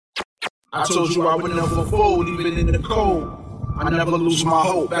I told you I would never fold, even in the cold. I never lose my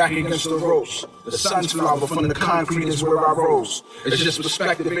hope, back against the ropes. The sunflower from the concrete is where I rose. It's just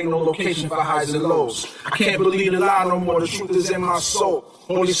perspective, ain't no location for highs and lows. I can't believe the lie no more, the truth is in my soul.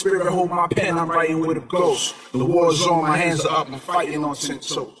 Holy Spirit, hold my pen, I'm writing with a ghost. The war is on, my hands are up, I'm fighting on 10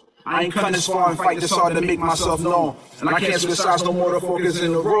 toes. I ain't come this far and fight this hard to make myself known. And I can't switch sides no more, the focus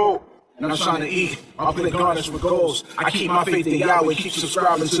in the road. And I'm trying to eat, I'll play garnish with goals. I keep my faith in Yahweh, keep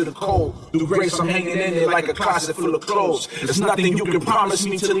subscribing to the code. Through grace, I'm hanging in there like a closet full of clothes. There's nothing you can promise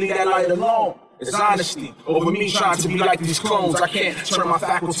me to leave that light alone. It's honesty over me trying to be like these clones. I can't turn my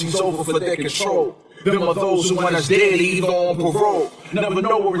faculties over for their control. Them are those who want us dead, either on parole. Never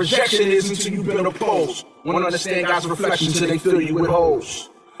know what rejection is until you've been opposed. Won't understand God's reflection till they fill you with holes.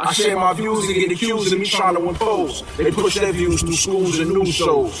 I share my views and get accused of me trying to impose. They push their views through schools and news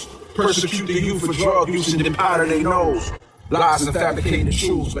shows. Persecute the youth for drug use and then powder their nose. Lies and fabricated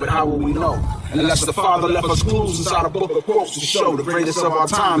truths, but how will we know? Unless the Father left us clues inside a book of quotes to show the greatest of our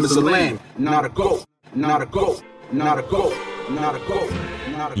time is a lamb, not a goat, not a goat, not a goat, not a goat,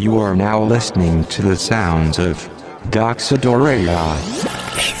 not a goat. You are now listening to the sounds of Doxadorea.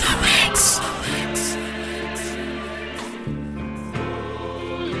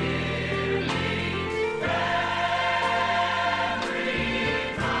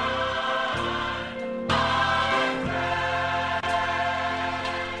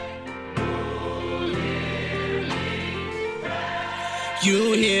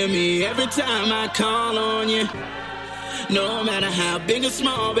 You hear me every time I call on you. No matter how big or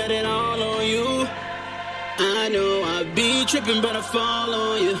small, bet it all on you. I know I be tripping, but I fall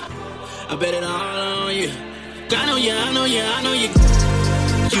on you. I bet it all on you. I know you, I know you, I know you.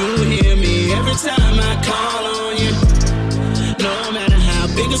 You hear me every time I call on you. No matter how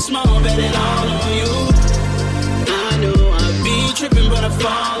big or small, bet it all on you. I know I be tripping, but I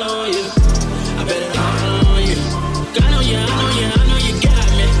fall on you. I bet it all on you. I know you, I know you, I know you got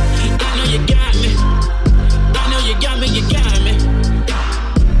me. I know you got me. I know you got me, you got me.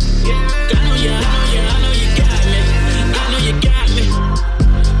 I know you, I know you, I know you got me. I know you got me.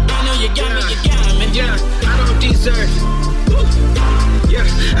 I know you got me, you got me. Yeah, I don't deserve. Yeah,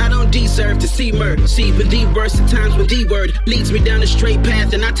 I don't deserve to see murder. See, but the worst of times when the word leads me down a straight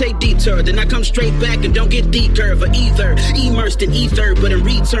path and I take detour, then I come straight back and don't get decurved or either immersed in ether, but in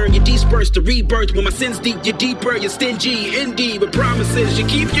return you disperse the rebirth. When my sins deep, you're deeper, you're stingy, indeed, with promises you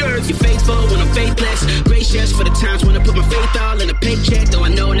keep yours. You're faithful when I'm faithless, gracious for the times when I put my faith all in a paycheck, though I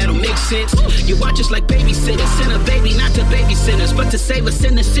know that don't make sense. You watch us like babysitters, sinner baby, not to baby sinners, but to save a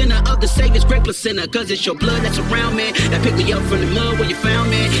sinner of the Savior's great placenta. Cause it's your blood that's around me that picked me up from the mud where you found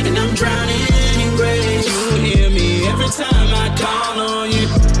me, and I'm drowning in grace. You hear me every time I call on you.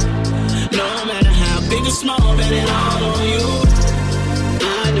 No matter how big or small, bet it all on you.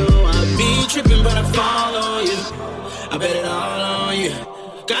 I know I be tripping, but I fall on you. I bet it all on you.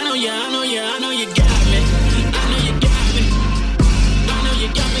 I know you, I know you, I know you got me. I know you got me. I know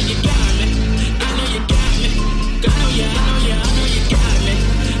you got me, you got me. I know you got me. I know you, I know you, I know you got me.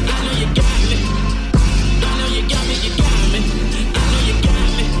 I know you got me. I know you got me, you got me. I know you got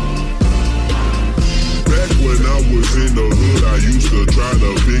me. Back when I was in the hood, I used to try to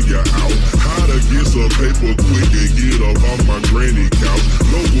figure out how to get some paper quick and get up off my granny couch.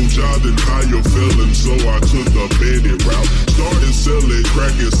 Local job and higher feeling, so I took the bandit route. Started selling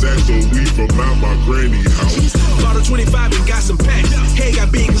crack and sacks of weed from out my granny house. Bought a 25 and got some packs. Hey,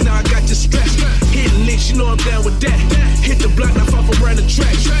 got big, cause now I got your straps. Hitting licks, you know I'm down with that. Hit the block, now off around the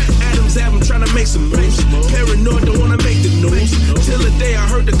track. Adams Ave, I'm trying to make some moves. Paranoid, don't wanna make the news. Till the day I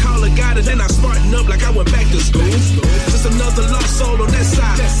heard the call of God, and then I smartened up like I went back to school. Just another lost soul on that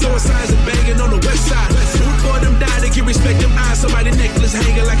side. Throwing signs and banging on the west side. Before them die, they can respect them eyes. Somebody necklace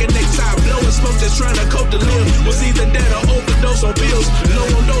hanging like a necktie. Blowing smoke, just trying to cope the live. Was either that or overdose on bills. Low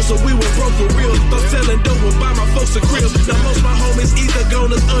on dose, so we were broke for real. Thought selling dope would buy my folks a crib. Now most my homies either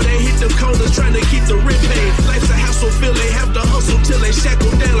goners or they hit them corners trying to keep the rent paid. Life's a hassle, feel they have to hustle till they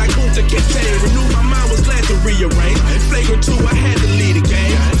shackle down like Kunta Kinte. Renew my mind, was glad to rearrange. Flagrant 2, I had to lead a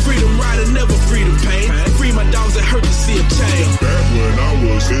game. Freedom rider, never free to pain. Free my dogs that hurt to see a change. Back when I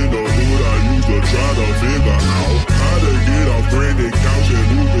was in the hood, I used to try to figure out how to get off granny couch and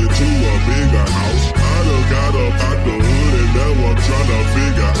move into a bigger house. I done got up out the hood and now I'm trying to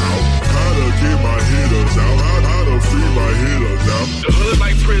figure out how to get my hitters out, how to free my hitters out. The hood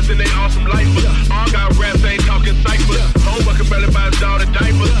like prison, they awesome lifers. All got raps, ain't talking ciphers. Homeboy can barely buy his daughter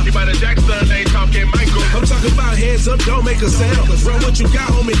diapers. He by the Jackson, ain't talking Michael. I'm talking about hands up, don't make a sound. Run what you got,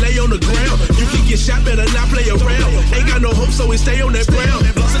 homie, lay on the ground. You can get shot, better not play around. Ain't got no hope, so we stay on that ground.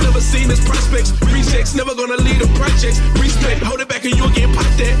 Lost and never seen his prospects. Rejects, never gonna lead the projects. Respect, hold it back and you'll get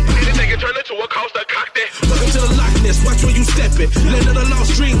popped at. This nigga Make it turn into a coaster, cock that. Welcome to the Loch Ness, watch where you steppin'. Land of the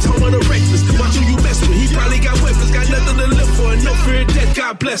lost dreams, home of the reckless. Watch who you mess with, he probably got weapons. Got nothing to live for, and no fear of death,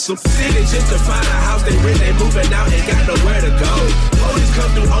 God bless him. City just to find a house, they rent, they moving out, ain't got nowhere to go. Police come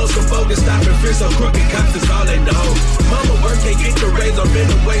through on some bogus, stopping friends, so crooked cops is all they know. Mama work, can't get the raise, I'm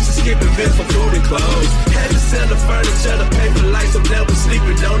in the ways of skipping bills for food and clothes. Had to sell the furniture, to pay for lights, I'm never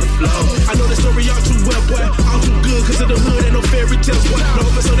sleeping on the floor. I know the story all too well, boy, all too good, cause of the hood ain't no fairy tales, boy. No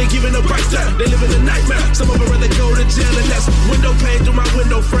over, so they giving a price tag, they living a nightmare. Some of them rather go to jail, and that's window pane through my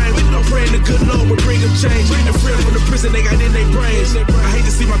window frame. I'm praying the good Lord will bring them change, and free from the prison they got in their brains. I hate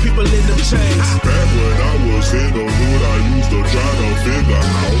to see my people in them chains. Back when I was in the hood, I used to try to figure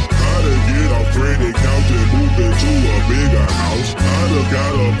out how to get off credit couch and move into a bigger house. I done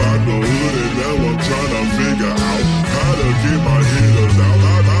got up out the hood and now I'm trying to figure out how to get my hitters out,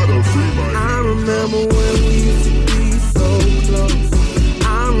 how to free my hitters. I remember when we used to be so close. I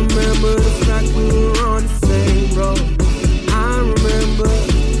remember the fact we were on the same road.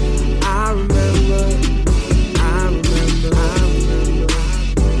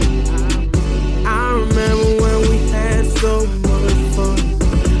 I remember when we had so much fun.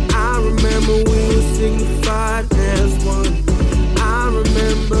 I remember we were signified as one. I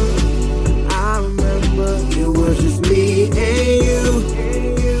remember it was just me and you.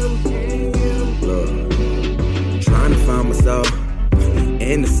 Look, trying to find myself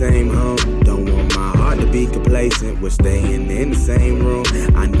in the same home. Don't want my heart to be complacent. We're staying in the same room.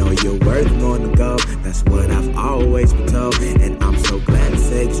 I know you're worth more than gold. That's what I've always been told, and I'm so glad to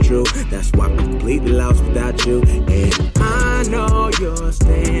say it's true. That's why I'm completely lost without you. And I know you're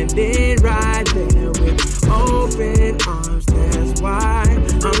standing right there with open arms. That's why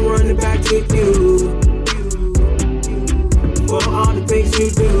I'm running back to you for all the things you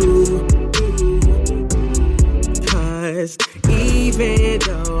do. 'Cause even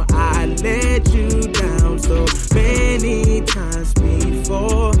though I let you down so many times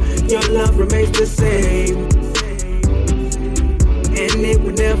before, your love remains the same, and it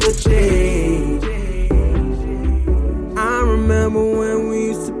would never change. I remember when we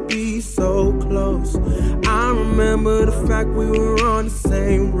used to be so close. I remember the fact we were on the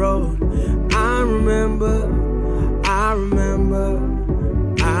same road. I remember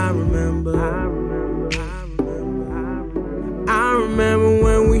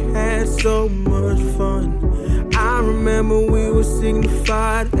when we had so much fun. I remember we were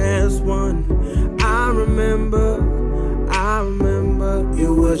signified as one. I remember it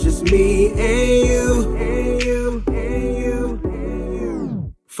was just me and you.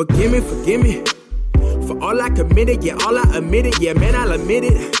 Forgive me for all I committed, yeah, all I admitted, yeah, man, I'll admit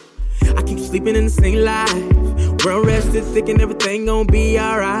it. I keep sleeping in the same life. We're rested, thinking everything gon' be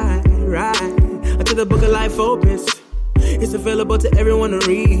alright, right? Until the book of life opens. It's available to everyone to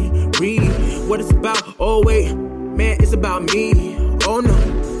read what it's about. Oh wait, man, it's about me. Oh no,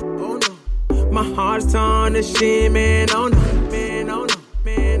 my heart's torn to shit, man. Oh no,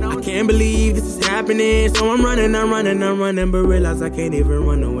 I can't believe this is happening. So I'm running, but realize I can't even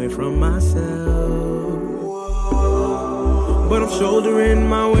run away from myself. But I'm shouldering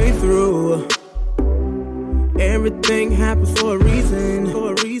my way through. Everything happens for a reason.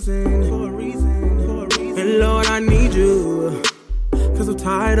 And Lord, I need you, 'cause I'm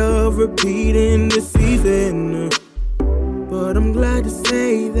tired of repeating this season. But I'm glad to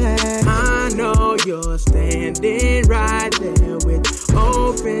say that I know you're standing right there with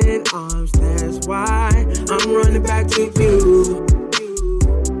open arms. That's why I'm running back to you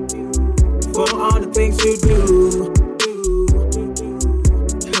for all the things you do.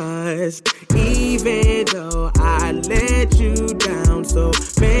 'Cause even though I let you down so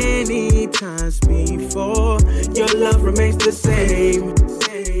many times before, your love remains the same,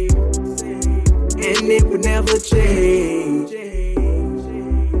 and it would never change.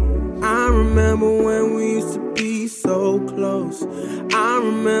 I remember when we used to be so close. I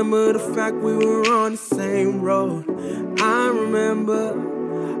remember the fact we were on the same road. I remember.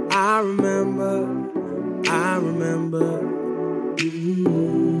 I remember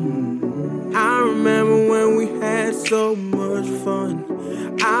when we had so much fun.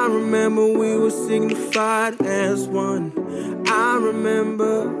 I remember we were signified as one. I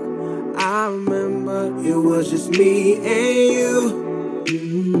remember it was just me and you.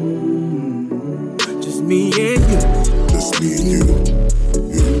 Just me and you. Just me and you.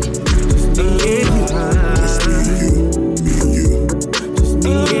 Just me and you. Just me and you.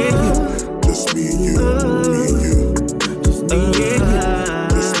 Me and you. Just me and you. Just me and you. Me and you.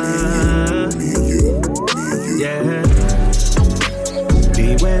 Just me and you. Yeah.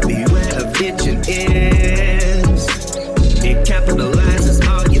 Beware of itching ears. It capitalizes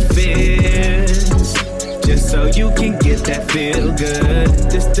all your fears. that feel good.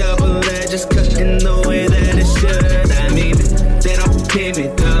 This double edge is cutting the way that it should. I mean, they don't give me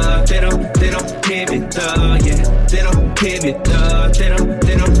the, they don't give me the, yeah. They don't give me the, they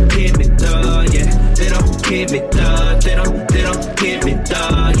don't give me the, yeah. They don't give me the, they don't give me the,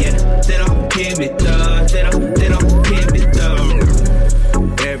 yeah. They don't give me the, they don't give me the.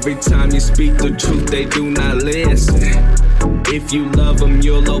 Every time you speak the truth, they do not listen. If you love them,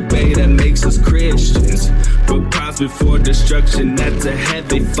 you'll obey, that makes us Christians. But pause before destruction, that's a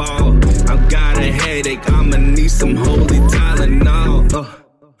heavy fall. I've got a headache, I'ma need some holy Tylenol.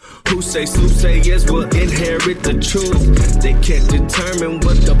 Who say soothsayers will inherit the truth? They can't determine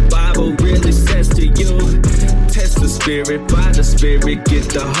what the Bible really says to you. Test the spirit by the spirit, get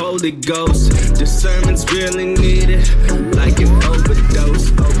the Holy Ghost. Discernment's really needed, like an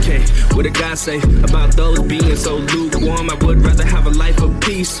overdose. Okay, what did God say about those being so lukewarm? I would rather have a life of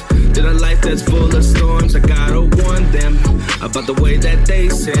peace than a life that's full of storms. I gotta warn them about the way that they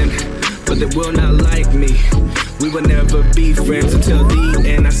sin, but they will not like me. We will never be friends until the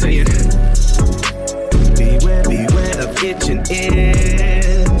end. I say it. Beware of itching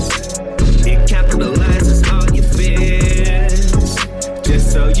ears. It capitalizes all your fears,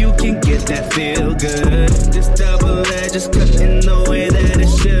 just so you can get that feel good. This double edge is cutting the way that it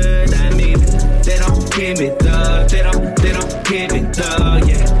should. I mean, they don't give me the, they don't give me the,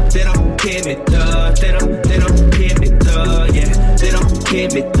 yeah. They don't give me the, they don't give me the, yeah. They don't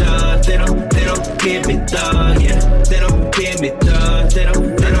give me the, they don't give me the, yeah. They don't give me the, they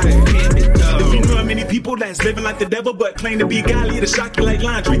don't give me the. If you know how many people that's living like the devil but claim to be godly, it'll shock you like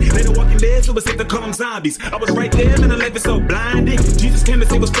laundry. They the walking dead, so it's safe to call them zombies. I was right there, man, the life is so blinded. Jesus came to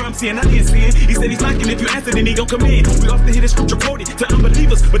save us from sin, I didn't sin. He said he's knocking, if you answer, then he gon' come in. We often hear this scripture quoted to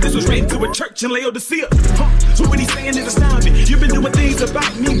unbelievers, but this was written to a church in Laodicea. So what he's saying is astounding. You've been doing things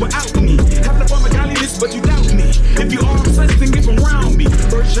about me without me. Having a form of godliness, but you doubt me. If you are obsessed, then get from around me.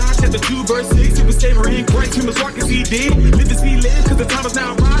 1 John chapter 2, verse 6, he was saving in Christ, he must walk as he did. Live as he lived, cause the time is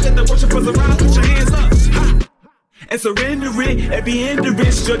now right. Let the worshipers around, put your hands up. Ha! And surrender it, every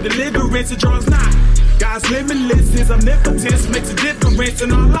hindrance, your deliverance, it draws nigh. God's limitless, his omnipotence makes a difference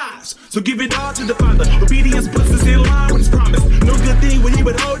in our lives. So give it all to the Father. Obedience puts us in line with his promise. No good thing will he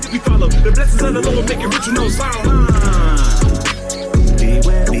withhold if we follow. The blessings of the Lord make it rich with no sorrow.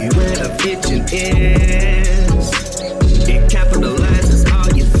 Beware of itching ears. It capitalizes all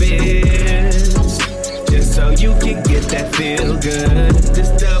your fears, just so you can get that feel good. This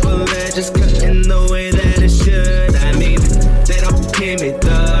double edge is cutting the way that it should. I mean, they don't give me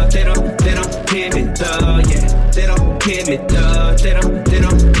the, they don't give me the, yeah. They don't give me the, they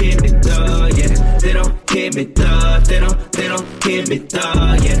don't give me the, yeah. They don't give me the, they don't give me the,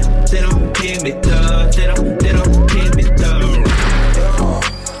 yeah. They don't give me the, they don't give me the.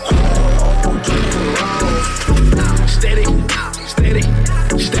 Steady, steady,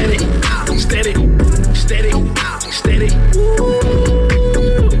 steady, steady, steady, steady.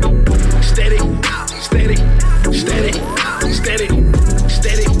 Steady, steady, steady, steady,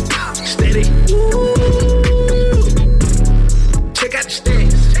 steady, steady. Check out the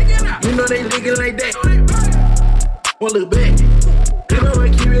stats. You know they looking like that. One look back. You know I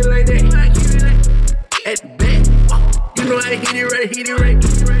keep it like that. At the back. You know I hit it right.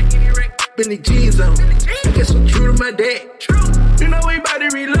 Billy G's on. I guess I'm true to my dad. You know we about to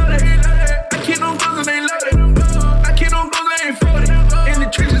reload it. I keep on guns and they loaded. I keep on guns and they ain't floated. In the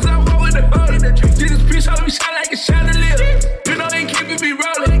trenches I walk with the boat. Jesus preach how we shot like a chandelier. You know they keepin' me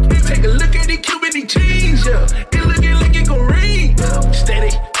rolling. Take a look at the Cuban jeans, yeah. It looking like it gon' rain.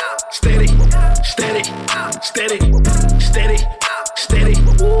 Steady, steady, steady, steady, steady, steady.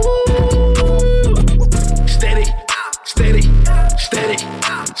 Steady, steady, steady,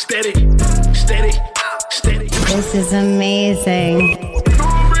 steady, steady, steady. This is amazing.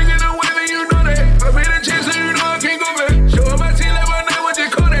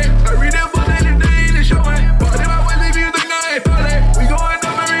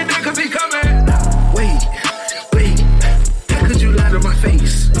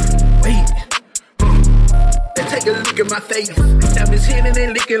 Take a look at my face. Diamonds hitting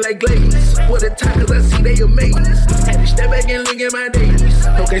and licking like glaze. What a time, cause I see they amazed. Had to step back and look at my days.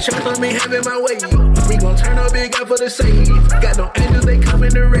 Okay, shots on me having my way. We gon' turn up big out for the save. Got no angels, they come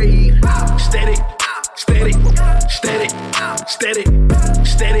in the raid. Steady, steady, steady, steady,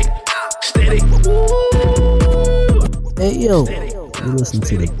 steady, steady. Hey yo, you listen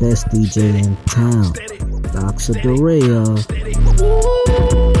to the best DJ in town, Dr. Dorea.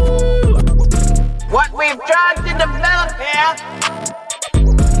 What we've tried to develop here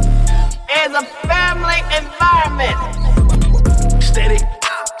is a family environment. Steady,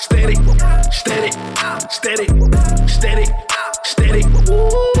 steady, steady, steady, steady, steady.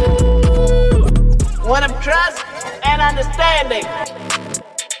 One of trust and understanding.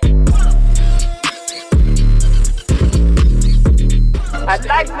 I'd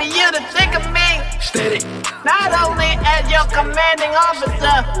like for you to think of me steady, not only as your commanding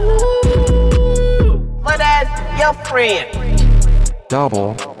officer, but as your friend.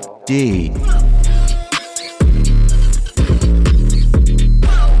 Double D.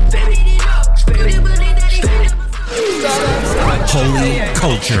 Holy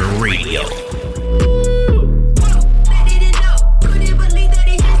Culture Radio.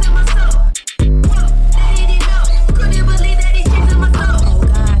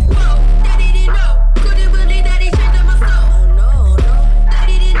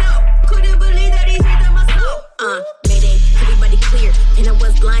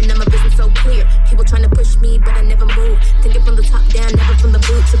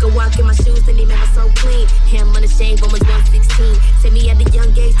 Took a walk in my shoes and they made me so clean. Hair unashamed, woman's 116. Say me at a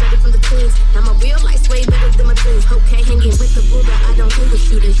young age, started from the teens. Now my real life's way better than my dreams. Okay, hanging with the ruler, I don't hang with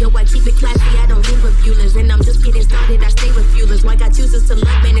shooters. Yo, I keep it classy, I don't hang with buglers. And I'm just getting started, I stay with fuelers. Why God chooses to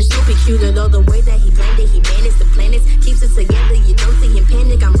love, man, it's so peculiar. Though the way that he planned it, he managed the planets. Keeps us together, you don't see him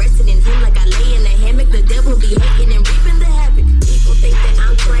panic. I'm resting in him like I lay in a hammock. The devil be hating and reaping the havoc. People think that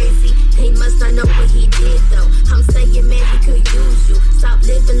I'm crazy, they must not know what he did though. I'm saying, man, he could use you. Stop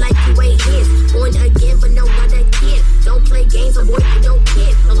living like you ain't his. Born again, but no one a kid. Don't play games, avoid I don't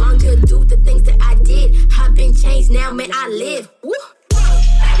kid. No longer do the things that I did. I've been changed now, man, I live. Woo.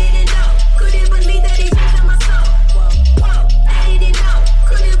 I didn't know, couldn't believe that he changed my soul. Whoa, I didn't know,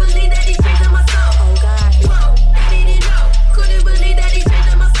 couldn't believe that he changed my soul. Oh God. Whoa, I didn't know, couldn't believe that he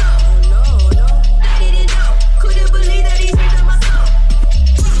changed my soul. Oh no, I didn't know, couldn't believe that he changed my soul.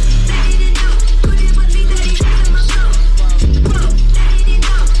 I didn't know, couldn't believe that he changed my soul. Whoa, I didn't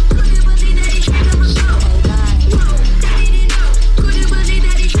know, couldn't believe that he changed my soul. Oh God. Whoa, I didn't know, couldn't believe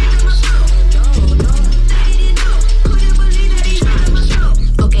that he changed my soul. No, I didn't know, couldn't believe that he changed my soul.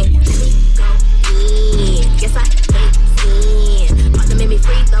 Okay, let me go in. Guess I ain't sin. Father made me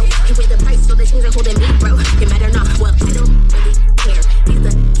free though. He paid the price, so the chains are holding me, bro. You matter not, well, I don't really care. He's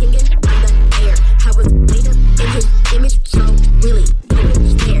the king and I'm the heir. I was made up in his image, so really, don't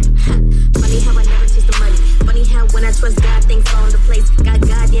care. Funny how I never chase the money. Funny how when I trust God, things fall into place. God,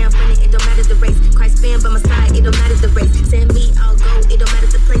 goddamn funny, it don't matter the race. Christ fan by my side, it don't matter the race. Send me, I'll go, it don't matter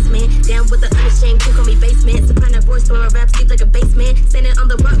the place, man. Down with the unashamed, you call me basement. Soprano voice, so I rap sleep like a basement. Standing on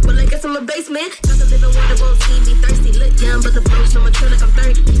the rock, well, I guess I'm a basement. Cause I live in water, won't see me thirsty. Look young, but the flow so mature like I'm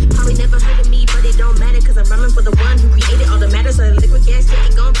 30. Probably never heard of me, but it don't matter. Cause I'm running for the one who created all that matters. So the liquid gas, yeah,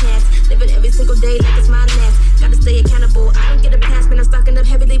 ain't gon' pass. Living every single day like it's my last. Gotta stay accountable, I don't get a pass. Man, I'm stocking up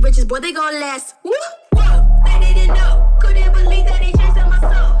heavily riches, boy, they gon' last. Woo! Whoa, they didn't know, couldn't believe that he changed my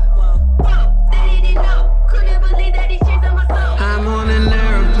soul. Whoa, they didn't know, couldn't believe that he changed my soul. I'm on an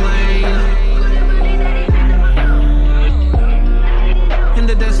airplane, and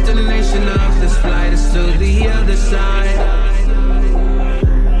the destination of this flight is to the other side.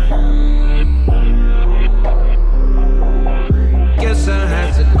 Guess I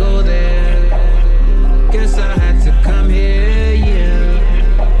had to go there. Guess I had to come here, yeah.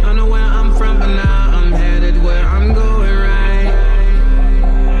 I know where I'm from, but now I'm headed where I'm going, right?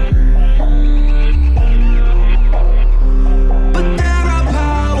 But there are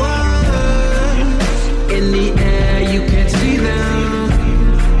powers in the air, you can't see them.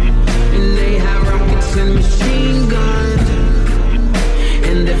 And they have rockets and machine guns,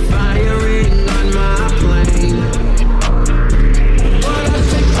 and they're firing on my plane.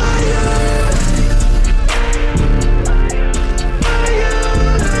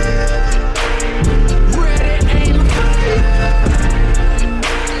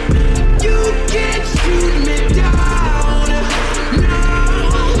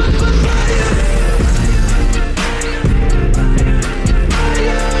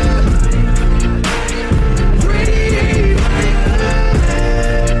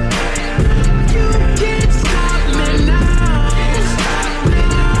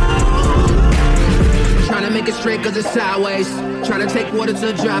 Straight cause it's sideways. Trying to take water to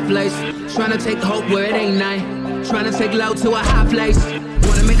a dry place. Trying to take hope where it ain't night. Trying to take low to a high place.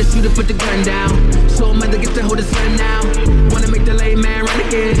 Wanna make the shooter put the gun down. So mother gets to hold the sun now. Wanna make the lame man run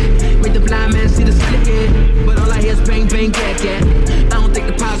again. Make the blind man see the sun again. But all I hear is bang, bang, gat, gat. I don't think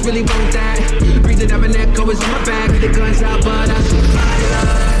the pops really want that. Breathe it up and echo is on my back. The gun's out but I see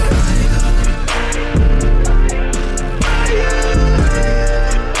fire.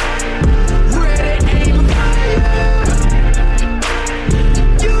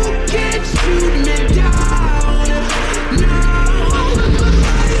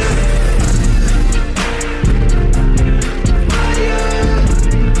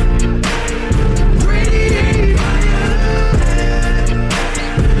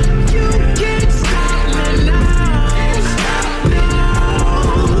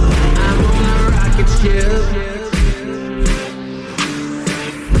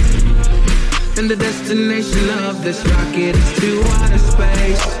 And the destination of this rocket is to outer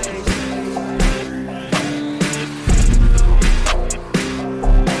space.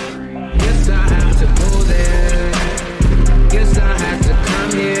 Guess I have to go there. Guess I have to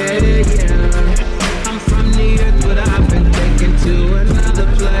come here, yeah. I'm from the earth, but I've been taken to another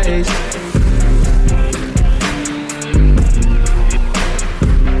place.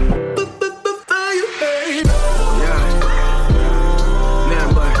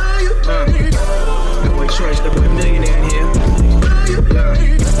 The boy millionaire in here.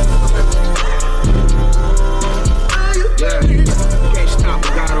 Yeah. Can't stop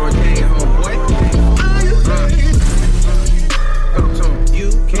what God ordained, homeboy. You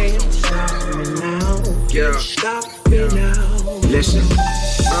can't stop me now. Yeah. Stop me now. Listen.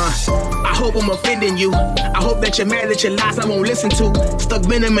 I hope I'm offending you. I hope that you're mad that your lies I won't listen to. Stuck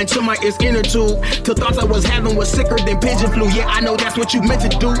venom into my ears inner tube. Till thoughts I was having was sicker than pigeon flu. Yeah, I know that's what you meant to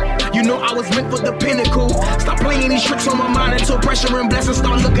do. You know I was meant for the pinnacle. Stop playing these tricks on my mind until pressure and blessings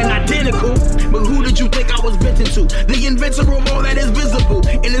start looking identical. But who did you think I was venting to? The inventor of all that is visible.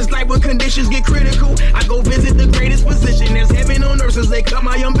 In this life when conditions get critical, I go visit the greatest position. There's heaven on earth as they cut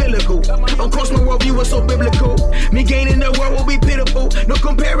my umbilical. Of course my worldview is so biblical. Me gaining the world will be pitiful. No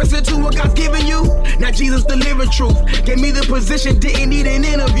comparison to what God's given you. Now Jesus delivered truth. Gave me the position, didn't need an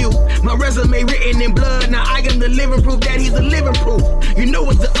interview. My resume written in blood. Now I am the living proof that he's the living proof. You know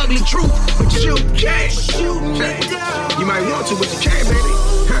it's the ugly truth, but you can't shoot me down. You might want to, but you can't, baby.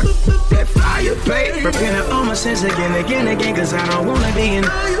 That fire, baby. Repent of all my sins again, cause I don't wanna be in.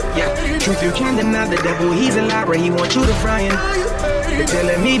 Yeah, truth you can't deny. The devil, he's a liar, he wants you to fry in. They're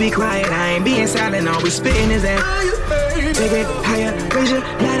telling me be quiet, I ain't being silent, always spitting his ass. Take it higher, raise your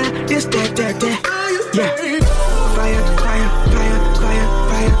ladder, this, that. Yeah. Fire, fire, fire, fire,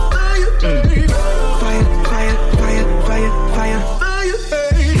 fire. Fire.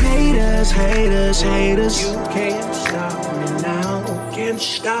 Haters. You can't stop me now. Can't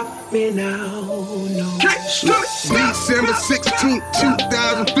stop me now. No. Can't stop me. December 16th,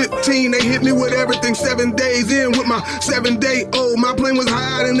 2015. They hit me with everything 7 days in with my 7-day-old. My plane was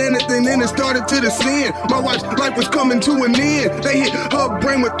higher than anything, then it started to descend. My wife's life was coming to an end. They hit her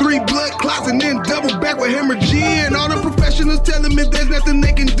brain with 3 blood clots and then double back with hemorrhage. And all the professionals telling me there's nothing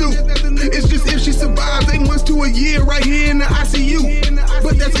they can do. It's just if she survives 8 months to a year right here in the ICU.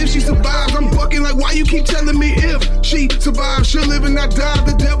 But that's if she survives. I'm bucking like, why you keep telling me if she survives? She'll live and not die.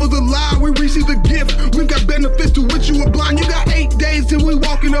 The devil's a lie. We received a gift. We've got benefits to which you were blind. You got 8 days till we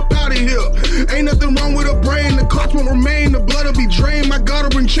walking up out of here. Ain't nothing wrong with her brain. The clots won't remain. The blood will be drained. My God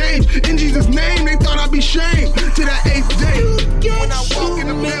will bring change. In Jesus' name, they thought I'd be shamed. To that 8th day, when I walk in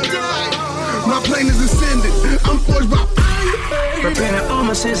the building, like, my plane is ascended. I'm forged by fire. Repent of all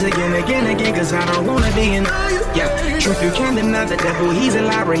my sins again, cause I don't wanna be in. Yeah, truth you can't deny. The devil, he's a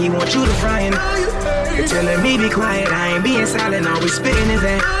liar, he wants you to fry in. They're telling me be quiet, I ain't being silent, always spitting his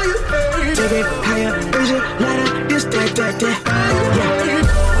ass. Take it higher, raise your ladder, this, that. Yeah.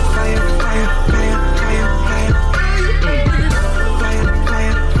 Fire, fire, fire, fire, fire. Fire,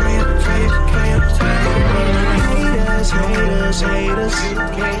 fire, fire, fire, fire. Haters. You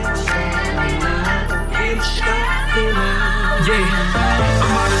can't stop me now. Yeah.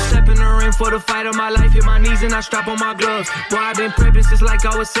 I'm out of step in the ring for the fight of my life. Hit my knees and I strap on my gloves. Boy, I've been prepping since like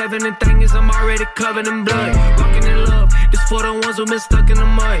I was 7. And thing is, I'm already covered in blood. Walking in love. This for the ones who been stuck in the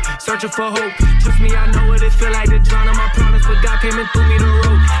mud. Searching for hope. Trust me, I know what it feel like to drown on my problems. But God came and threw me the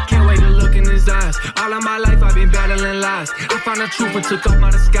rope. Can't wait to look in his eyes. All of my life I've been battling lies. I found the truth and took off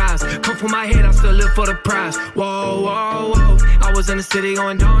my disguise. Come from my head, I still live for the prize. Whoa, whoa, whoa. I was in the city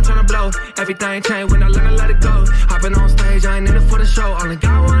going down, trying to blow. Everything changed when I learned to let it go. Hopping on stage, I ain't in it for the show. Only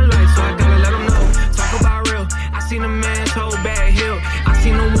got one life, so I gotta let them know. Talk about real. I seen a man told bad hill. I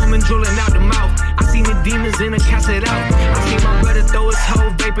seen a woman drooling out the mouth. I seen the demons in the casket out. I seen my brother throw his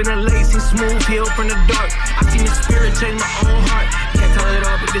hoe, vaping a lazy smooth hill from the dark. I seen the spirit change my own heart. Can't tell it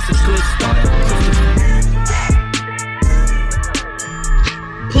all, but this is a good start.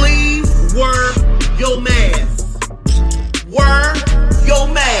 Please wear your mask. Wear your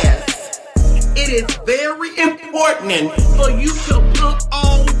mask. It is very important for you to put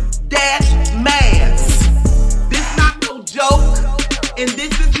on that mask. This not no joke, and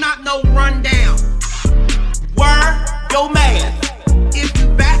this is not no rundown. Wear your mask. If you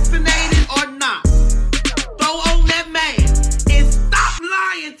vaccinated or not, throw on that mask and stop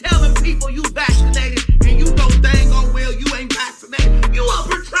lying, telling people you vaccinated and you know dang on well you ain't vaccinated. You up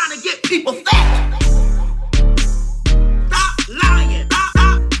here trying to get people fat. Stop lying.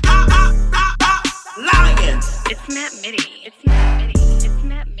 Stop lying. It's Matt Mitty.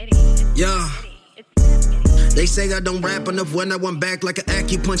 Yeah. They say I don't rap enough when I went back like an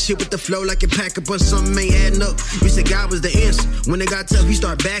acupunch. Hit with the flow like a pack a punch. Something ain't adding up. You said God was the answer. When it got tough, you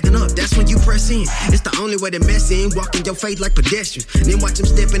start backing up. That's when you press in. It's the only way to mess in. Walking your faith like pedestrians. Then watch them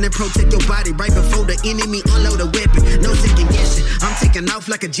step in and protect your body right before the enemy unload a weapon. No second guessing. I'm taking off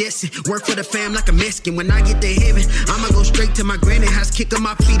like a Jetson. Work for the fam like a Mexican. When I get to heaven, I'ma go straight to my granny house, kick on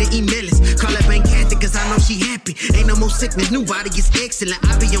my feet and eat melons. Call up Aunt Kathy cause I know she happy. Ain't no more sickness, new body is excellent.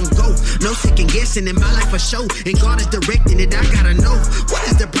 I be on go, no second guessing in my life for show. And God is directing it, I gotta know. What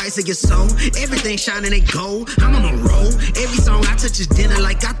is the price of your soul? Everything shining ain't gold, I'm on a roll. Every song I touch is dinner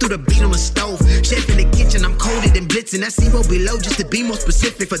like I threw the beat on the stove. Chef in the kitchen, I'm coded and blitzing. That's zero below just to be more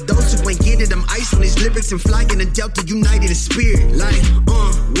specific. For those who ain't get it, I'm ice on these lyrics and flying in Delta United in spirit. Like,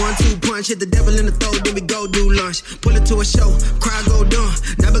 1-2 punch, hit the devil in the throat, then we go do lunch. Pull it to a show, cry go done.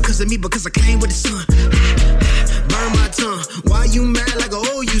 Not because of me, because I came with the sun. Burn my tongue. Why you mad like I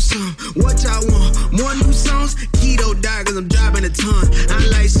owe you some? What y'all want? More new songs? Keto die cause I'm driving a ton. I'm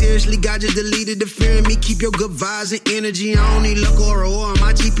like, seriously, God just deleted the fear in me. Keep your good vibes and energy. I don't need luck or oil on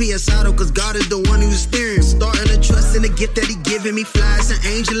my GPS auto cause God is the one who's steering. Starting to trust in the gift that he giving me. Fly as an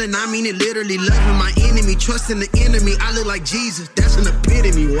angel and I mean it literally. Loving my enemy, trusting the enemy. I look like Jesus, that's an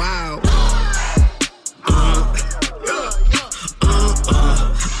epitome. Wow.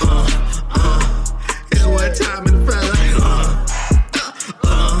 It's one time in the front like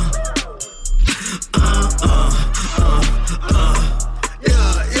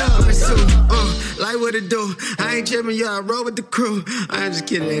like what it do? I ain't tripping, y'all. I roll with the crew. I'm just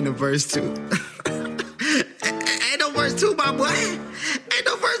kidding, ain't no verse 2. Ain't no verse 2, my boy. Ain't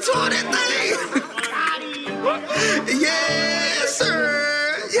no verse 2 on that thing. Yes, sir.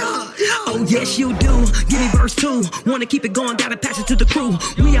 Oh, yes, you do. Give me verse 2. Wanna keep it going, gotta pass it to the crew.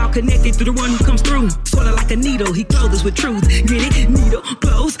 We all connected through the one who comes through. Sorta like a needle, he clothes us with truth. Get it? Needle,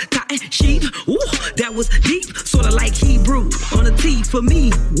 clothes, cotton, sheep. Ooh, that was deep. Sorta like Hebrew. On a T for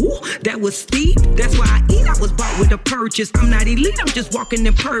me. Ooh, that was steep. That's why I eat. I was bought with a purchase. I'm not elite, I'm just walking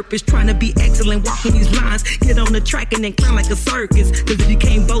in purpose. Trying to be excellent, walking these lines. Get on the track and then clown like a circus. Cause if you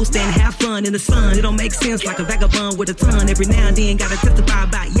can't boast and have fun in the sun, it don't make sense like a vagabond with a ton. Every now and then gotta testify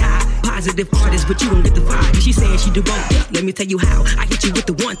about positive artist, but you don't get the vibe. She saying she do both. Yeah, let me tell you how. I hit you with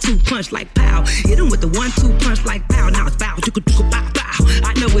the 1-2 punch like pow. Hit him with the 1-2 punch like pow. Now it's foul. You could bow bow.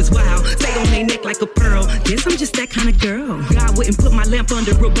 I know it's wild. Stay on their neck like a pearl. Guess I'm just that kind of girl. God wouldn't put my lamp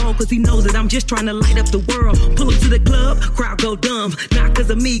under a bowl cause he knows that I'm just trying to light up the world. Pull up to the club, crowd go dumb. Not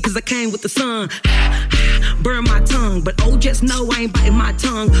cause of me, cause I came with the sun. Burn my tongue, but oh, just know I ain't biting my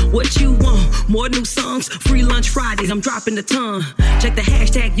tongue. What you want? More new songs? Free lunch Fridays, I'm dropping the tongue. Check the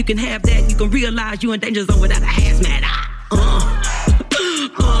hashtag, you can have that. You can realize you in danger zone without a hazmat.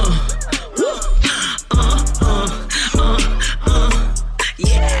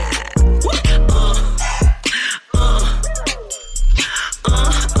 Yeah.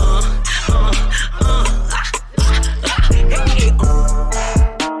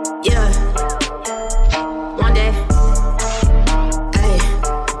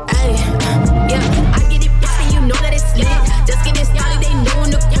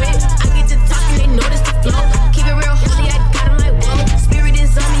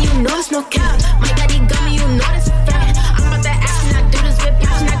 No cap, my daddy got me, you know that's a fact. I'm about that action, I do this with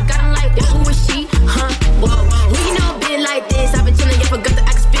passion. I got him like, who is she? Huh? Whoa. When you know a bit like this, I've been chillin', yeah, forgot that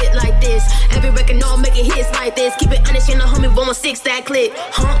I can spit like this. Every record, know I'm making hits like this. Keep it honest, you know, homie, 116 that click.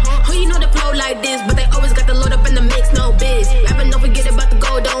 Huh? Who you know the flow like this, but they always got the load up in the mix, no biz. Rapping, don't forget about the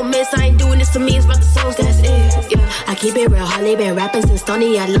gold, don't miss. I ain't doing this to me, it's about the souls, that's it. Yeah, I keep it real, Holly been rapping since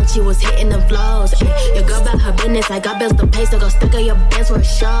Tony at lunch, she was hitting them flows. Your girl about her business, like I built the pace, so go stick on your bands for a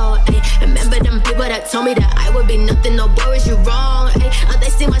show. Remember them people that told me that I would be nothing, no boys, you wrong. They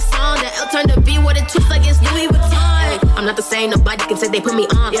sing my song, that L turned to B with a twist like it's Louis Vuitton. I'm not the same, nobody can say they put me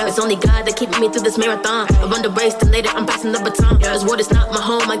on. It's only God that keep me through this marathon. I run the race, then later I'm passing the baton. This world is not my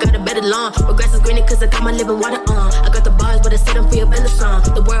home, I got a better lawn. Where grass is greener cause I got my living water on. I got the bars, but I set them free up in the song.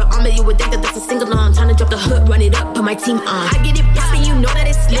 The world on me, you would think that that's a sing-along. Trying to drop the hood, run it up, put my team on. I get it poppin', you know that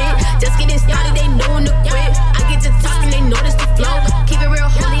it's lit. Just getting started, they know when to quit. I get to talking, they notice the flow. Keep it real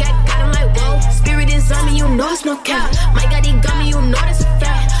holy, I got them like whoa. Spirit is on me, you know it's no cap. My God, he got me, you know that's a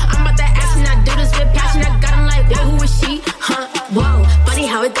fact. I'm about that action, I do this with passion. I got him like, whoa, who is she? Huh? Whoa, funny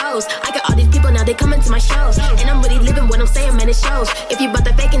how it goes. I got all these people now, they coming to my shows. And I'm really living what I'm saying, man, it shows. If you bout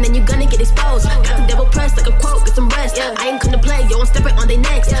that faking, then you gonna get exposed. Got the devil pressed like a quote, get some rest. I ain't come to play, yo, I'm stepping on their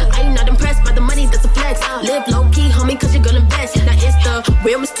necks. I ain't not impressed by the money, that's a flex. Live low-key, homie, cause you're gonna invest. Now it's the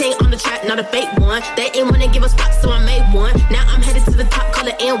realest thing on the track, not a fake one. They ain't wanna give a spot, so I made one. Now I'm headed to the top, call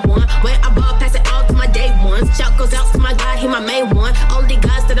it N1. When I ball, pass it all to my day ones. Shout goes out to my God, he my main one. Only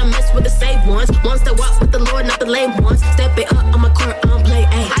guys that I mess with the same ones. Ones that walk with the Lord, lay once. Step it up on my court, I don't play.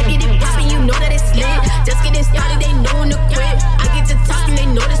 Ay. I get it poppin', you know that it's lit. Just getting started, they know in the crib. I get to talking, they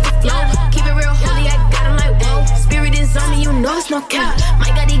notice the flow. Keep it real holy, I got 'em like whoa. Spirit is on me, you know it's no cap. My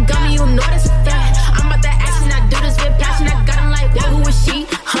God, he got me, you know that's a fact. I'm about the action, I do this with passion. I got 'em like whoa, who is she?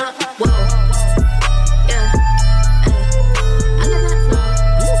 Huh? Whoa. Yeah. I got that flow.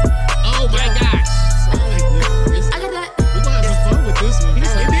 Oh my gosh. I got that. We're gonna have some fun with this one.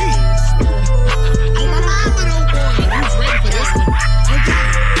 He's like, on my mama, though, boy. Who's ready for this one? Okay.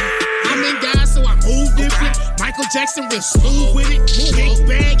 I'm in God, so I move different. Michael Jackson real smooth with it. Big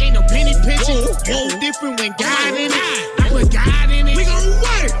bag, ain't no penny pinching. Whole different when God in it. I put God in it. We gon'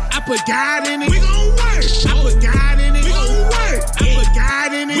 work. I put God in it. We gon' work. I put God in it. We gon' work. I put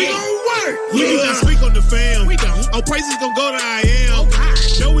God in it. We gon' work. We do not speak on the fam. We don't. Our praises gon' go to I am.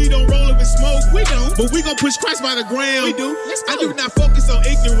 No, we don't roll up in smoke. We don't. But we gon' push Christ by the ground. We do. I do not focus on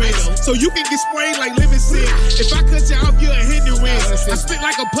ignorance. So you can get sprayed like living sin. If I cut you off, you're a hindrance. I spit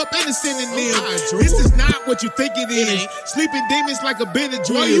like a pup and a synonym. This is not what you think it is. Sleeping demons like a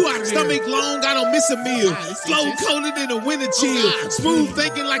Benadryl. Stomach long, I don't miss a meal. Flow colder than a winter chill. Smooth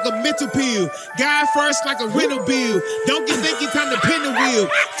thinking like a mental pill. God first like a rental bill. Don't get thinking time to pin the wheel.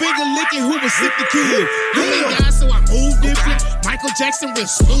 Finger licking who was sick to kill. I'm in God, so I move different. Michael Jackson real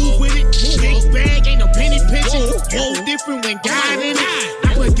smooth with it. Big bag, ain't no penny pinching. Whole different when God in it.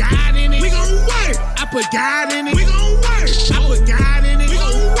 I put God in it. We gon' work. I put God in it. We gon' work. I put God in it. We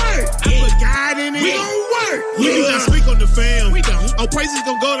gon' work. I put God in it. We gon' work. We do not speak on the fam. We don't. Our praises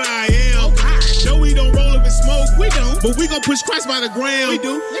gon' go to I am. No, we don't roll up in smoke. We don't. But we gon' push Christ by the ground. We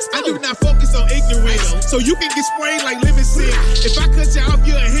do. I do not focus on ignorance. So you can get sprayed like living sin. If I cut you off,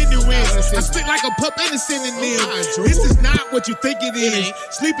 you're a hindrance. I spit like a pup and a synonym. This is not what you think it is.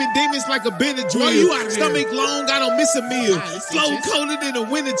 Sleeping demons like a Benadryl. Stomach long, I don't miss a meal. Flow colder than a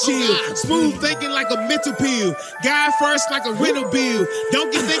winter chill. Smooth thinking like a mental pill. God first like a rental bill.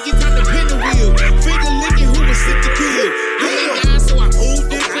 Don't get thinking time to pin the wheel. Finger licking who was sick to kill. I'm in God, so I move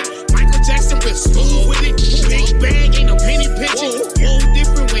different. Michael Jackson real smooth with it. Big bag, ain't no penny pinching. Whole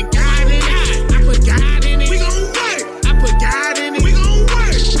different when God in it. I put God in it. We gon' work. I put God in it. We gon'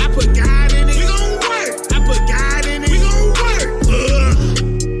 work. I put God in it. We gon' work. I put God in it. We gon' work.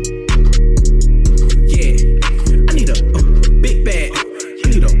 Yeah, I need a big bag. I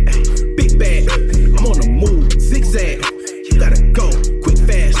need a big bag. I'm on the move, zigzag. You gotta go quick,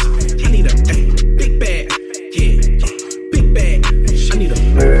 fast. I need a big bag. Yeah, big bag. I need a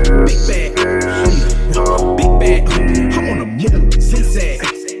big bag. I need a big bag. I'm on the move, zigzag.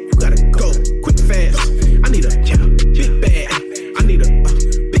 You gotta go quick, fast. I need a big bag. I need a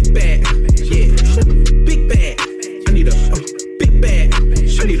big bag. Yeah, big bag. I need a big bag.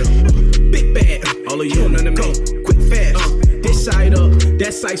 I need a big bag. All of you know go quick, fast. This side up,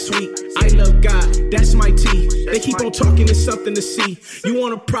 that side sweet. I love God, that's my tea. They keep on talking, it's something to see. You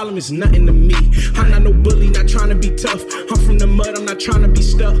want a problem, it's nothing to me. I'm not no bully, not trying to be tough. I'm from the mud, I'm not trying to be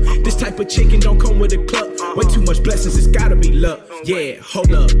stuck. This type of chicken don't come with a cluck. Way too much blessings, it's gotta be luck. Yeah,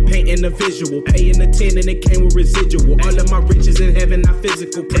 hold up, painting the visual. Paying the 10 and it came with residual. All of my riches in heaven, not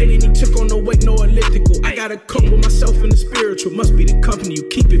physical. Paid and he took on no weight, no elliptical. I gotta cope with myself in the spiritual. Must be the company you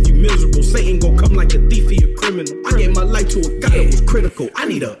keep if you miserable. Satan gon' come like a thief, he a criminal. I gave my life to a God that was critical. I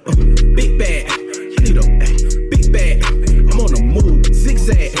need a big bag. I need a big bag. I'm on the move,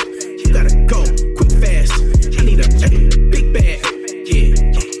 zigzag. You gotta go quick, fast. I need a big bag. Yeah,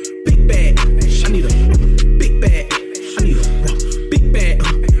 big bag. I need a big bag. I need a big bag.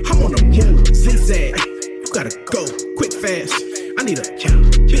 I'm on the move, zigzag. You gotta go quick, fast. I need a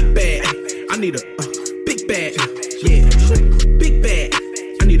big bag. I need a big bag. Yeah, big bag.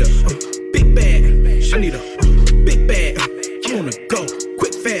 I need a big bag. I need a big bag. I'm on the go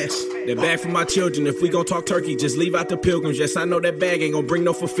quick, fast. That bag for my children. If we gon' talk turkey, just leave out the pilgrims. Yes, I know that bag ain't gon' bring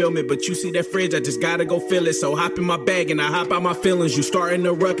no fulfillment, but you see that fridge, I just gotta go fill it. So hop in my bag and I hop out my feelings. You starting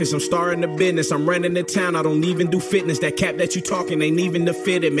the ruckus, I'm starting the business. I'm running the town, I don't even do fitness. That cap that you talking ain't even the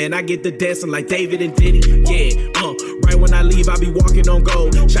fitted, man. I get the dancing like David and Diddy. Yeah, right when I leave, I be walking on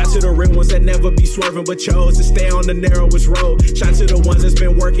gold. Shout to the real ones that never be swerving, but chose to stay on the narrowest road. Shout to the ones that's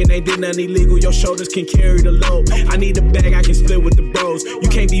been working, they did nothing illegal. Your shoulders can carry the load. I need a bag I can split with the bros. You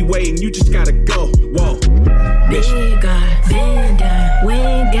can't be waiting, you just gotta go. Whoa. Big guy, big guy,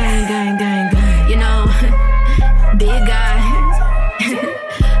 wing gang, gang, gang, gang. You know, big guy,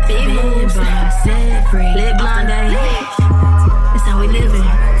 big boss, set free, live blonde, that's how we living.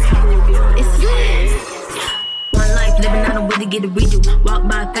 It's one life living, I don't really get to read you. Walk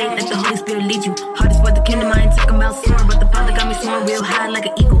by faith, let the Holy Spirit lead you. Hardest for the kingdom, I ain't talking about soaring, but the Father got me soaring real high like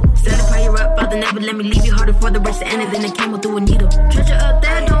an eagle. Set a prayer up, Father, never let me leave you. Harder for the rich to end it than a camel through a needle. Treasure up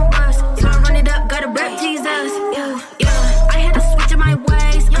there, don't rush. So I run it up, gotta rep Jesus.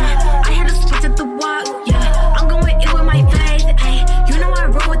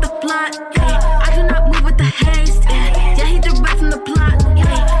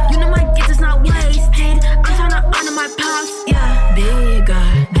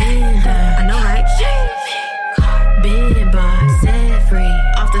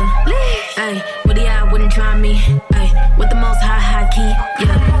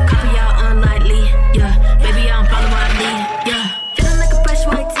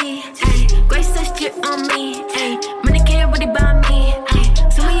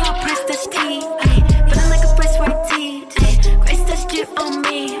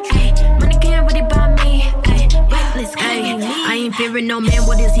 fearing no man,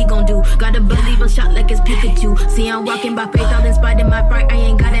 what is he gon' do? Gotta believe I'm shot like it's Pikachu. See, I'm walking by faith, all inspired my fright. I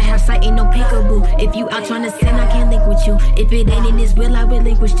ain't gotta have sight, ain't no peekaboo. If you out trying to sin, I can't link with you. If it ain't in his will, I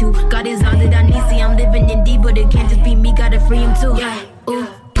relinquish too. God is all that I need, see, I'm living in deep, but it can't just be me, gotta free him too. Yeah, ooh,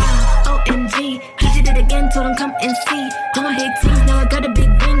 OMG, he did it again, told him come and see. Doing big things, now I got a big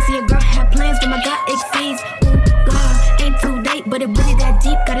ring. See, a girl had plans, but my God exceeds. Ain't too late, but it really that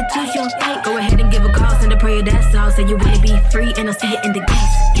deep. Gotta choose your fate. Go ahead and give a call, send a prayer, that's all. Say you wanna be free, and I'll see you in the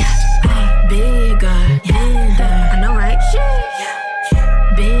gates. Yeah, ay, big God, yeah, I know, right?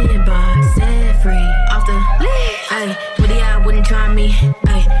 Yeah, big boss, set free, off the leash. Ay, with the eye, wouldn't try me.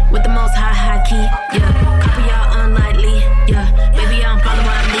 Ay, with the most high key. Yeah, copy y'all unlikely. Yeah, baby, I don't follow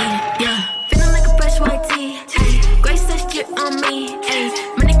my lead. Yeah, feeling like a fresh white tee. Ay, grace says drip on me. Ay,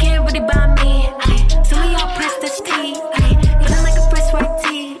 money can't really buy me. Ay, some of y'all press this tea. Feeling like a fresh white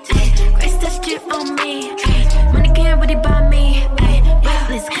tee. Grace that strip on me. Money can't really buy me.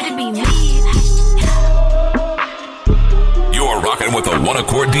 Reckless, could it be me? You're rocking with the One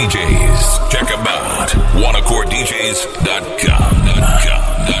Accord DJs. Check them out. OneAccordDJs.com.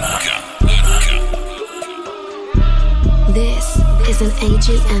 This is an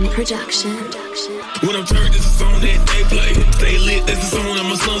AGM production. When I'm turned, this is a song that they play. Stay lit, that's the song that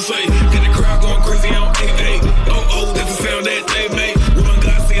my son say. Got the crowd going crazy on 8-8. Oh, that's the sound that they make. When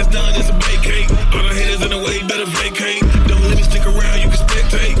God says done, it's a vacate. All the haters in the way, better vacate. Don't let me stick around, you can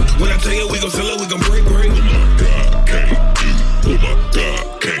spectate. When I tell you we gon' sell it, we gon' break. Oh my God, can't do. Oh my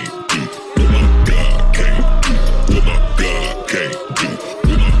God, can't do. Oh my God, can't do. Oh my God, can't do.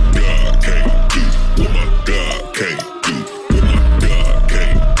 Oh my God, can't do. Oh my God, can't do. Oh my God,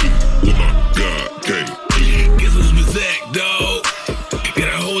 can't do. Oh my God, can't do. Guess who's Bizak, dawg? Got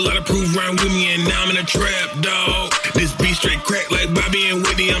a whole lot of proof round with me, and now I'm in a trap, dawg. This beat straight crack like Bobby and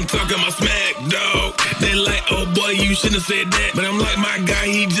Whitney. I'm talking my smack, dawg. They like, oh boy, you shouldn't have said that. But I'm like, my guy,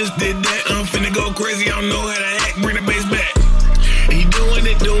 he just did that. I'm finna go crazy, I don't know how to act. Bring the bass back. He doing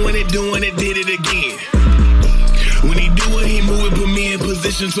it, did it again. When he do it, he move it, put me in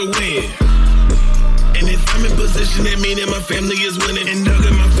position to win. And if I'm in position, that mean that my family is winning. And dog,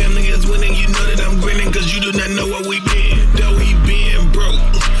 if my family is winning, you know that I'm grinning. Cause you do not know what we been. Though we been broke,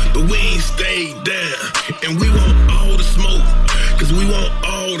 but we ain't stayed down. And we want all the smoke, cause we want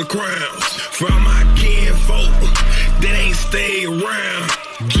all the crowns. From my kinfolk that ain't stay around.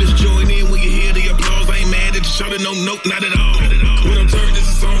 Just join in when you hear the applause. I ain't mad at you, shout it, no, nope, not at all. When I'm turned, this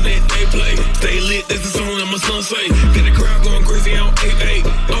is a song that they play. Stay lit, that's the song that my son say. Got the crowd going crazy on 8-8.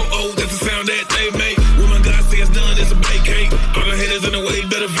 Oh, that's the sound that they make. When my God says done, it's a vacate. All the haters in the way,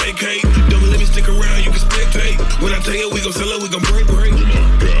 better vacate. Don't let me stick around, you can spectate. When I tell you we gon' sell it, we gon' break. Oh my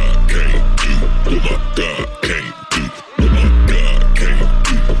God, can't do. Oh my God, can't do. Oh my God, can't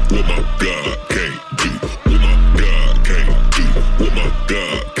do. Oh my God, can't do. Oh my God, can't do. Oh my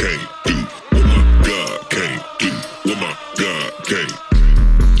God, can't do. Oh my God, can't do. Oh my God, can't.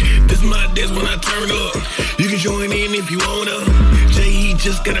 This my dance when I turn up. You can join in if you wanna. Jay, he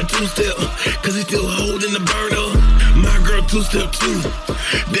just got a two-step, cause he still holding the burner. My girl two-step too.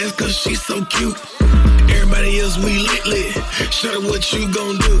 That's cause she's so cute. Everybody else we lit. Show her what you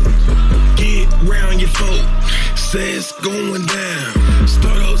gon' do. Get round your folk. Say it's going down.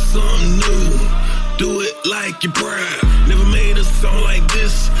 Start up something new. Do it like you're proud. Never made a song like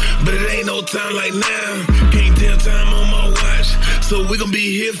this, but it ain't no time like now. Can't tell time on my watch, so we gon'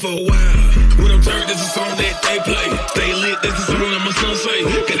 be here for a while. When I'm turned, this is a song that they play. Stay lit, this is the song that my son say.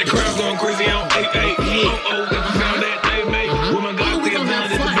 Got the crowd going crazy on 8-8. Oh, that's the sound that they make. When my God says done,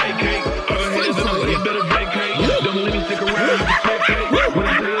 it's a vacate. All the haters in the way, better vacate. Don't let me stick around, when I tell you we gon'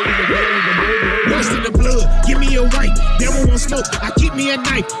 break. Rust in the blood, give me a white. Devil won't smoke, I keep me a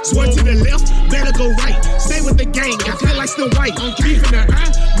knife. Swear to the left, better go right. Stay with the gang, I feel like Snow White. I'm keeping the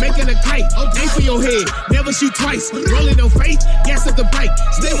eye, making a kite. Aim for your head, never shoot twice. Rolling no faith, gas up the bike.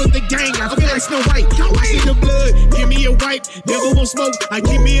 Stay with the gang, I feel like Snow White. Rust in the blood, give me a white. Devil won't smoke, I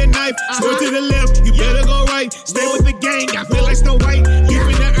keep me a knife. Swear to the left, you better go right. Stay with the gang, I feel like Snow White.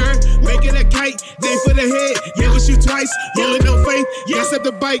 Keeping the earth, making a kite. Aim for the head, never shoot twice. Rolling no faith, gas up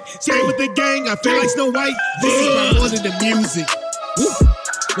the bike. Stay with the gang, I feel like Snow White. This is my more than the music. Woo.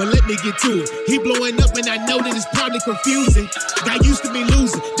 Well, let me get to it. He blowing up and I know that it's probably confusing. Guy used to be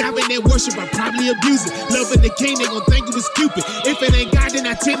losing. Diving in worship, I probably abuse it. Loving the king, they gon' think it was Cupid. If it ain't God, then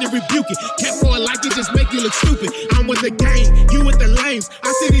I tend to rebuke it. Can't roll like it, just make you look stupid. I'm with the gang, you with the lames.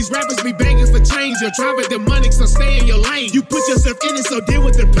 I see these rappers be begging for change. You're driving demonic, so stay in your lane. You put yourself in it, so deal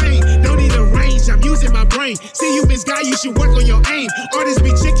with the pain. Don't need a range, I'm using my brain. See you misguided, you should work on your aim. Artists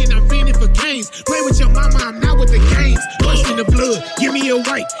be chicken, I'm fiending for gains. Play with your mama, I'm not with the games. Busting the blood, give me a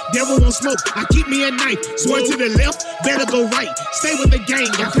white. Devil won't smoke, I keep me a knife. Swear to the left, better go right. Stay with the gang,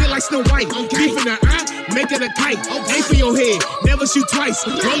 I feel like Snow White. Deep in the eye, make it a kite. Aim for your head, never shoot twice.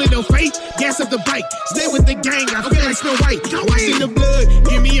 Rolling no faith, gas up the bike. Stay with the gang, I feel like Snow White. Washing the blood,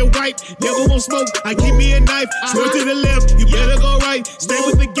 give me a wipe. Devil won't smoke, I keep me a knife. Swear to the left, you better go right. Stay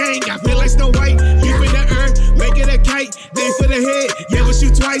with the gang, I feel like Snow White. Deep in the earth, make it a kite. Aim for the head, never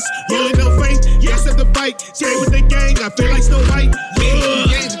shoot twice. Rolling no faith, gas up the bike. Stay with the gang, I feel like Snow White.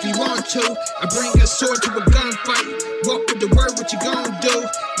 Games if you want to. I bring a sword to a gunfight. Walk with the word, what you gon' do?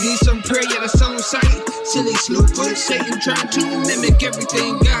 Need some prayer, yeah, that's on sight. Silly slooper, Satan trying to mimic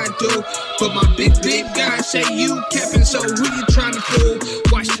everything God do. But my big God say you capping, so who you trying to fool?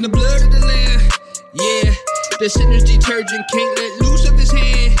 Washing the blood of the lamb, yeah. The sinner's detergent can't let loose of his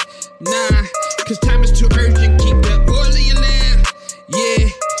hand. Nah, cause time is too urgent. Keep the oil of your lamb, yeah.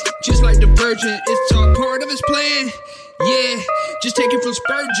 Just like the virgin, it's all part of his plan. Yeah, just take it from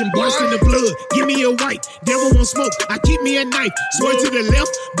Spurgeon, boy. Washed in the blood, give me a white. Devil won't smoke, I keep me a knife. Swear to the left,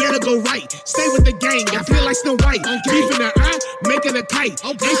 better go right. Stay with the gang, I feel like Snow White. Deep in the eye, making a kite.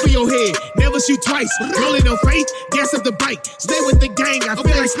 Aim for your head, never shoot twice. Rolling no faith, gas up the bike. Stay with the gang, I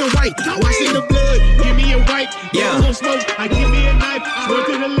feel like Snow White. Washed in the blood, give me a white. Devil won't smoke, I keep me a knife. Swear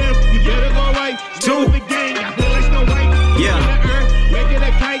to the left, you better go right. Stay with the gang, I feel like Snow White. Yeah. In the earth, making a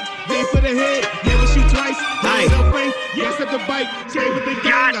kite. Aim for the head, never shoot twice. Rolling no faith. Yes, at the bike, stay with the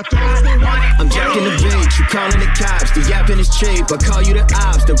gang, I feel like Snow White. I'm jacking the beat, you calling the cops. The yapping is cheap, I call you the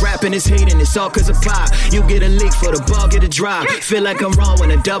ops. The rapping is heating, it's all cause of pop. You get a leak for the ball, get a drop. Feel like I'm wrong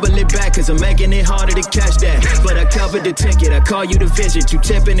when I double it back, cause I'm making it harder to catch that. But I covered the ticket, I call you to visit. You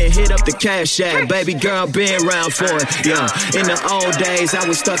tipping and hit up the cash app. Baby girl, been around for it, yeah. In the old days, I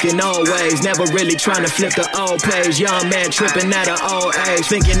was stuck in old ways. Never really trying to flip the old page. Young man tripping at an old age.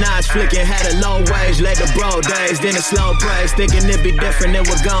 Thinking I was flicking, had a low wage. Late the bro days, then it's slow praise, thinking it'd be different, it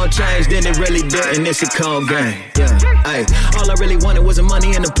was gon' change, then it really didn't, it's a cold game, yeah, ayy, all I really wanted was the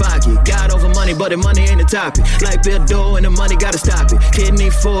money in the pocket, got over money, but the money ain't the topic, like Bill Doe and the money gotta stop it, kid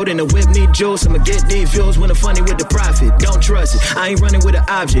need food and the whip need juice, I'ma get these views when I'm funny with the profit, don't trust it, I ain't running with an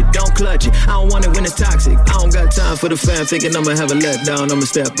object, don't clutch it, I don't want it when it's toxic, I don't got time for the fam, thinking I'ma have a letdown, I'ma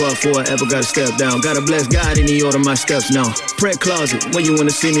step up before I ever gotta step down, gotta bless God and he order my steps now, prayer closet, when you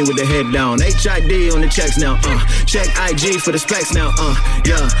wanna see me with the head down, HID on the checks now, check IG for the specs now,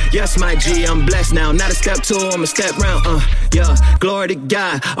 yeah, yes my G, I'm blessed now, not a step two, I'm a step round, yeah, glory to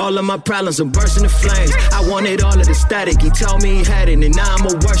God, all of my problems are bursting in flames, I wanted all of the static, he told me he had it, and now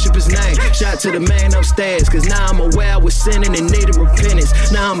I'ma worship his name, shout to the man upstairs, cause now I'm aware I was sinning and needed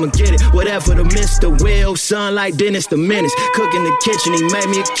repentance, now I'ma get it, whatever the Mr. Will, son like Dennis the Menace, cooking the kitchen, he made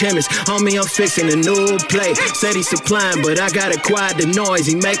me a chemist, homie I'm fixing a new plate, said he's supplying, but I gotta quiet the noise,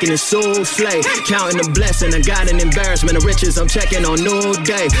 he making a souffle, counting the blessing, I got an embarrassment of riches, I'm checking on new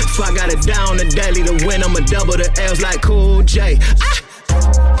day. If I got it down the daily to win, I'ma double the L's like Cool J.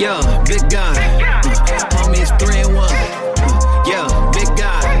 Yeah, big guy. Homie, it's 3 and 1. Yeah, big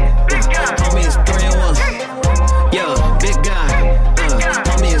guy. Homie, it's 3 and 1. Yeah, big guy.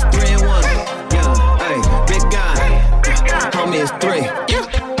 Homie, it's 3 and 1. Yeah, hey, big guy. Homie, it's 3. Yeah.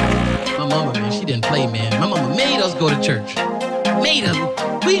 My mama, man, she didn't play, man. My mama made us go to church. Made us.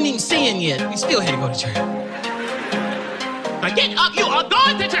 We didn't even sin yet. We still had to go to church. Now get up, you are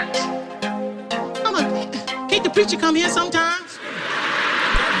going to church. Can't the preacher come here sometimes?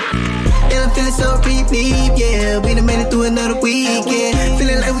 Yeah, I'm feeling so deep, yeah. We done made it through another weekend.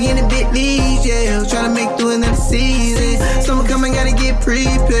 Feeling like we in the big leagues, yeah. Trying to make it through another season. Summer coming, gotta get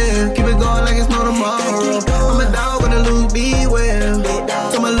prepared. Keep it going like it's no tomorrow. I'm a dog, gonna lose, be well.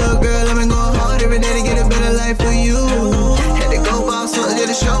 Told my little girl, I've been going hard every day to get a better life for you. Had to go boss something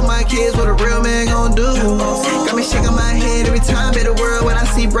just to show my kids what a real man gon' do. Got me shaking my head every time in the world when I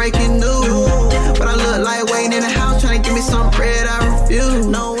see breaking news. But I look like waiting in the house trying to give me some bread, I refuse.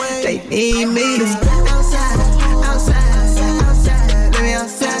 No way. They need me. Outside, outside, outside. Let me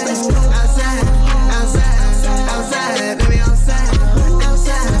outside. Outside, outside, outside. Let me outside.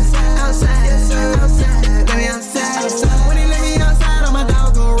 Outside, outside, outside. Let me outside. When they let me outside, all my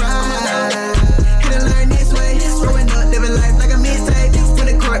dogs gon' ride. Had to learn this way. Growing up, living life like a mistake. When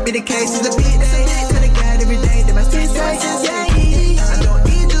the court be the case, it's a big day. Tell the God every day that my sister say.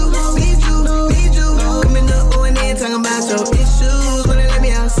 Talking about your issues when they let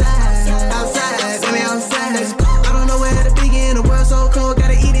me outside, outside, let me outside. I don't know where to begin. The world's so cold,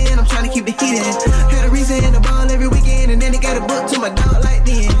 gotta eat it. I'm trying to keep the heat in. Had a reason in the ball every weekend, and then they got a book to my dog like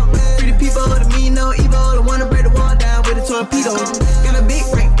then. Pretty people, the mean, no evil, the one to break the wall down with a torpedo. Got a big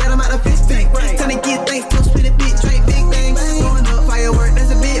break, got him out of fist tank. Time to get thanks, toast with a big straight, big bang. Going up, firework,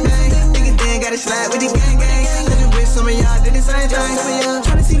 that's a big bang. Niggas then gotta slide with the gang gang. Living with some of y'all, didn't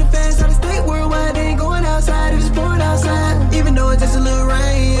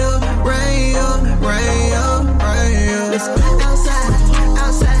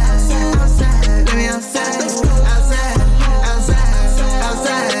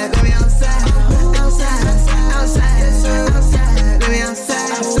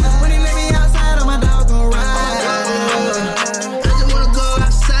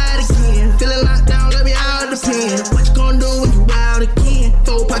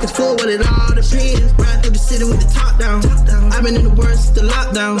well, it all depends. Ride through the city with the top down. I've been in the worst since the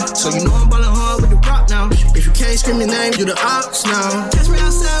lockdown. So you know I'm ballin' hard with the rock now. If you can't scream your name, do the ops now. Catch me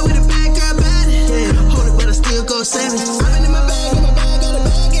outside with a bad girl body. Yeah. Hold it, but I still go savage. I've been in my bag, got a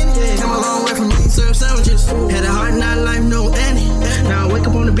bag in it. Yeah. Came a long way from me, serve sandwiches. Had a hard night life, no Annie. Now I wake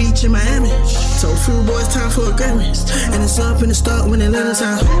up on the beach in Miami. Told few boys time for a Grammys. And it's up in the start when Atlanta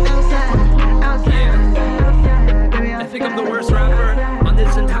time. I think I'm the worst rapper on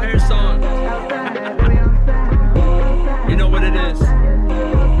this entire song. You know what it is.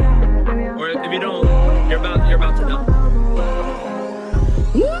 Or if you don't, you're about to know.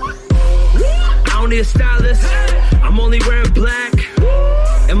 I don't need a stylist. I'm only wearing black.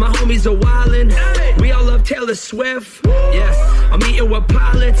 And my homies are wildin'. We all love Taylor Swift. Yeah, I'm eating with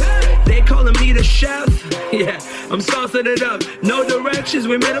pilots. They calling me the chef. Yeah, I'm saucing it up. No directions,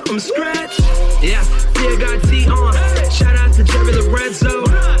 we made it from scratch. Yeah, Fear got T on. Shout out to Jerry Lorenzo.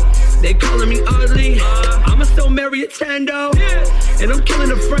 They calling me ugly. I'ma still marry a Tendo. And I'm killing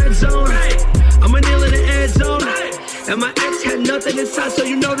the friend zone. I'ma kneel in the end zone. And my ex had nothing inside, so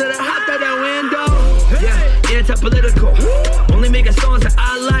you know that I hopped out that window. Yeah, anti-political. Only making songs that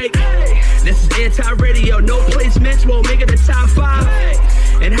I like. This is anti-radio. No placements won't make it the top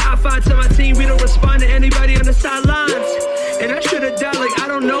 5. And high five to my team. We don't respond to anybody on the sidelines. And I should've died like I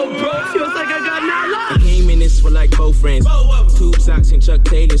don't know, bro. Feels like I got 9 lives. I came in this with like both friends. Tube socks and Chuck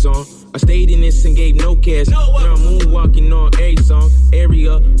Taylors on. I stayed in this and gave no cares. Now I'm moonwalking on every song.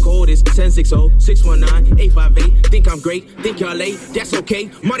 Area code is 1060-619-858. Think I'm great, think y'all late, that's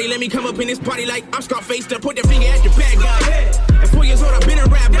okay. Marty, let me come up in this party like I'm Scarface. To put the finger at the bad guy. At 4 years old, I've been a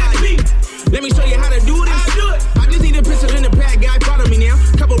rap guy. Let me show you how to do this. I just need a pistol in the bag, guy. Follow me now.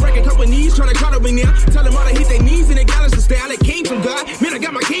 Couple record companies trying to cuddle me now. Tell them all to hit their knees in the gallons to stay. I came from God. Man, I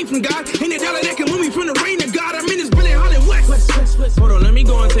got my cane from God. Ain't a dollar that can move me from the rain of God. I'm in this Billy Holland West. Hold on, let me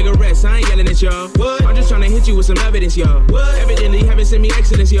go and take a rest. I ain't yelling at y'all. What? I'm just trying to hit you with some evidence, y'all. What? Evidently, you haven't sent me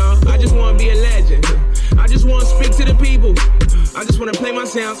excellence, y'all. I just want to be a legend. I just want to speak to the people. I just want to play my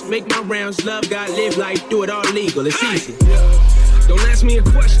sounds, make my rounds. Love God, live life, do it all legal. It's easy. Don't ask me a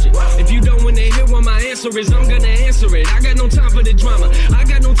question. If you don't want to hear what my answer is, I'm gonna answer it. I got no time for the drama. I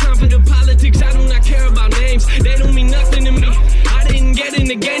got no time for the politics. I do not care about names. They don't mean nothing to me. I didn't get in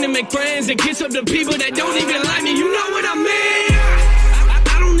the game to make friends and kiss up the people that don't even like me. You know what I mean?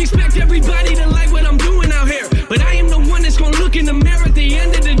 I don't expect everybody to like what I'm doing out here, but I am the one that's gonna look in the mirror at the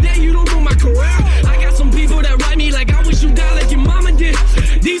end of the day. You don't know my career. I got some people that write me like I wish you died like your mama did.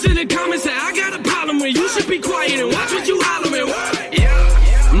 These are the comments that I got a problem with. You should be quiet and watch what you hollering.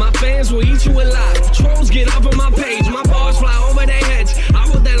 Yeah, my fans will eat you alive. Trolls get off on my page. My balls fly over their heads. I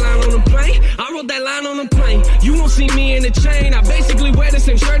wrote that line on the plane. You won't see me in the chain. I basically wear the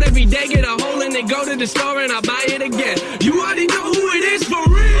same shirt every day. Get a hole in it, go to the store and I buy it again. You already know who it is for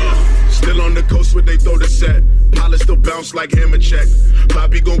real. Still on the coast where they throw the set. Pilot still bounce like hammer check.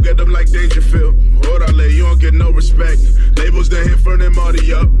 Poppy gon' get them like Dangerfield. Orale, you don't get no respect. Labels done hit Fern and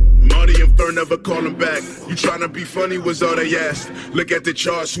Marty up. Marty and Fern never call him back. You tryna be funny was all they asked. Look at the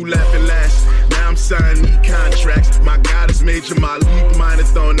charts, who laughing last. Now I'm signing me contracts. My God is major, my league minor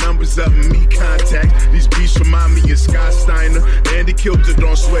throwing numbers up in me contacts. These beats remind me of Scott Steiner. Andy killed it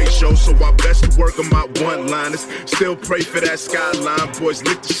on Sway Show, so I best to work on my one-liners. Still pray for that skyline. Boys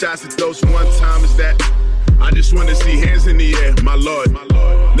lick the shots at those one-timers that I just wanna see hands in the air, my lord.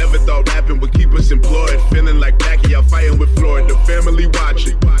 Never thought rapping would keep us employed. Feeling like Pacquiao fighting with Floyd. The family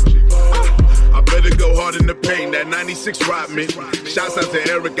watching. I better go hard in the paint. That 96 robbed me. Shouts out to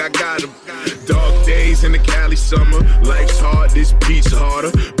Eric, I got him. Dog days in the Cali summer. Life's hard, this beat's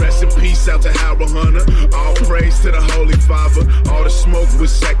harder. Rest in peace out to Harold Hunter. All praise to the Holy Father. All the smoke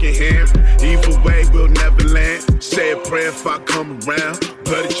was secondhand. Either way, we'll never land. Say a prayer if I come around.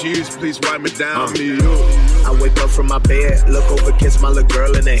 Bloody cheers, please wipe me down. Me, you. I wake up from my bed, look over, kiss my little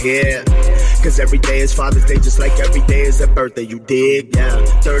girl in the head. Cause every day is Father's Day, just like every day is a birthday, you dig? Yeah,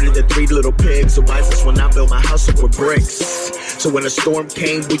 30 to 3 little pigs, the wisest when I built my house up with bricks. So when a storm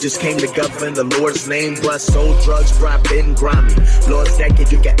came, we just came together in the Lord's name. Blood, soul, drugs, brought been grimy. Lord's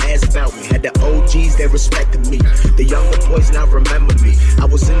decade, you can ask about me. Had the OGs, they respected me. The younger boys now remember me. I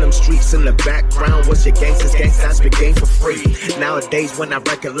was in them streets in the background. What's your gangsters? Gangsters been game for free. Nowadays when I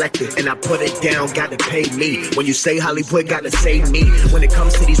recollect it and I put it down, gotta pay me. When you say Hollywood, gotta say me. When it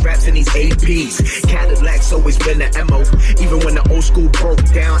comes to these raps and these APs, Cadillac's always been the MO. Even when the old school broke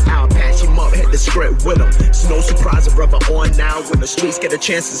down, I'll patch him up, hit the script with him. It's no surprise a brother on now. When the streets get a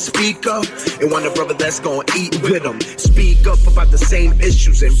chance to speak up, and when the brother but that's gonna eat with them. Speak up about the same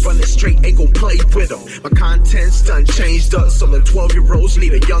issues and run it straight, ain't gon' play with them. My content's done changed up, so the 12-year-olds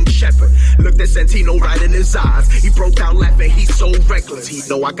need a young shepherd. Looked at Santino right in his eyes. He broke out laughing, he's so reckless. He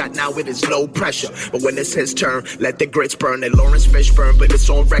know I got now, it is no pressure. But when it's his turn, let the grits burn. That Lawrence Fishburne, but it's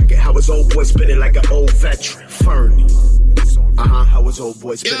on record. How his old boy spit it like an old veteran. Fernie. How his old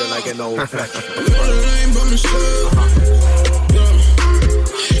boy spit it like an old veteran.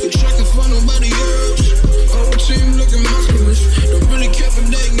 You're tracking for nobody else. Whole team looking musculous. Don't really care for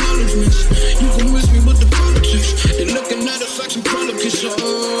the acknowledgements. You can miss me with the politics. They looking at us like some politics.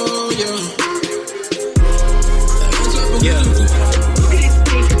 Oh, yeah. Yeah.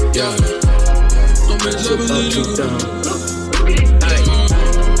 I'm in love with you.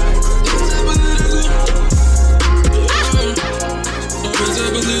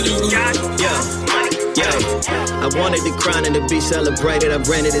 I wanted the crown and to be celebrated. I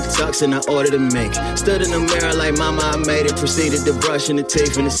branded the tux and I ordered a mink. Stood in the mirror like mama, I made it. Proceeded to brush in the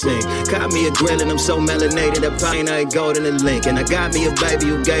teeth in the sink. Caught me a grill and I'm so melanated. I pine I gold in the link. And I got me a baby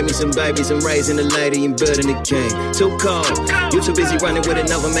who gave me some babies. I'm raising a lady and building a king. Too cold. You too busy running with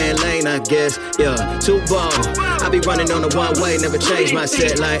another man lane, I guess. Yeah, too bold. I be running on the one way, never change my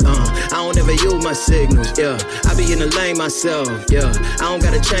set like I don't ever use my signals. Yeah, I be in the lane myself. Yeah, I don't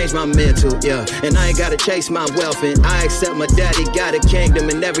gotta change my mental. Yeah, and I ain't gotta chase my wealth. And I accept my daddy got a kingdom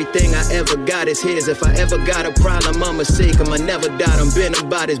and everything I ever got is his. If I ever got a problem, I'ma seek him. I never doubt him. Been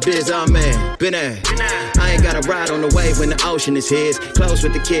about his biz, oh man. Been at. I ain't gotta ride on the wave when the ocean is his. Close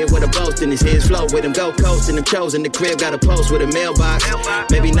with the kid with a boast in his head. Flow with him, go coasting and chosen the crib. Got a post with a mailbox.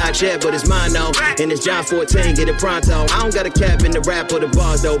 Maybe not yet, but it's mine though. And it's John 14, get it pronto. I don't got a cap in the rap or the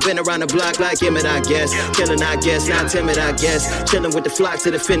bars though. Been around the block like Emmett, I guess. Killing, I guess. Not timid, I guess. Chilling with the flock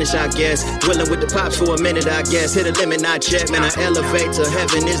to the finish, I guess. Willing with the pops for a minute, I guess. Hit a limit, not check, man. I elevate to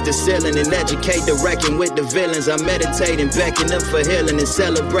heaven is the ceiling and educate the reckon with the villains. I meditate and beckon them for healing and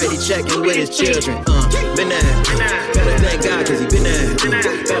celebrate. He checking with his children. Been there. Gotta thank God cause he been there.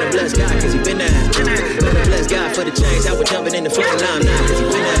 Gotta bless God cause he been there. Gotta bless God for the change. I was jumping in the flame line now cause he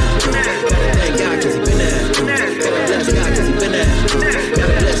been there. Gotta thank God cause he been there. Gotta bless God cause he been there.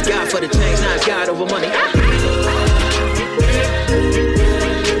 Gotta bless God for the change. Now it's God over money.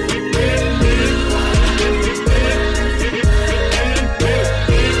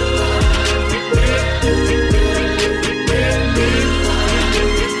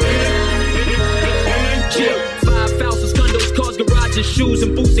 Shoes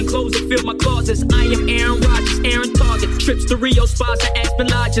and boots and clothes that fill my closets. I am Aaron Rodgers, Aaron Target. Trips to Rio spas and Aspen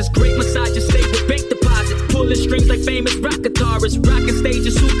Lodges. Great massages, stay with bank deposits. Pulling strings like famous rock guitarists. Rocking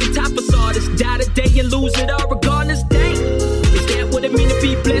stages, who can top us artists. Die today and lose it all regardless. Dang, is that what it mean to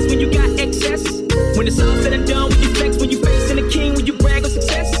be blessed when you got excess? When it's all said and done, when you flex, when you facing a king, when you brag on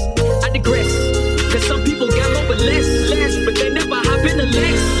success. I digress, cause some people got more but less, but they never hop in the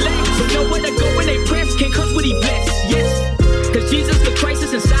legs. So know where to go when they press. Can't curse what he bless, yes. Cause Jesus the Christ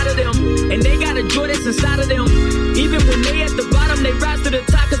is inside of them. And they got a joy that's inside of them. Even when they at the bottom, they rise to the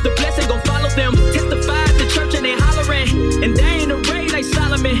top. Cause the blessing gon' follow them. Testify at the church and they hollering. And they ain't arrayed like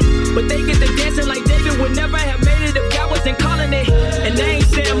Solomon. But they get to dancing like David would never have made it if God wasn't calling it. And they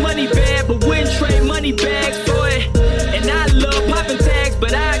ain't saying money bad, but wouldn't trade money bags for it. And I love popping tags,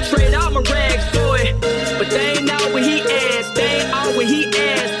 but I trade all my rags for it. But they ain't all what he asked. They ain't all what he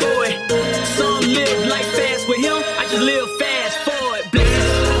asked for it. Some live life fast with him. I just live fast.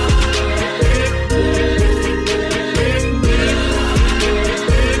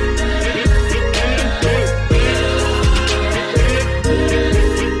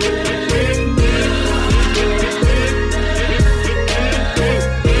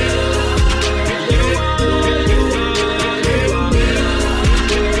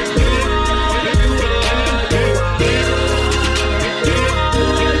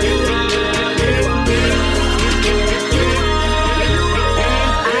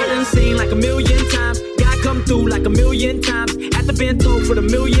 Like a million times. After being told for the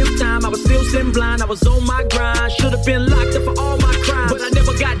millionth time, I was still sitting blind, I was on my grind. Should've been locked up for all my crimes, but I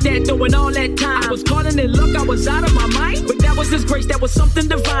never got that though in all that time. I was calling it luck, I was out of my mind, but that was his grace, that was something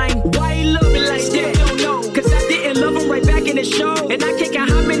divine. Why he love me like that? Don't know, cause I didn't love him right back in the show. And I can't count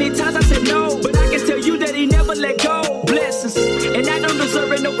how many times I said no, but I can tell you that he never let go. Blessings, and I don't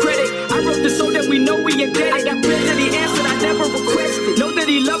deserve it, no credit. I wrote this so that we know we in debt. I got prayers that he answered, I never requested. Know that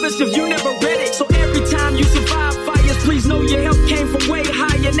he loves us if you never read it. So every time you survive fires, please know your help came from way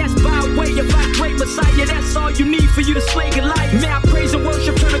higher. And that's by way of our great Messiah. That's all you need for you to slay Goliath. May I praise and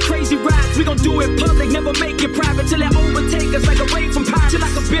worship, turn to crazy rides. We gon' do it public, never make it private. Till it overtake us like a raid from pirates. Till I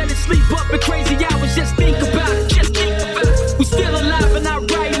can barely sleep up in crazy hours. Just think about it, just think about it. We still alive in our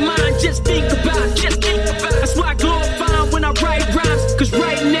right mind. Just think about it, just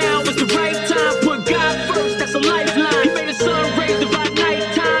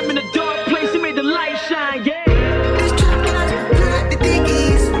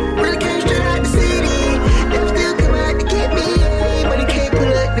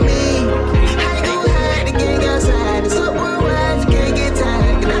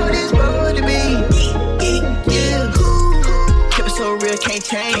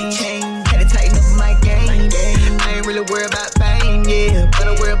change. Had to tighten up my game. I ain't really worried about fame, yeah, but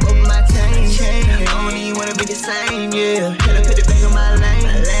I worry about my change. I don't even wanna be the same, yeah. Had to put it back on my lane.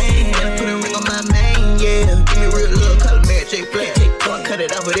 Had to put a ring on my main, yeah. Give me real little color, Mary J. Black. Cut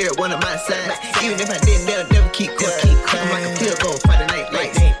it over there, one of my sides. Even if I didn't, they'll never keep quiet. I'm like a field goal, fight the night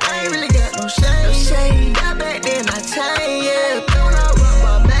like that. I ain't really got no shame. Got back then, I changed, yeah. Don't all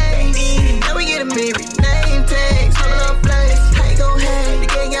run my main. Now we get a married name tags. Hold on, flags. How you gon' hang? The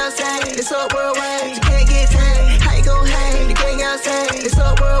gang outside. It's up worldwide. You can't get tagged. How you gon' hang? The gang outside. It's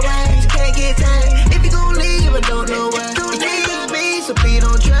up worldwide. You can't get tagged. If you gon' leave, I don't know why. You can't use me, so please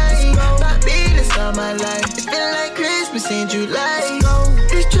don't try. My business all my life. It's feeling like Christmas in July.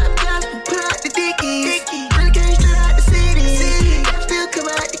 This trap gospel, put out the dickies. Really came straight out the city. Still come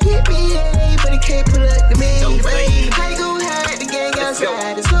out to get me, but it can't pull up the me. How you gon' hide the gang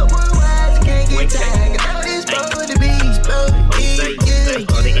outside? It's up worldwide, you can't get tagged. All this blow the beats, blow the beats.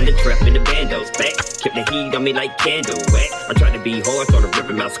 Started in the trap in the bandos back. Kept the heat on me like candle wax. I tried to be hard, started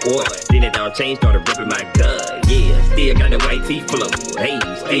ripping my squad. Then it all changed, started ripping my gut. Yeah, still got the white teeth flow. Hey,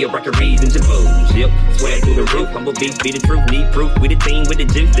 still rockin' reasons and foes. Yep, swear through the roof. Humble beast, be the truth, need proof. We the team with the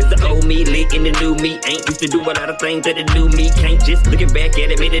juice. This the old me lit in the new me. Ain't used to do a lot of things that the new me can't. Just looking back at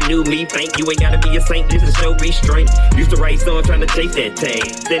it, made the new me think. You ain't gotta be a saint just to show restraint. Used to write songs trying to chase that tag.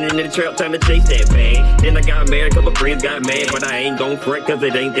 Standing in the trap trying to chase that bag. Then I got married, couple friends got mad, but I ain't gon' fret cause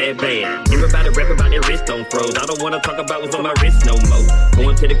it ain't that bad. Everybody rap about their wrist on froze. I don't wanna talk about what's on my wrist no more.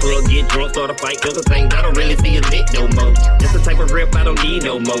 Going to the club, get drunk, start a fight. Those are things I don't really see a lit no more. That's the type of rip I don't need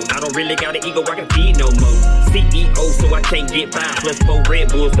no more. I don't really got an ego I can feed no more. CEO, so I can't get 5 plus 4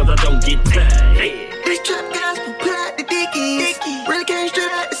 Red Bulls cause I don't get tired. Hey. This trap gospel, put out the dickies. Really came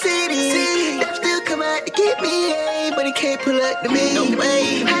straight out the city. That still come out to get me, but it can't pull up the me. No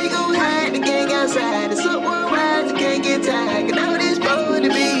way. How you gon' hide the gang outside? It's up worldwide, you can't get tagged. Now this blow the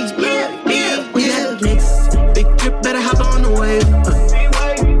beats, yeah. We got next. Big drip, better hop on the wave.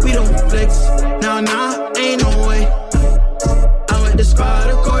 We don't flex. Nah, ain't no way. I'm at the spot,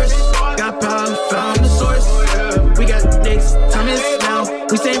 of course. Got power, found the source. We got next. Time is now.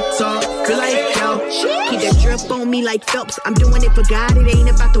 We stand tall, feel like hell. Keep that drip on me like Phelps. I'm doing it for God, it ain't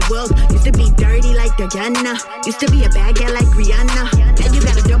about the wealth. Used to be dirty like Diana. Used to be a bad guy like Rihanna. Now you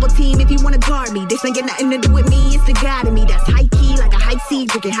got a double team if you wanna guard me. This ain't got nothing to do with me, it's the God in me. That's high key, like a high C,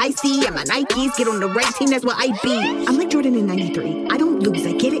 drinking high C. And my Nikes, get on the right team, that's what I be. I'm like Jordan in 93. I don't lose,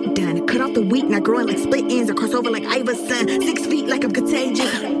 I get it done. Cut off the wheat, not growing like split ends. I cross over like Iverson. 6 feet like I'm contagious.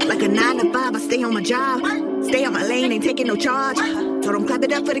 Like a 9 to 5, I stay on my job. Stay on my lane, ain't taking no charge. So don't clap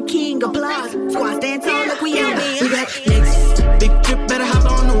it up for the king, applause. Squad stand tall, look we on me. We got next. Big drip, better hop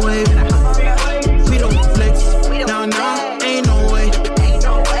on the wave. We don't flex. Nah, ain't no way.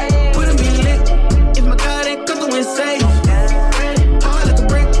 Wouldn't be lit if my God ain't come through and save. Hard like a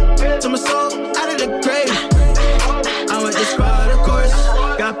brick, to my soul out of the grave. I went to spot, of course.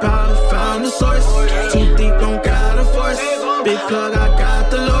 Got power, found the source. Too deep, don't got a force. Big plug, I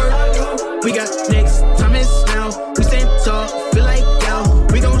got the Lord. We got next. Time is now. We stand tall, feel like y'all.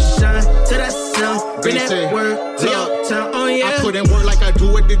 We gon' shine to that sound. Bring that word to your town. Oh yeah. I put in work like I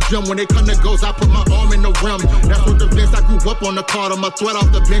do at the gym. When it come to goals, I put my arm in the rim. That's what the Vince, I grew up on the card. I'm a threat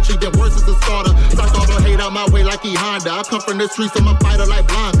off the bench, he get worse as a starter. Start all the hate out my way like he Honda. I come from the streets, I'm a fighter like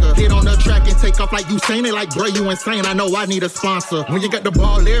Blanca. Get on the track and take off like Usain. They like, bro, you insane. I know I need a sponsor. When you got the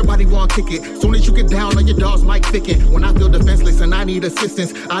ball, everybody want kick it. Soon as you get down on your dogs, might thicken. When I feel defenseless and I need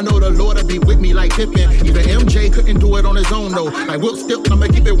assistance, I know the Lord will be with me like Pippen. Even MJ couldn't do it on his own though. Like Will still, I'ma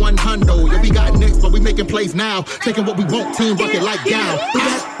keep it 100. Yeah, we got next, but we making plays now. Taking what we want, team bucket like down. We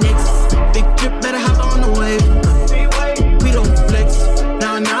got next. Big drip, better hop on the wave. We don't flex.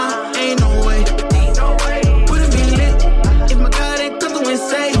 Nah, ain't no way. Wouldn't be lit if my God ain't come through and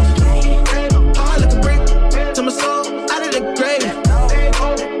save. Hard like a brick, to my soul out of the grave.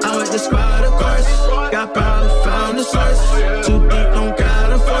 I went to spot, of course. Got power, found the source. Too deep, don't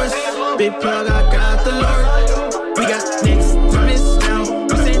got a force. Big plug, I got the Lord. We got next. Time is now.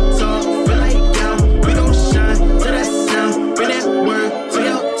 We stand tall, feel like y'all. We gon' shine to that sound. Bring that word to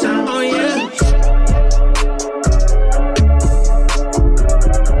your town. Oh yeah.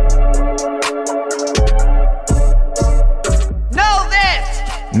 Know this.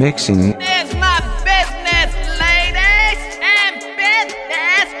 Mixing. This my business, ladies, and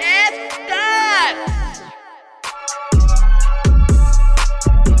business is done.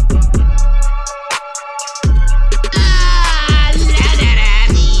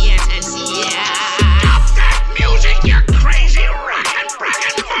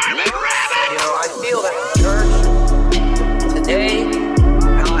 Today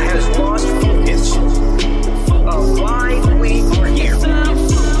has lost focus of why we are here.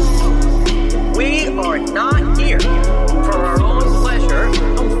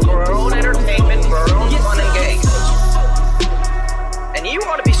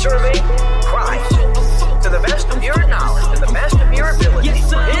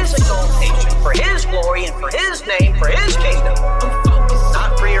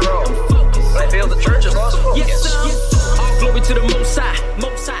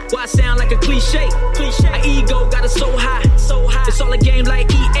 game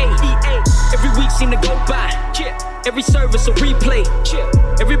like EA. Every week seem to go by. Every service a replay.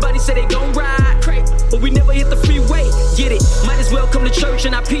 Everybody say they gon' ride, but we never hit the freeway. Get it? Might as well come to church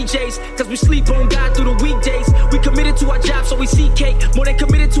in our PJs, cause we sleep on God through the weekdays. We committed to our job, so we see cake. More than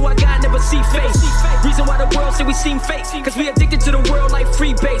committed to our God, never see face. Reason why the world say we seem fake, cause we addicted to the world like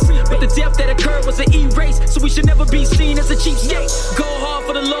free base. But the death that occurred was an erase, so we should never be seen as a cheapskate. Go hard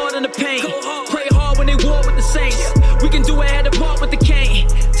for the Lord and the pain. Pray hard when they war with the saints. We can do it, had to part with the cane.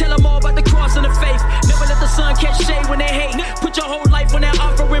 Tell them all about the cross and the faith. Never let the sun catch shade when they hate. Put your whole life on that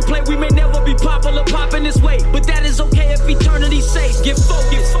offering plate. We may never be popular popping this way, but that is okay if eternity's safe. Get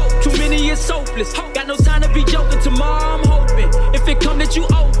focused. Too many is hopeless. Got no time to be joking. Tomorrow I'm hoping if it come that you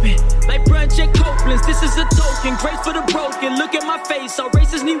open like brunch at Copeland's. This is a token, grace for the broken. Look at my face, our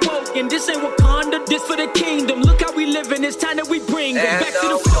races need woken. This ain't Wakanda, this for the kingdom. Look how we living. It's time that we bring them back to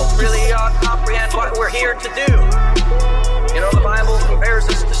the we don't really comprehend what we're here to do. You know, the Bible compares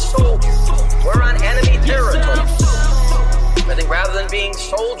us to soldiers. We're on enemy territory. I think rather than being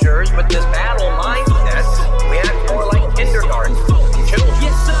soldiers with this battle mindset, we act more like kindergarten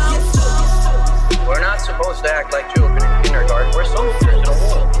children. We're not supposed to act like children in kindergarten. We're soldiers in a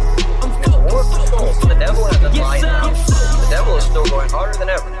war. It's a war for souls. The devil hasn't lied down. The devil is still going harder than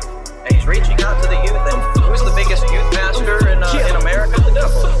ever. And he's reaching out to the youth. And who's the biggest youth pastor in America? The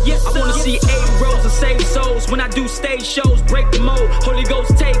devil. I want to see 8 rows of saved souls. When I do stage shows, break the mold. Holy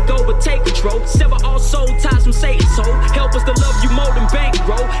Ghost take over, take control. Sever all soul ties from Satan's soul. Help us to love you more than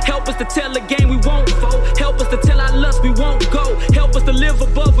bankroll. Help us to tell a game we won't fold. Help us to tell our lust we won't go. Help us to live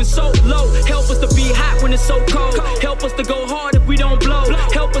above when so low. Help us to be hot when it's so cold. Help us to go hard if we don't blow.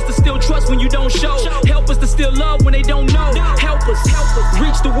 Help us to still trust when you don't show. Help us to still love when they don't know. Help us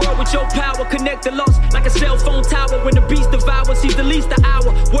reach the world with your power. Connect the lost like a cell phone tower. When the beast devours, he's the least the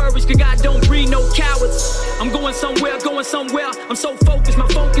hour. Worries, cause God don't breed no cowards. I'm going somewhere. I'm so focused, my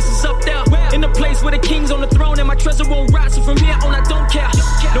focus is up there. In the place where the king's on the throne and my treasure won't rise. So from here on, I don't care.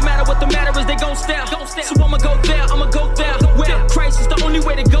 No matter what the matter is, they gon' stare. So I'ma go there. Where Christ is the only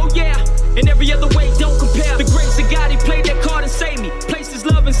way to go, yeah. And every other way don't compare. The grace of God, he played that card and saved me. Placed his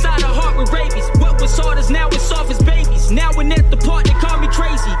love inside her heart with rabies. What was hard is now it's soft as babies. Now when at the part, they call me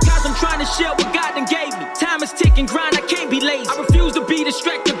crazy. Cause I'm trying to share what God done gave me. Time is ticking, grind, I can't be lazy. I refuse to be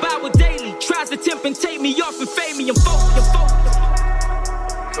distracted by what daily tries to tempt and take me off and fade me. I'm focused.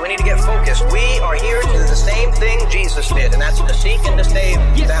 So we need to get focused. We are here to do the same thing Jesus did, and that's to seek and to save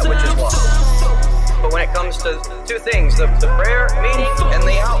that which is lost. But when it comes to two things, the prayer meeting and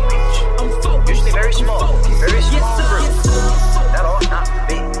the outreach, usually very small groups, that ought not to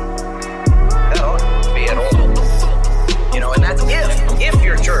be at all. You know, and that's if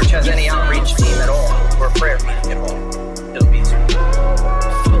your church has any outreach team at all, or prayer meeting at all, it'll be small.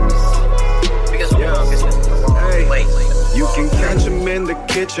 Because the focus is in the wrong place. You can catch them in the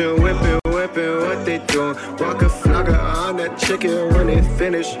kitchen, whipping what they doing. Walk a flogger on that chicken when they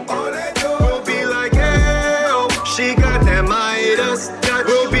finish. All they do will be like, hey, she got that Midas touch.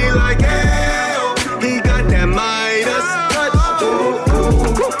 We'll be like, hey, he got that Midas touch.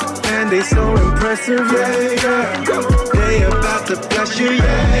 And they so impressive, yeah. They about to bless you,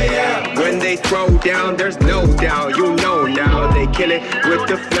 yeah. When they throw down, there's no doubt. You know now they kill it with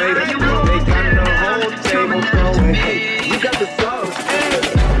the flavor. They got the whole table going. Hey, you got the sauce.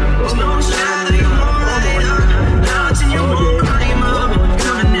 There's no shadow you won't light up. Mountain you won't climb up.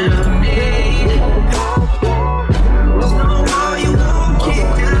 Coming after me. There's no wall you won't kick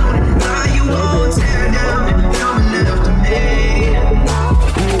down. Wall you won't tear down. Coming after me.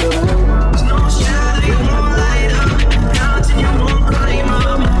 There's no shadow you won't light up. Mountain you won't climb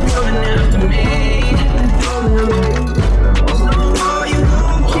up. Coming after me. There's no wall you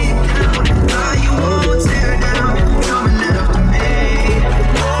won't kick down. Wall you won't tear down. Coming after me.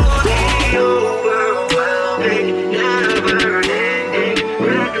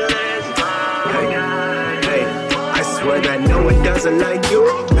 Doesn't like you,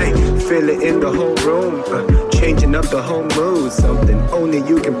 hey, feel it in the whole room, changing up the whole mood, something only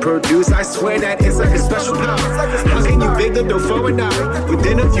you can produce. I swear that it's like a special power. How can you big the door for an hour?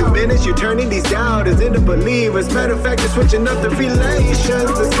 Within a few minutes, you're turning these doubters into believers. Matter of fact, you're switching up the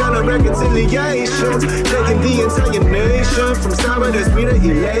relations. This kind of reconciliations, taking the entire nation from sour to sweet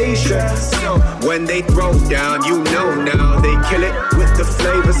elation. So when they throw down, you know now they kill it with the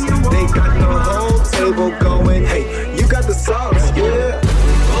flavors. They got the whole table going. Hey, you got the sauce, yeah.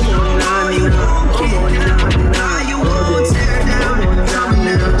 Come on now, you won't kick down. Now you won't tear down. Coming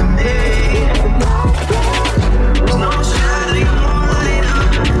after me. There's no shadow you won't light up.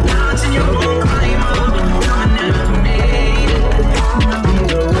 Mountain you won't climb up. Coming after me.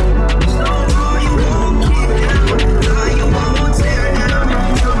 There's no wall you won't kick down. Now you won't tear down.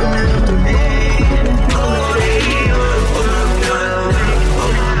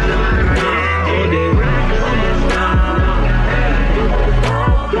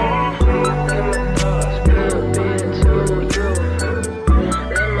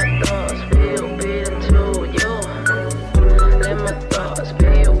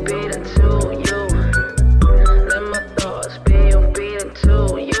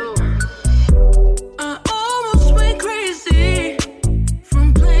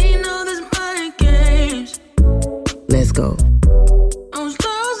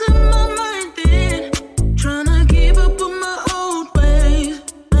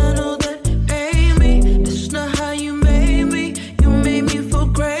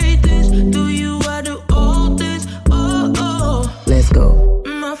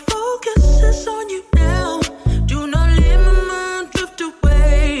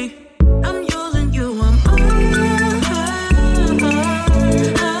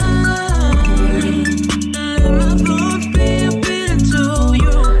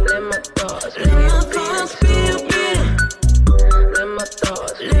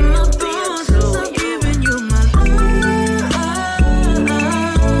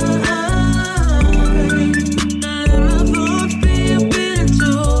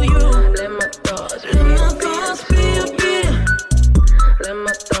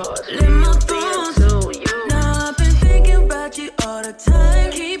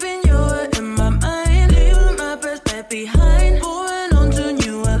 keeping you in my mind, leaving my past back behind, moving on to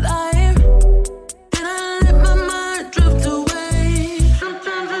new life. Then I let my mind drift away.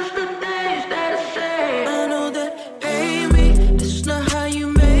 Sometimes it's the days that I say. I know that, baby, this is not how you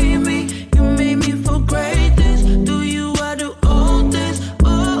made me. You made me for greatness. Do you, I do all this.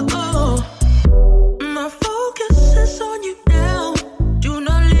 Oh, oh. My focus is on you now. Do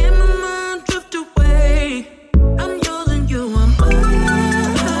not let my mind drift away. I'm yours and you, I'm mine.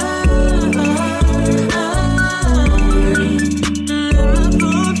 Let my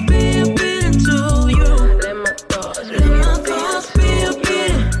thoughts be a bit into you. Let my thoughts be a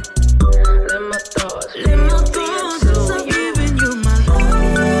bit. Let my thoughts, since I'm giving you my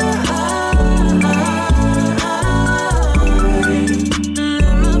life.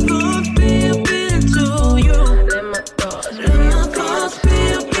 Let my thoughts be a bit into you. Let my thoughts be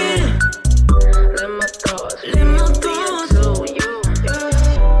a bit. Let my thoughts to you.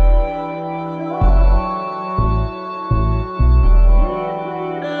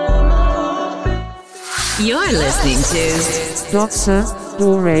 You're listening to Dr.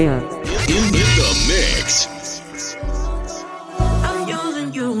 Dorea. In the mix. I'm yours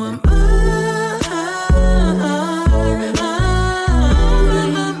and you, I'm mine. Let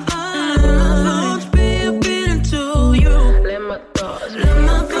my thoughts be a bit into you. Let my thoughts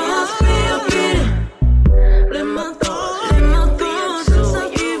be a bit. Let my thoughts, since I'm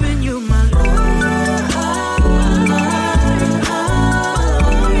giving you my life.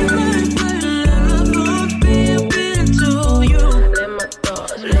 Let my thoughts be a bit into you. Let my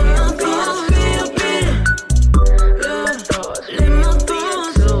thoughts be a bit. Let my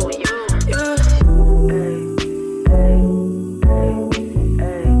thoughts to you.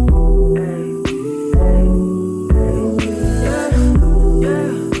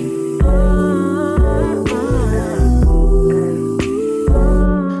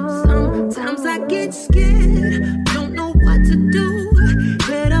 Sometimes I get scared, don't know what to do.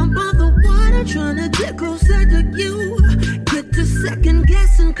 Head up on the water, trying to get closer to you. Get to second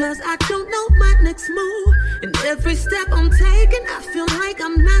guessing, cause I don't know my next move. And every step I'm taking, I feel like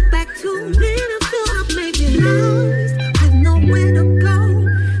I'm not back to. Then I feel I may be lost, with nowhere to go.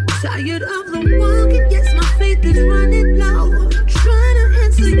 Tired of the walking, yes, my faith is running low. Trying to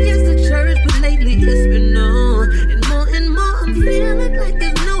answer yes to church, but lately it's been no. And more I'm feeling like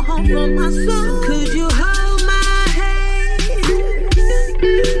there's no hope for my soul. Could you hold my hand?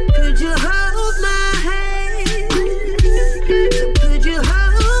 Could you hold my hand? Could you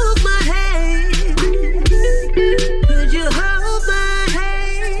hold my hand? Could you hold my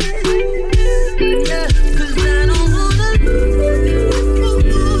hand? Yeah, 'cause I don't wanna lose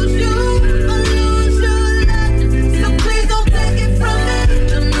you or lose your love. So please don't take it from me.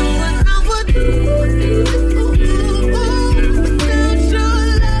 Don't know what I would do without your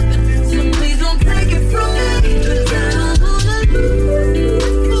love. So please don't take it from me. 'Cause I don't wanna lose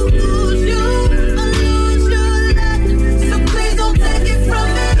you or lose your love. So please don't take it from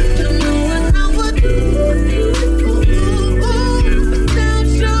me. Don't know what I would do without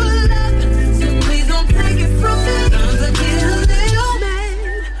your love. So please don't take it from me. Sometimes I get a little mad,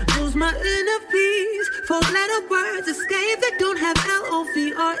 lose my inner peace. Four-letter words escape that don't have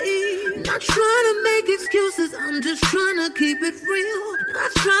L-O-V-R-E. Not trying to make excuses, I'm just trying to keep it real.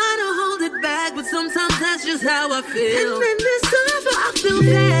 Not trying to hold it back, but sometimes that's just how I feel. And in this time, I feel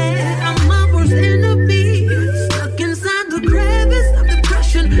bad. I'm my worst enemy, stuck inside the crevice of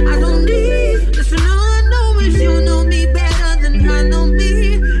depression. I don't need. Listen, all I know is you know me better than I know me.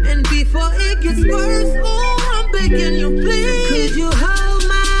 And before it gets worse, oh, I'm begging you, please. Could you hold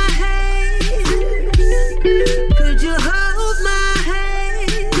my hand? Could you hold my hand?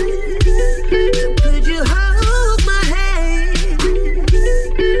 Could you hold my hand?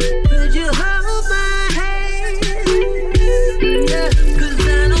 Could you hold my hand? Yeah, 'cause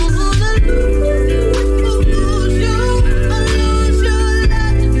I don't wanna lose you or lose your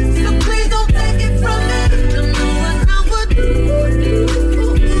love. So please don't take it from me. Don't know what I would do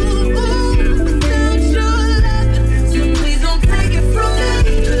without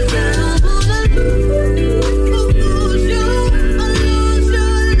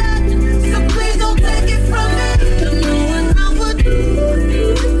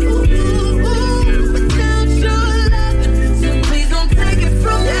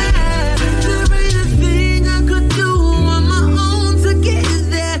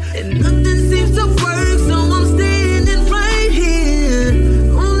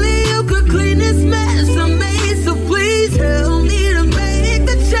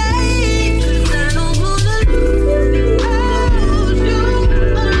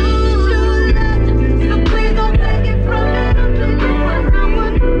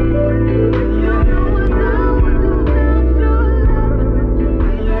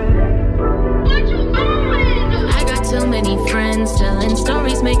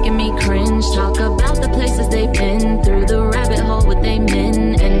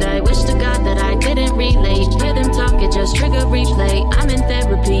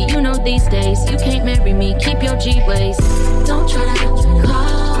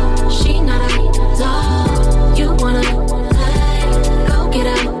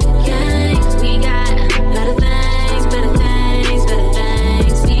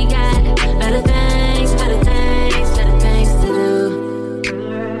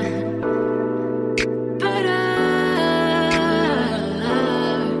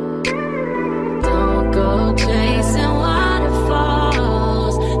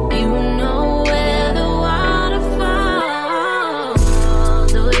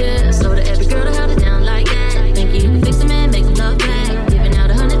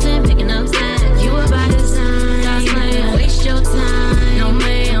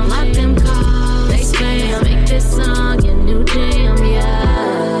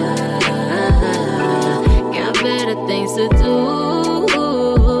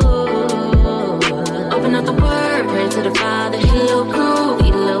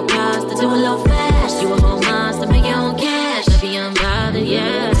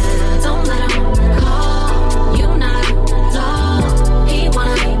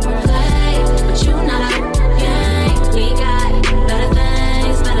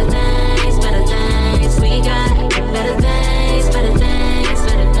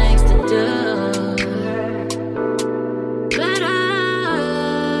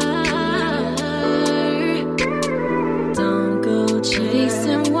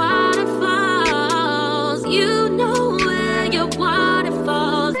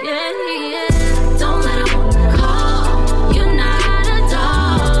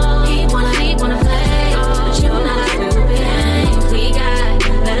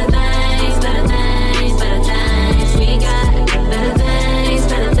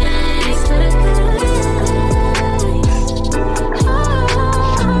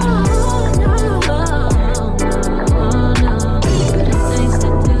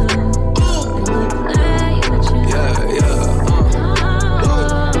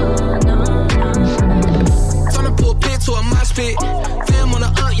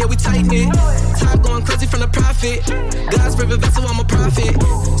tighten it. Top going crazy from the profit. God's favorite vessel, I'm a prophet.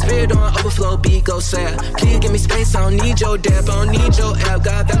 Spirit on overflow, beat go sad. Please give me space, I don't need your dap, I don't need your app.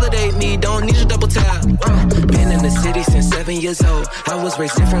 God validate me, don't need your double tap. Been in the city since 7 years old. I was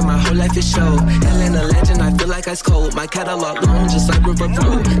raised different, my whole life is show. Atlanta legend, I feel like ice cold. My catalog long, just like River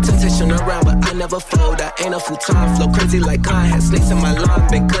Road. Temptation around, but I never fold. I ain't a full-time, flow crazy like Khan. Had snakes in my lawn,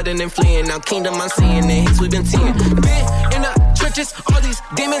 been cutting and fleeing. Now kingdom I'm seeing, the hits we been teeing. Been in the trenches, all these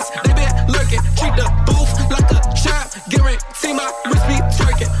demons, they been lurking. Treat the booth like a trap, guarantee my wrist be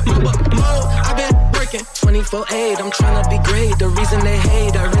twerking. Mama mode, I been working 24/8, I'm tryna be great. The reason they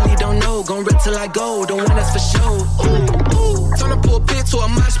hate, I really don't know. Gon' rip till I go, the one that's for show. Ooh, ooh, turn a pulpit to a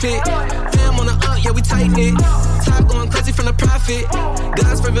mosh pit. Fam on the yeah, we tighten it. Top going crazy from the profit.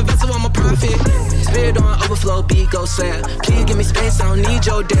 God's favorite vessel, I'm a prophet. Spirit on overflow, beat go sad. Please give me space, I don't need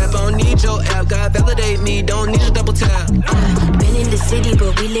your dap, I don't need your app. God validate me, don't need your double tap. Been in the city,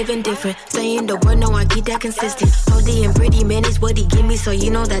 but we living different. Saying the word, no, I keep that consistent. Holy and pretty, man, is what he give me, so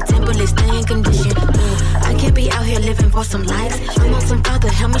you know that temple is staying conditioned. I can't be out here living for some likes. I'm on some other,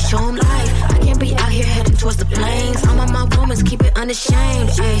 help me show him life. I can't be out here heading towards the plains. I'm on my woman's, keep it unashamed.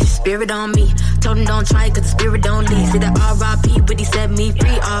 Ay, spirit on me, told him don't try, cause the spirit don't leave. See the R.I.P., but he set me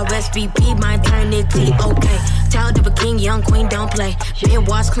free. RSVP, my eternity, okay. Child of a king, young queen, don't play. Been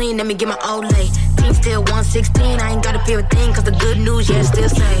washed clean, let me get my Olay. Team still 116, I ain't gotta fear a thing, cause the good news, yeah, still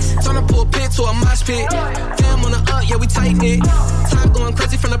says. Turn a pulpit to a mosh pit. Fam on the yeah, we tighten it. Top going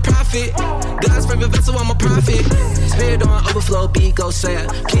crazy from the profit. God's favorite vessel, I'm a prophet. Spirit on overflow, beat go sad.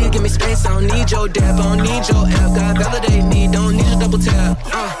 Please give me space, I don't need your dap, I don't need your app. God validate me, don't need your double tap.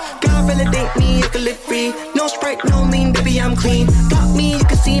 God validate me, I can live free. No Sprite, no mean, baby, I'm clean. Got me, you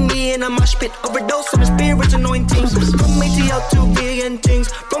can see me in a mosh pit. Overdose on the spirit's anointings. From ATL to billion things.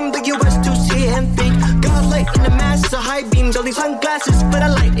 From the US to CNP. God light in the masses of high beams. All these sunglasses, but I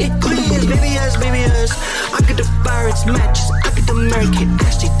light it cleans. Baby, yes. I could devour its matches. I could American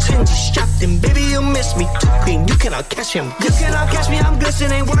Ashley Tingy strapped in. Baby, you miss me too clean. You cannot catch him. You cannot catch me, I'm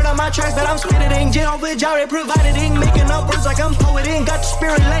glistening. Word on my tracks that I'm spitting. Jehovah Jireh providing. Making up words like I'm poeting. Got the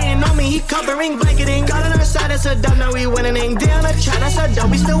spirit laying on me, he covering, blanketing. God on our side, that's a dub, now we winning. Day on a chat, that's a dub,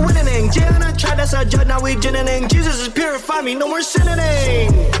 we still winning. Jay on a chat, that's a judge, now we ginning. Jesus is purify me, no more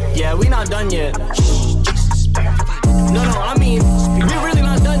sinning. Yeah, we not done yet. No, I mean, we really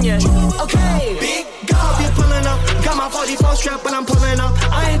not done yet. Okay, big God, be pulling up. Got my 44 strap when I'm pulling up.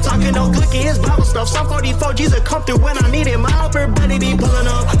 I ain't talking no clicky, it's Bible stuff. Some 44 G's will come through when I need it. My upper belly be pulling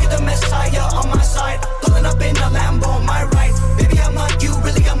up. I get the Messiah on my side. Pulling up in the Lambo on my right. Baby, I'm not you,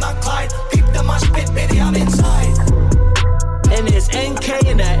 really, I'm not Clyde. Peep the mosh pit, baby, I'm inside. And it's NK,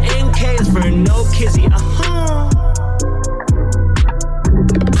 and that NK is for no kizzy.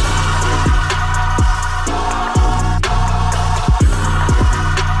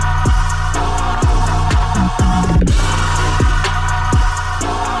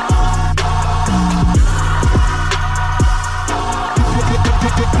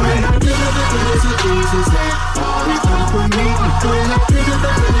 Jesus and all he's done for me. When I think of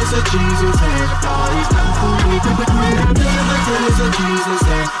the goodness of Jesus and all he's done for me. When I think of the goodness of Jesus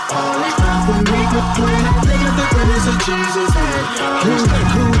and all he's done for me. When I think of the goodness of Jesus and who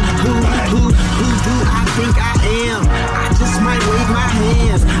do I think I am? I just might wave my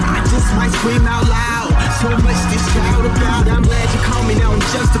hands. I just might scream out loud. So much to shout about. I'm glad you called me now. I'm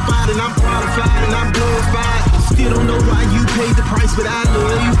justified and I'm qualified and I'm glorified. Still don't know why you paid the price, but I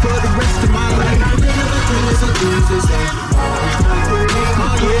love you for the rest of my life. I think of the goodness of Jesus, yeah.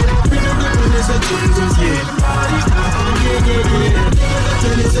 Oh yeah, think of the goodness of Jesus, yeah. Oh yeah. Think of the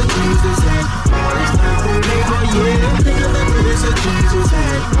goodness of Jesus, yeah. Oh yeah, think of the goodness of Jesus,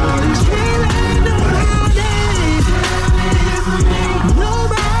 yeah.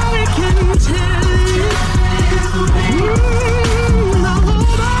 Nobody can tell you.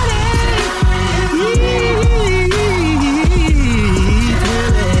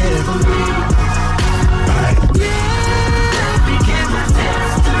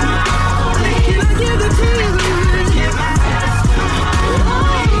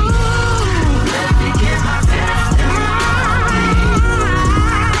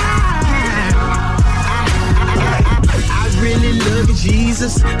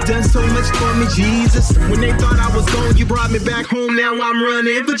 Jesus, done so much for me, Jesus. When they thought I was gone, you brought me back home. Now I'm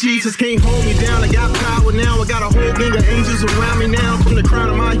running for Jesus. Can't hold me down, I got power now. I got a whole gang of angels around me now. From the crown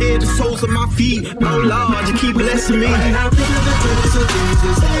of my head to the soles of my feet. Oh Lord, you keep blessing me. I think of the goodness of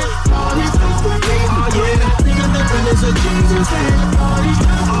Jesus. All these things for me. Oh yeah, think of the goodness of Jesus. Oh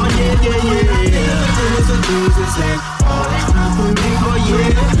yeah. Think of the goodness of Jesus. All these things for me. Oh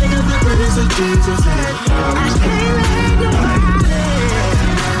yeah, think of the goodness of Jesus. I can't let nobody.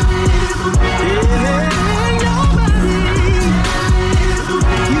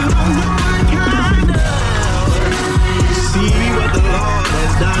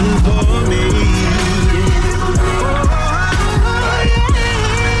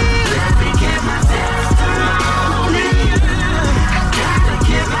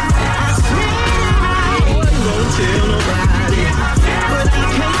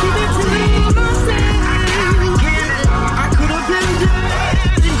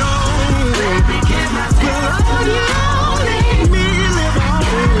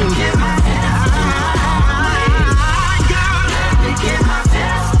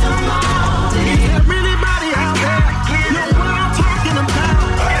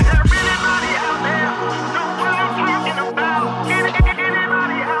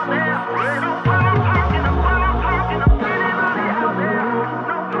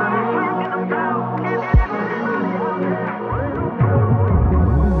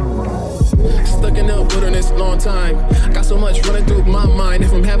 stuck in the wilderness a long time. Got so much running through my mind.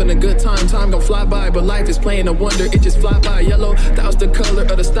 If I'm having a good time, time gon' fly by. But life is playing a wonder, it just fly by. Yellow, that was the color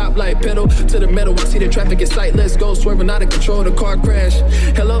of the stoplight. Pedal to the metal, I see the traffic in sight. Let's go, swerving out of control, the car crash.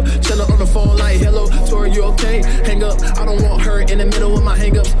 Hello, chillin' on the phone like, hello, Tori, you okay? Hang up, I don't want her in the middle of my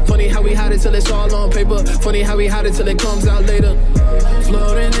hang-ups. Funny how we hide it till it's all on paper. Funny how we hide it till it comes out later.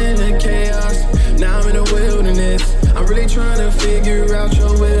 Floating in the chaos, now I'm in the wilderness. I'm really trying to figure out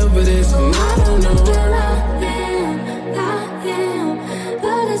your will for this, and I don't know where I am,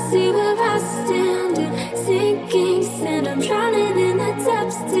 but I see where I stand in sinking sand. I'm drowning in the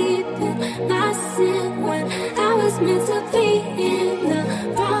depths deep in my sin when I was meant to be in the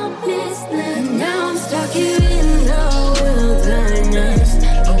promised land. Now I'm stuck here in the wilderness,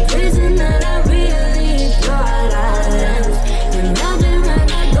 a prison that I really thought I left. Remembering when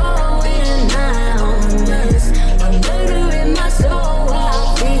I go in my own mess, I'm murdering my soul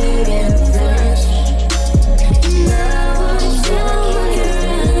while feeding flesh. Now I'm stuck here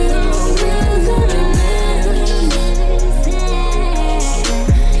in the wilderness.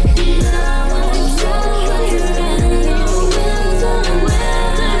 Now I'm stuck here in the wilderness.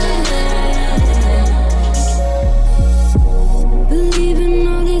 Believing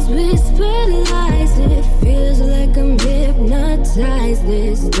all these whispered lies, it feels like I'm hypnotized.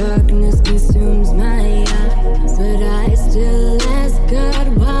 This darkness consumes my eyes, but I still ask God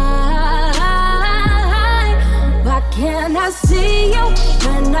why. Why can't I see you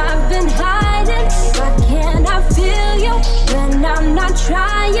when I've been hiding? Why can't I feel you when I'm not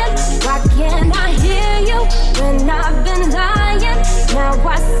trying? Why can't I hear you when I've been lying? Now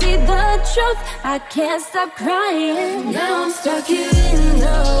I see the truth, I can't stop crying. Now I'm stuck here in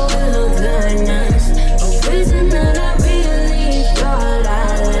the wilderness, a prison that I really thought I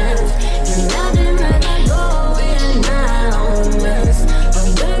left. Imagine when I go in my own mess, I'm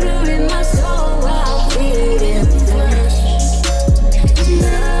murdering my soul while feeding flesh.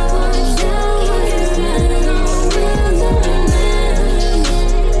 Now I'm stuck here in the wilderness.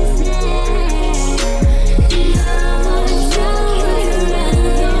 Now I'm stuck here in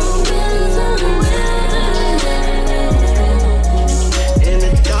the wilderness. In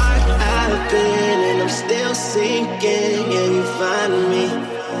the dark I've been and I'm still sinking, and you find me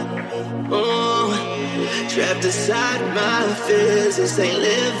trapped inside my fears. This ain't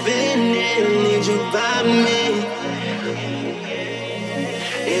living in, need you by me.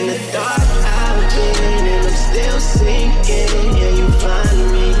 In the dark I've been and I'm still sinking, and you find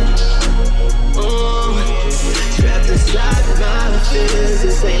me trapped inside my fears.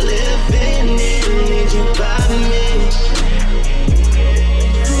 This ain't living in, need you by me.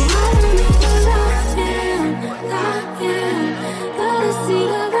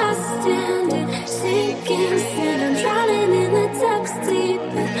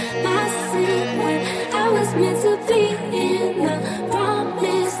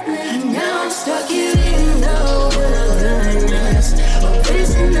 Stuck here in the wilderness, a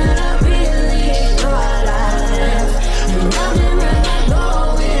prison that I really thought I left. Remembering when I go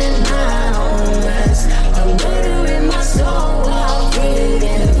in my own mess, I'm murdering my soul while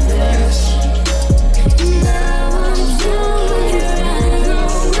feeding flesh. Now I'm stuck here in the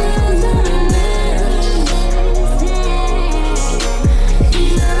wilderness.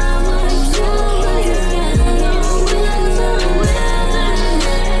 Now I'm stuck here in the wilderness.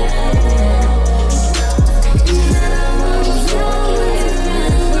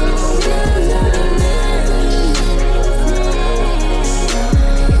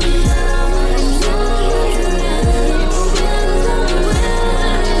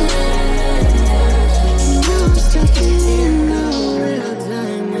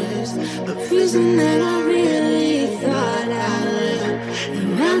 That I really thought I lived.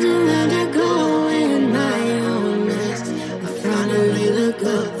 Imagine when I go in my own mess, I finally look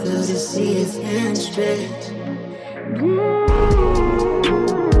up to see his hand stretch.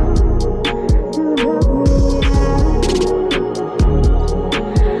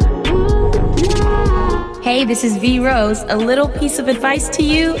 Hey, this is V Rose. A little piece of advice to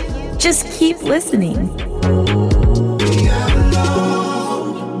you: just keep listening.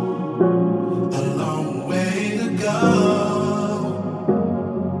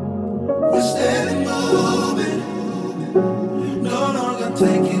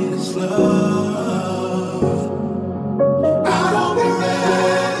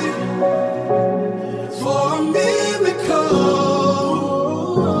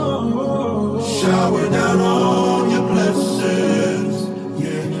 Shower down on your blessings.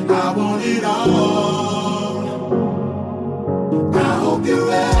 Yeah, I want it all. I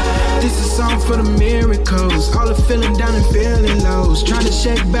This is a song for the miracles. All the feeling down and feeling lows. Trying to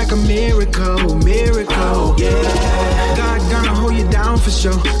shake back a miracle, yeah. God gonna hold you down for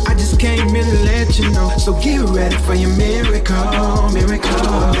sure. I just can't really let you know. So get ready for your miracle. They try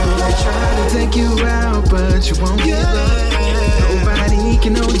to take you out, but you won't give up. Nobody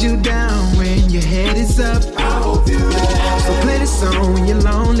can hold you down when your head is up. So play this song when you're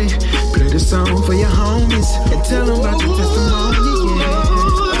lonely. Play this song for your homies and tell them about your testimony, yeah.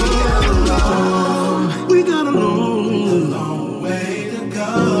 We got a long way to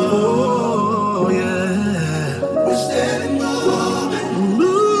go, yeah. We're steady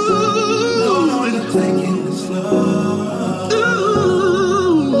moving, taking it slow.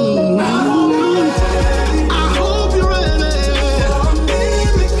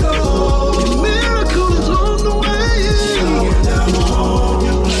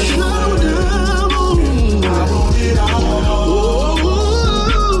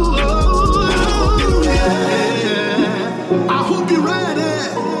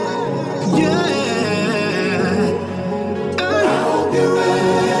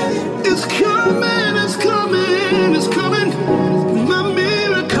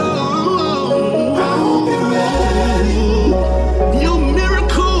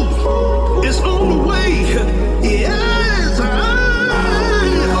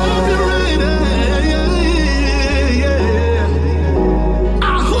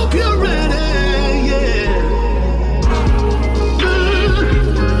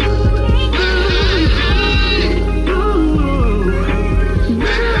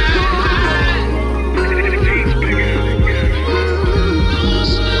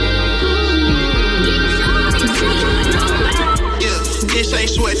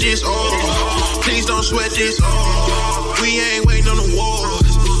 Sweat this, we ain't waiting on the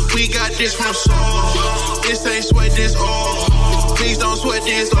wars. We got this from Saul. This ain't sweat this all. Please don't sweat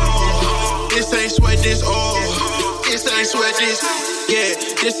this all. This ain't sweat this all. This ain't sweat this. Yeah,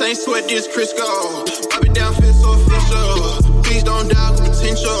 this ain't sweat this Crisco. Pop it down, feel so official. Please don't doubt the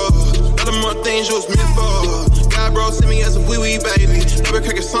potential. None of more things you was meant for. God bro sent me as a wee-wee baby. Never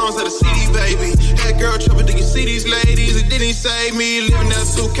cracking songs at a CD, baby. Had girl trouble, do you see these ladies? It didn't save me. Living that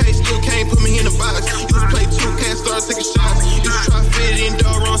suitcase, still can't put me in a box. Used to play 2K, start taking shots. Used to try to fit it in the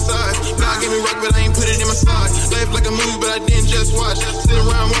wrong side. God gave me rock, but I ain't put it in my sock. Life like a movie, but I didn't just watch. Sit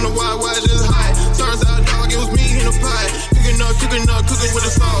around, wonder why it's just hot. Turns out, dog, it was me in a pot. Cooking with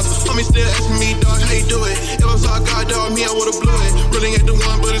the sauce. Homie still asking me, dog, how you do it? If I saw God, dog, me, I would've blew it. Really ain't the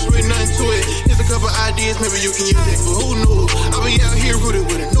one, but it's really nothing to it. Here's a couple ideas, maybe you can use it. But who knew? I be out here rooted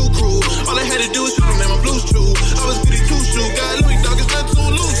with a new crew. All I had to do was shoot them, and my blues true. I was pretty too shoe. God, let me, dog, it's nothing to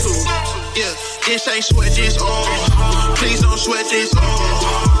lose to. Yeah, this ain't sweat this all. Please don't sweat this all.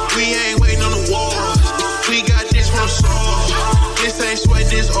 We ain't waiting on the wars. We got this from Saul. This ain't sweat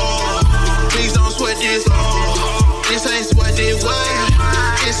this all. Please don't sweat this all. This ain't sweat this what?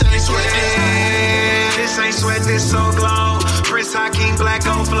 This ain't sweat this. This ain't sweat this so glow. Prince Hakeem Black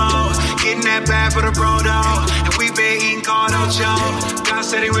on flow. Getting that bad for the bro though. And we been eating called Ocho. God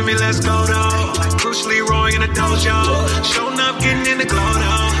said he with me, let's go though. Bruce Leroy in the dojo. Showing up, getting in the glow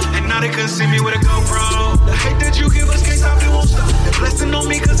though. And now they couldn't see me with a GoPro. The hate that you give us can't stop, it won't stop. That blessing on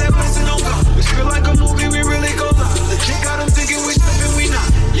me, cause that blessing don't go. This feel like a movie, we really go live. The chick got them thinking we stepping, we not.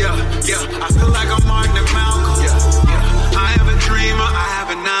 Yeah, I feel like I'm Martin and Malcolm. Yeah, I am a dreamer, I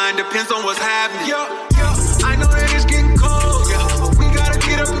have a 9, depends on what's happening. Yeah, I know that it's getting cold, yeah, but we gotta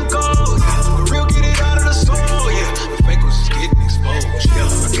get up and go, yeah. For real, get it out of the soul, yeah. The fake was just getting exposed, yeah.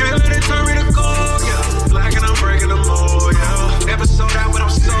 I can't let it turn me to gold, yeah. Black and I'm breaking the mold, yeah. Never sold out, but I'm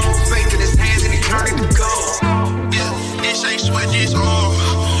so fake in his hands and he turned it to gold. Yeah, this ain't sweat this all.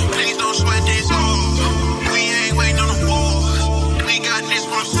 Please don't sweat this all. We ain't waiting on the wars. We got this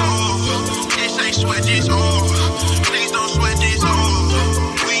from Saul. This ain't sweat this all. Please don't sweat this all.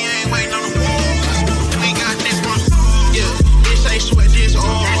 We ain't waiting on the wars.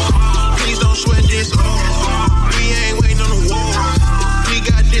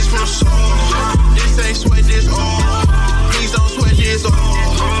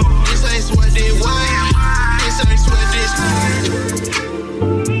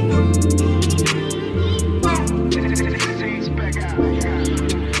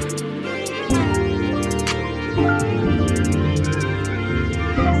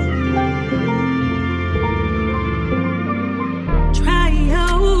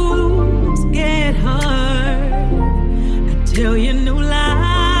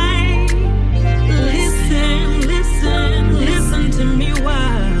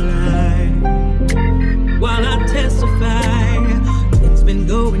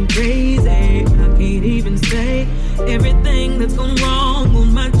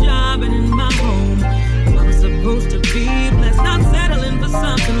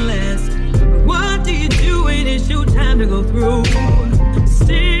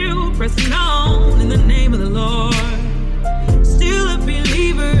 pressing on in the name of the Lord. Still a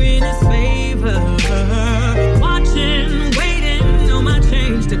believer in his favor. Watching, waiting on my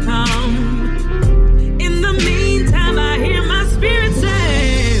change to come. In the meantime, I hear my spirit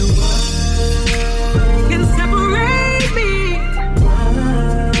say, what can separate me?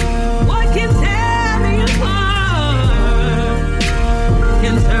 What can tear me apart?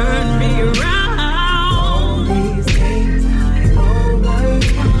 Can turn me around. These things I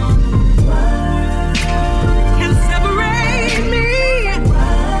overcome.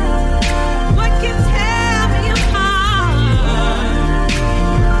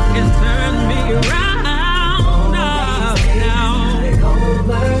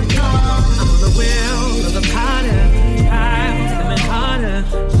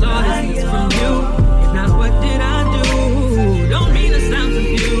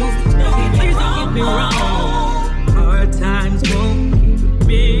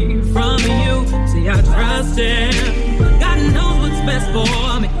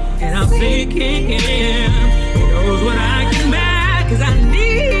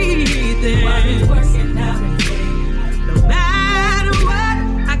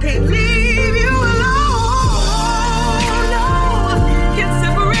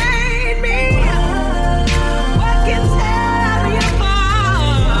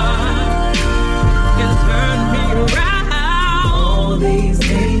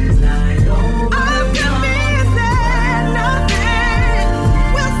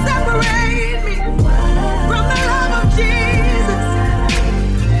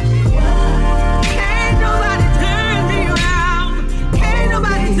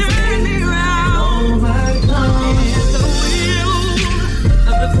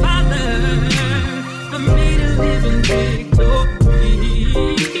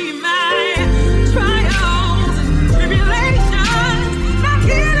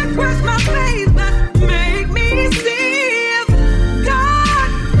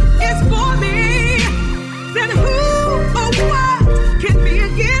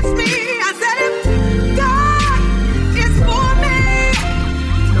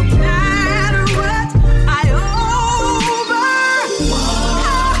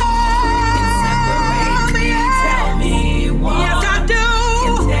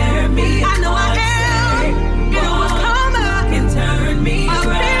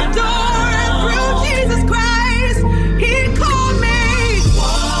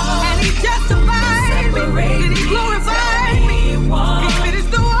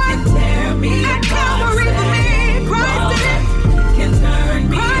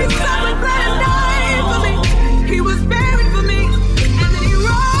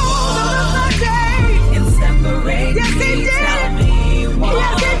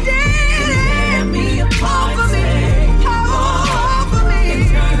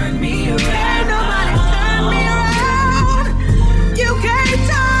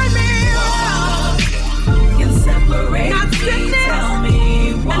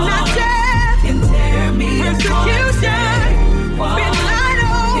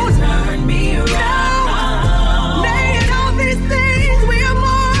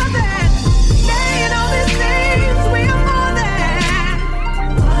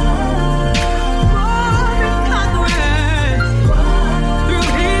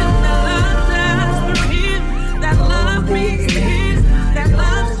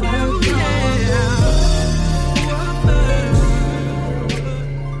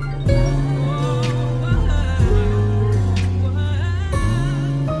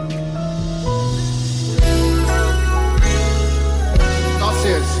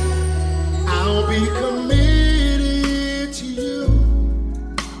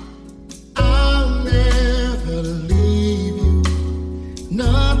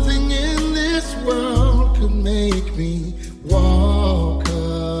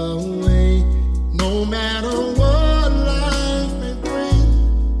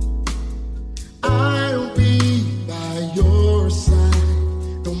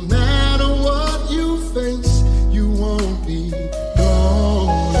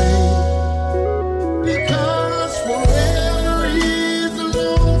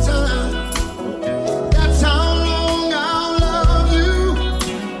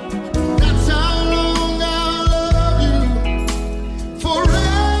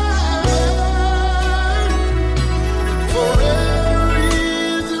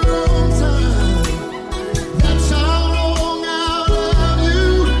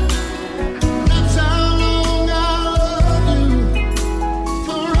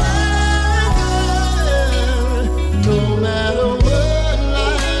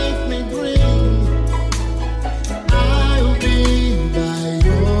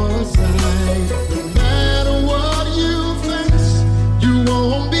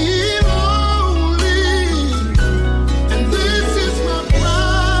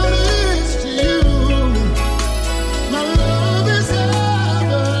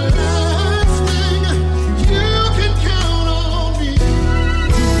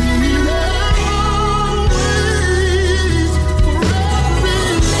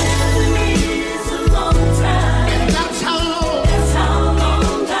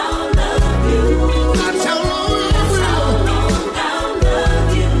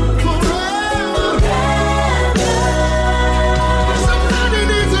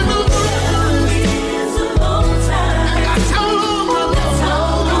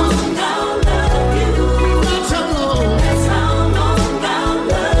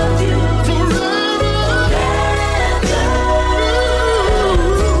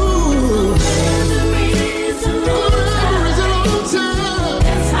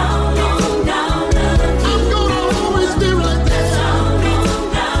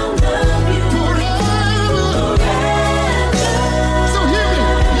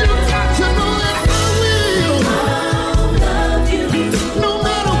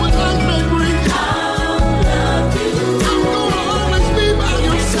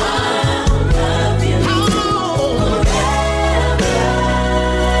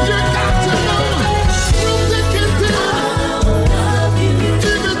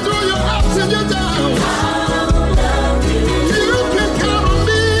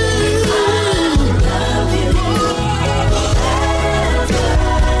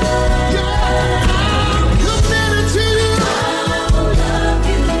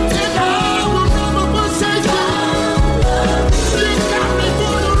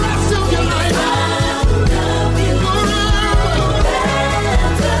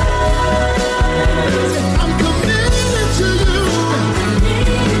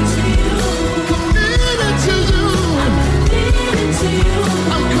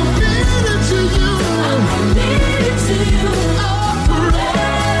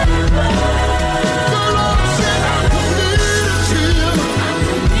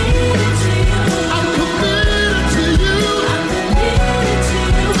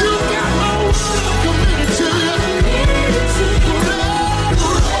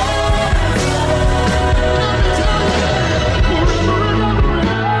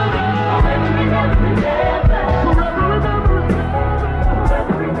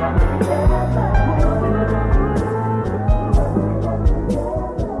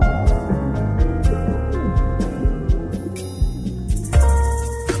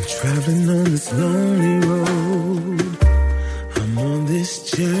 this lonely road. I'm on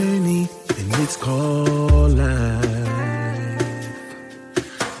this journey, and it's called life.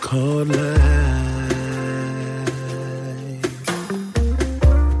 Called life.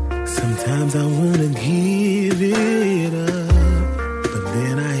 Sometimes I wanna give it up, but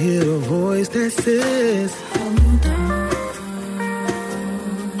then I hear a voice that says, hold on,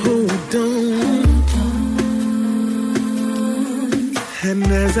 hold on. And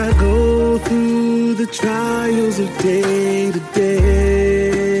as I go through the trials of day to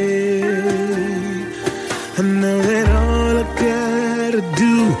day, I know that all I gotta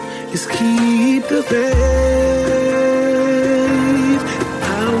do is keep the faith.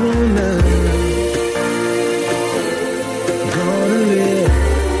 I wanna, gonna live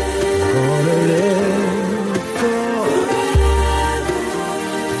forever.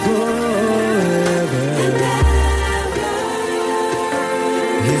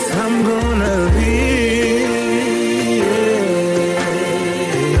 Yes, I'm gonna live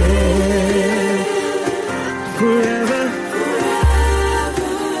forever.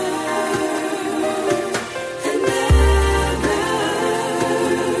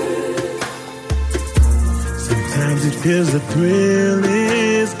 Sometimes it feels the thrill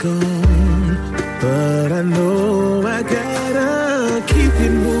is gone, but I know I gotta keep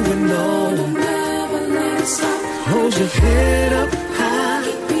it moving on. Hold your head up high,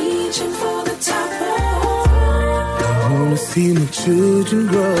 keep reaching for the top. I wanna see my children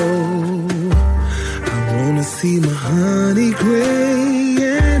grow. I wanna see my honey gray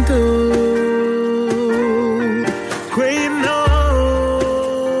and old, gray and old.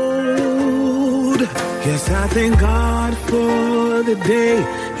 Yes, I thank God for the day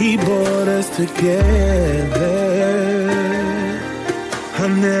He brought us together.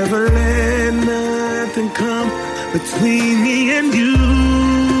 I'll never let nothing come between me and you,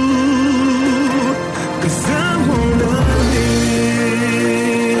 'cause I wanna live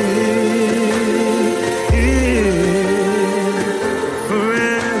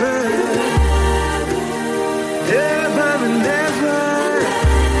forever, ever and ever.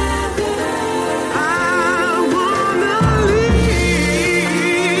 I wanna live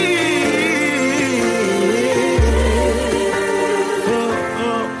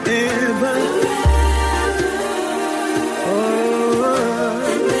forever.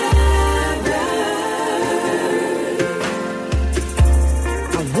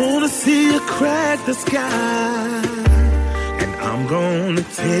 Crack the sky, and I'm gonna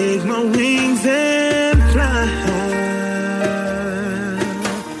take my wings and fly high,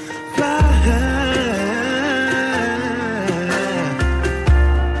 fly high.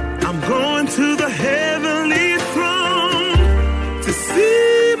 I'm going to the heavenly throne to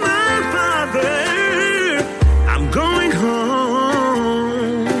see my Father. I'm going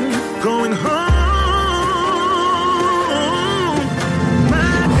home, going home.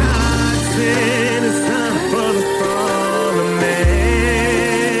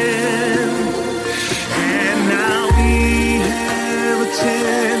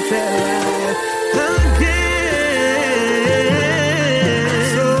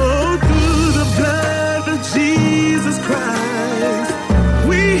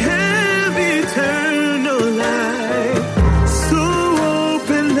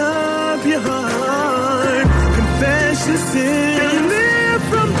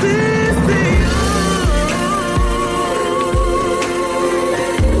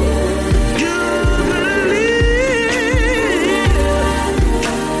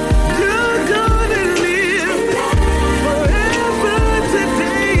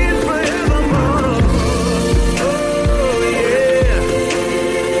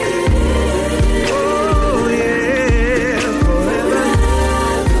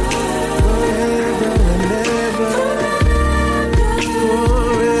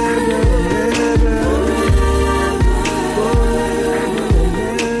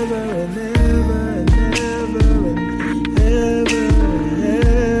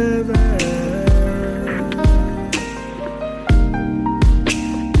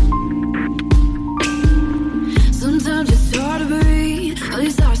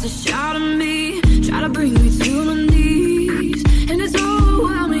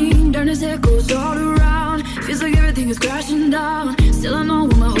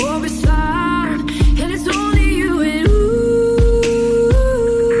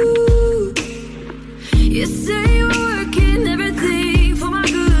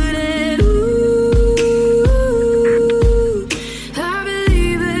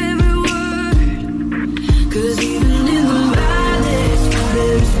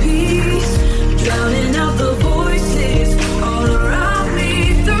 Drowning out the voices all around me.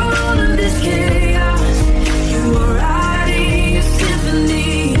 Through all of this chaos.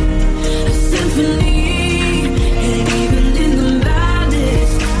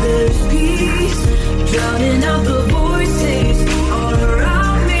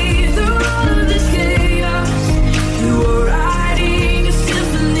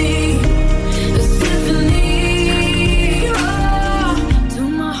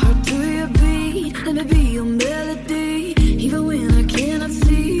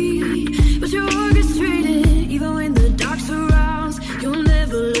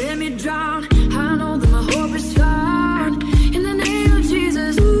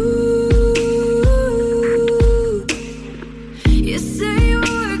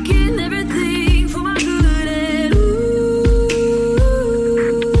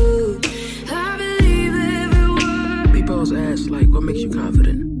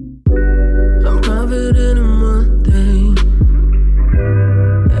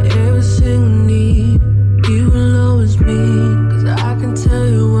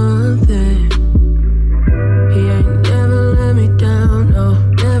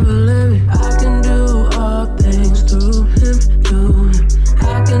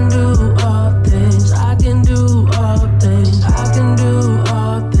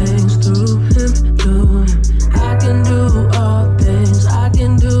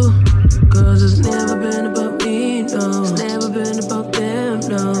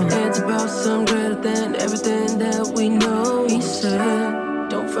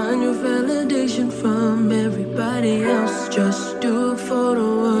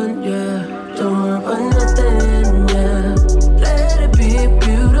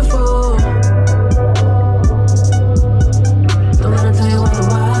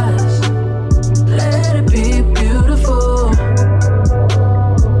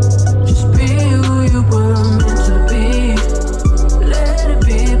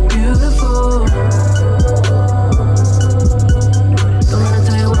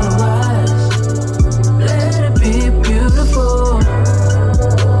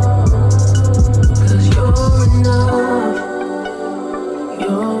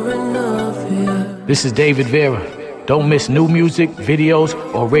 This is David Vera. Don't miss new music, videos,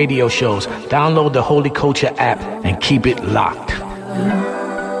 or radio shows. Download the Holy Culture app and keep it locked.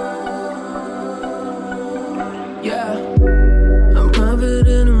 Yeah, I'm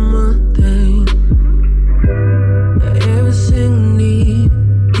confident in one thing. Every single need,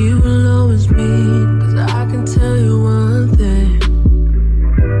 you will always meet. 'Cause I can tell you one thing.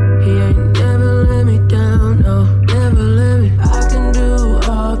 He ain't never let me down, no, never let me. I can do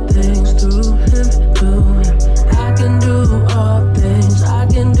all things through him, through him. I can do all things, I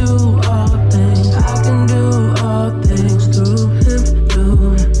can do all things. I can do all things through him, through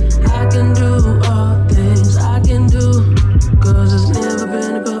him. I can do all things, I can do. 'Cause it's never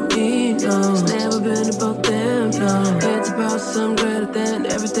been about me, no. It's never been about them, no. It's about something greater than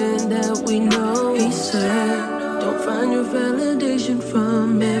everything that we know. He said, don't find your validation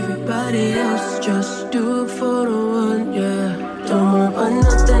from everybody else. Just do it for the one, yeah. Don't worry about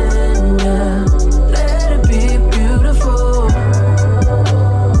nothing, yeah. Let it be beautiful.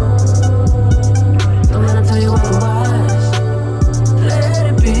 Don't let them tell you otherwise. Let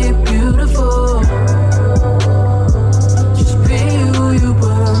it be beautiful. Just be who you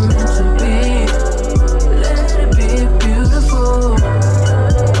were meant to be. Let it be beautiful.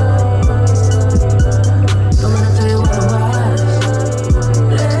 Don't let them tell you otherwise.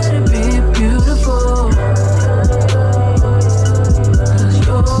 Let it be beautiful. 'Cause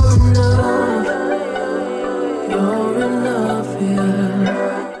you're enough. You're enough,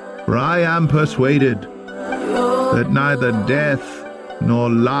 yeah. For I am persuaded that neither death, nor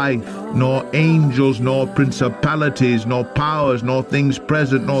life, nor angels, nor principalities, nor powers, nor things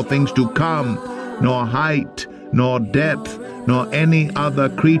present, nor things to come, nor height, nor depth, nor any other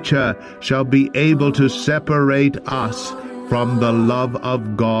creature shall be able to separate us from the love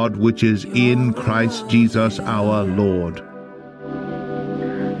of God which is in Christ Jesus our Lord.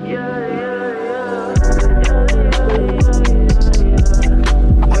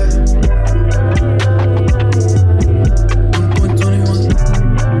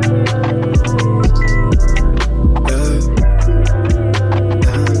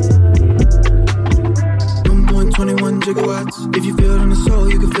 If you feel it in the soul,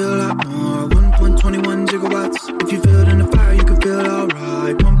 you can feel a lot more. 1.21 gigawatts. If you feel it in the fire, you can feel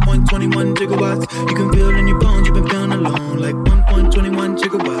alright. 1.21 gigawatts. You can feel it in your bones, you've been feeling alone. Like 1.21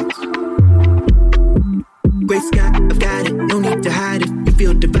 gigawatts. Great Scott, I've got it. No need to hide it. You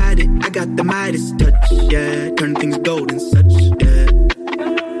feel divided. I got the Midas touch, yeah. Turn things gold and such, yeah.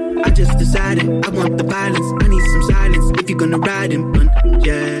 I just decided I want the violence. I need some silence. If you're gonna ride and run,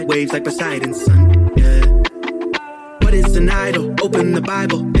 yeah. Waves like Poseidon, sun, yeah. What is an idol? Open the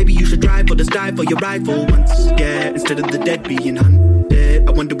Bible. Maybe you should drive or just die for your rifle once, yeah. Instead of the dead being undead.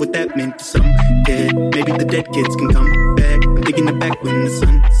 I wonder what that meant to some kid. Maybe the dead kids can come back. I'm thinking it back when the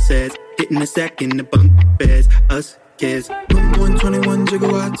sun sets. Hitting a sack in the bunk beds. Us kids. 1.21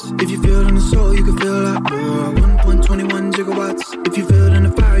 gigawatts. If you feel it in the soul, you can feel a lot more. 1.21 gigawatts. If you feel it in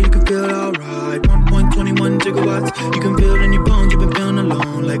the fire, you can feel alright. 1.21 gigawatts. You can feel it in your bones, you've been feeling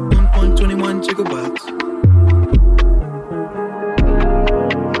alone. Like 1.21 gigawatts.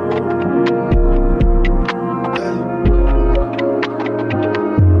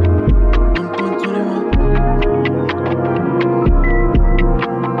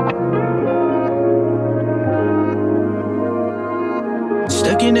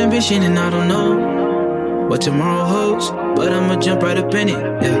 Ambition and I don't know what tomorrow holds, but I'ma jump right up in it,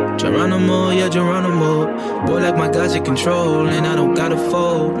 yeah. Geronimo, yeah, Geronimo. Boy, like my God's in control, and I don't gotta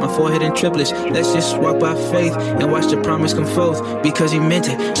fold my forehead in triplets. Let's just walk by faith and watch the promise come forth, because he meant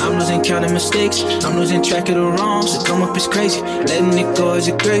it. I'm losing count of mistakes, I'm losing track of the wrongs. To come up is crazy, letting it go is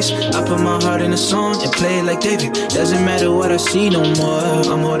a grace. I put my heart in a song and play it like David. Doesn't matter what I see no more,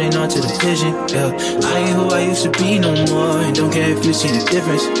 I'm holding on to the vision, yeah. I ain't who I used to be no more, and don't care if you see the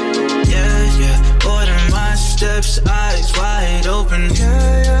difference. Steps, eyes wide open.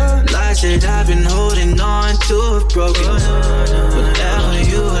 Lies that I've been holding on to have broken. Whenever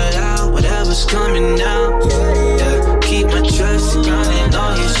you allow, whatever's coming out, yeah. Keep my trust grounded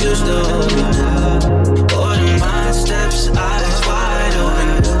on his shoes to hold me. Order my steps, eyes wide open.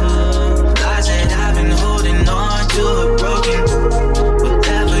 Lies that I've been holding on to have broken.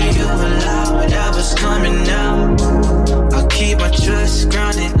 Whatever you allow, whatever's coming out, I'll keep my trust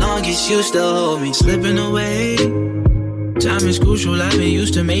grounded long as you still hold me. Slipping away, Time is crucial, I've been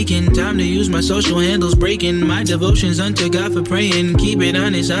used to making time to use my social handles, breaking my devotions unto God for praying. Keep it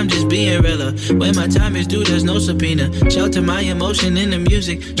honest, I'm just being realer. When my time is due, there's no subpoena. Shelter my emotion in the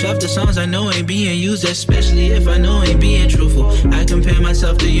music. Shelf the songs I know ain't being used, especially if I know ain't being truthful. I compare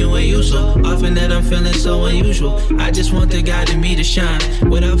myself to you and you so often that I'm feeling so unusual. I just want the God in me to shine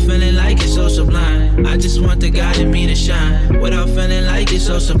without feeling like it's so sublime. I just want the God in me to shine without feeling like it's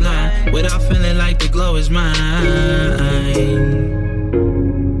so sublime. Without feeling like the glow is mine.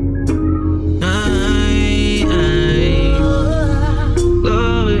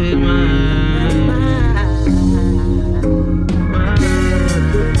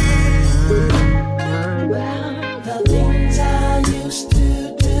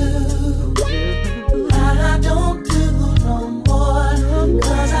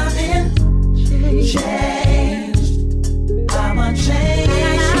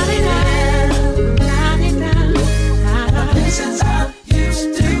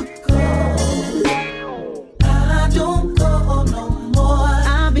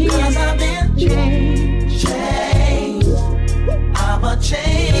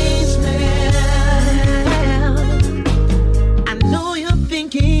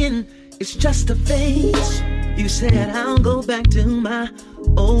 It's just a phase. You said I'll go back to my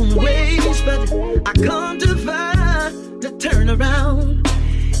own ways, but I come to find to turn around,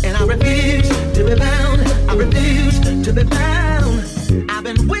 and I refuse to be bound. I refuse to be bound. I've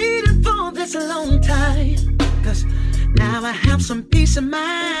been waiting for this a long time, 'cause now I have some peace of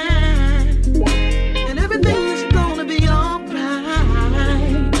mind, and everything is gonna be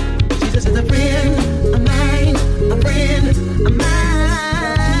alright. Jesus is a friend of mine, a friend of mine.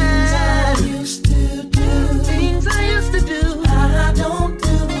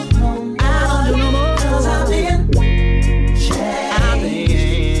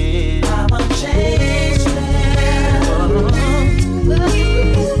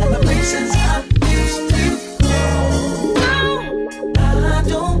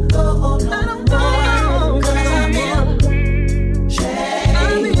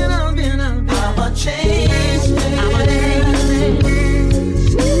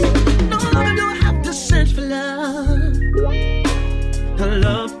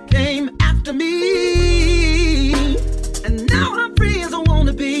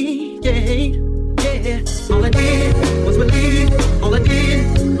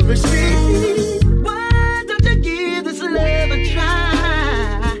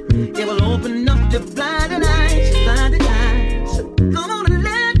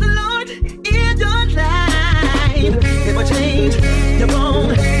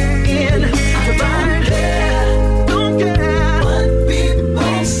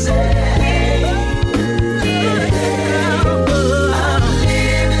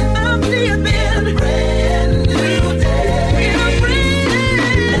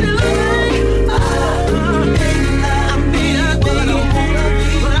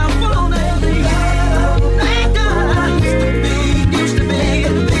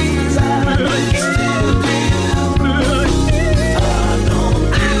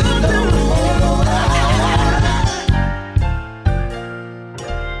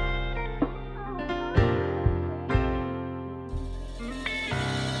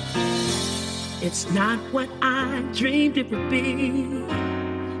 It's not what I dreamed it would be.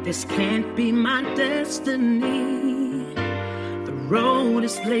 This can't be my destiny. The road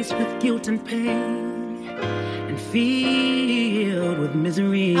is laced with guilt and pain and filled with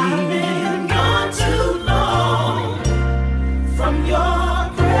misery. I've been gone too long from your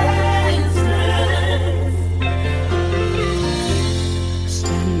presence.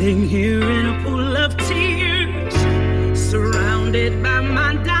 Standing here in a pool of tears, surrounded by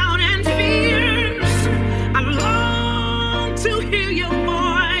my doubt and fears. I long to hear your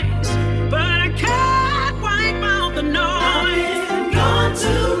voice, but I can't wipe out the noise. I've been gone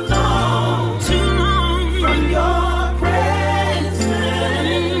too long from your presence.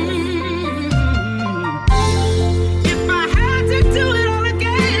 If I had to do it all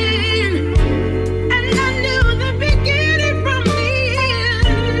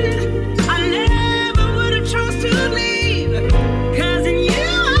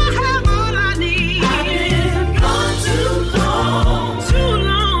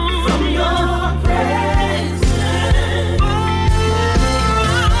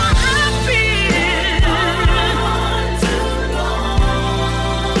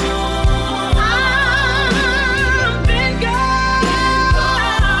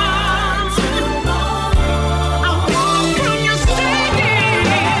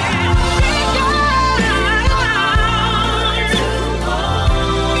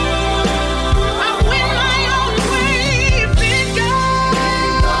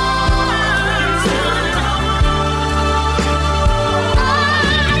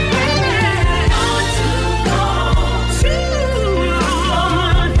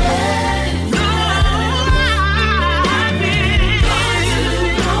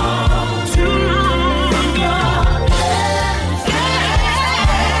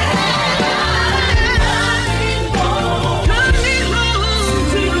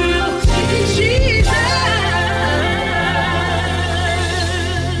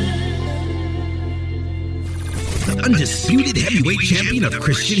the undisputed heavyweight champion of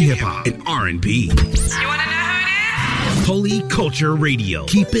Christian hip-hop and R&B. You want to know who it is? Holy Culture Radio.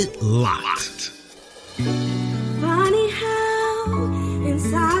 Keep it locked. Funny how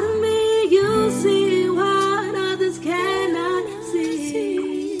inside of me you see what others cannot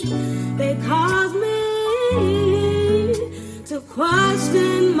see. They cause me to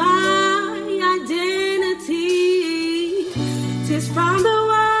question my identity. 'Tis from the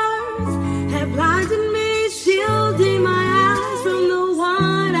words have blinded me, shielding my eyes from the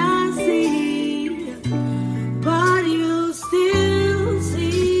one I see. But you still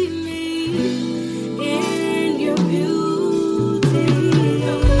see me in your beauty.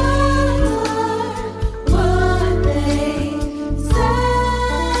 No matter what they say,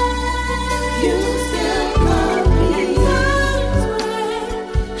 you still love me. In times when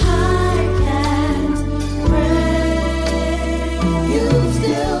I can't pray, you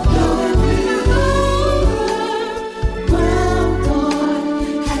still love me. Overwhelmed or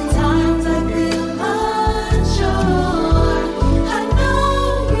at times I feel unsure, I know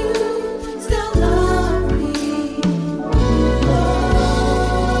you still love me, Lord.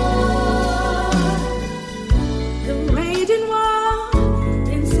 The raging war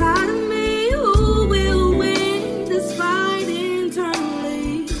inside of me, who will win this fight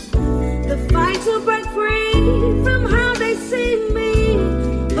internally? The fight to break free from how they see me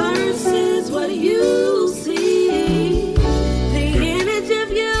versus what you see. The image of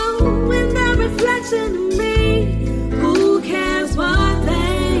you and the reflection of me. Who cares what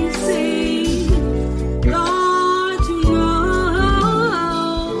they see? Lord, you know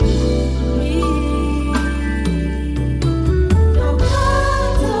me. No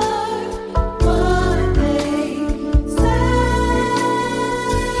matter what they say,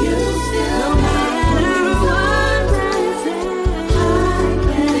 you still no matter what they say, I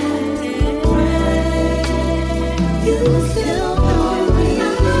can't pray. You still know me.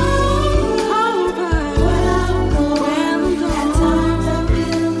 Overwhelmed at times I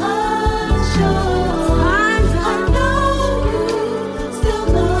feel unsure. I know you still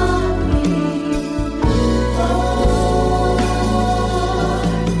love me, Lord.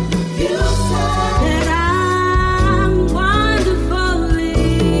 You said that I'm wonderfully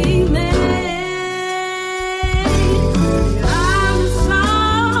made. I'm the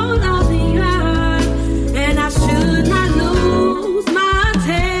salt of the earth, and I should not lose my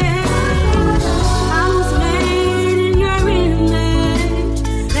taste. I was made in your image,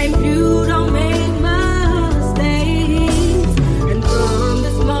 and you don't make mistakes. And from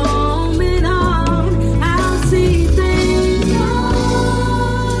this moment on, I'll see things your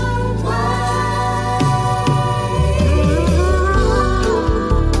way.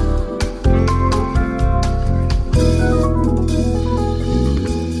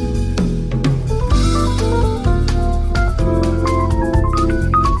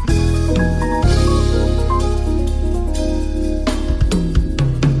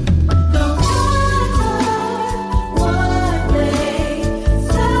 No matter what they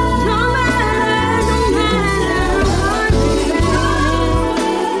say, no matter what they say,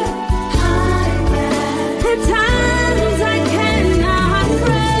 at times I cannot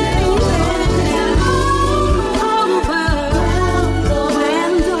pray. Overwhelmed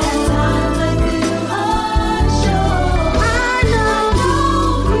at times I feel unsure. I know you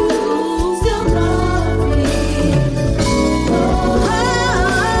still love me.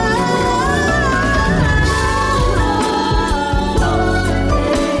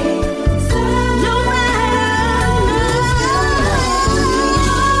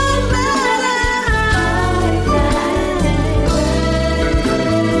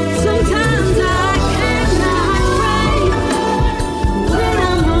 Sometimes I cannot pray when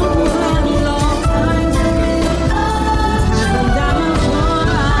I'm overwhelmed. All times I feel unsure, and I'm sure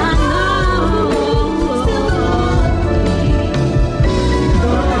I know.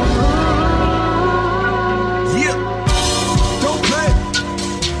 Yeah. Don't play.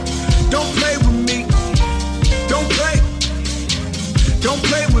 Don't play with me. Don't play. Don't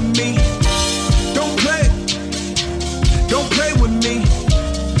play with me. Don't play. Don't play with me.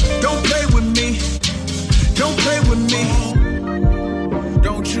 Don't play with me. Don't play with me.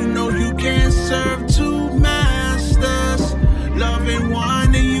 Don't you know you can't serve two masters? Loving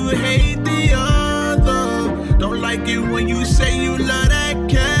one and you hate the other. Don't like it when you say you love that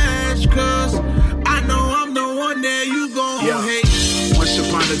cash, 'cause I know I'm the one that you gon' hate. Once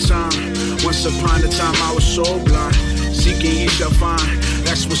upon a time I was so blind. Seeking ye shall find.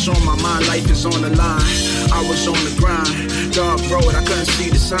 That's what's on my mind. Life is on the line. I was on the grind. Dark road, I couldn't see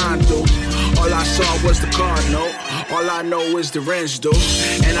the sign through. All I saw was the card note. All I know is the rent's due,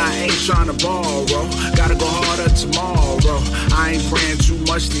 and I ain't tryna borrow. Gotta go harder tomorrow. I ain't praying too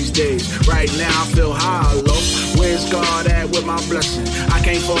much these days. Right now I feel hollow. Where's God at with my blessing? I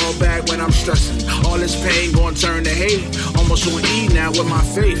can't fall back when I'm stressing. All this pain gon' turn to hate. Almost on E now with my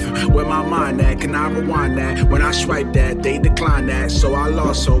faith. Where my mind at? Can I rewind that? When I swipe that, they decline that. So I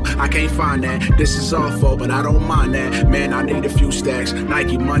lost hope. I can't find that. This is awful, but I don't mind that. Man, I need a few stacks.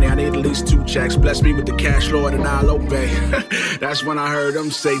 Nike money, I need at least 2 checks. Bless me with the cash, Lord, and I'll obey. That's when I heard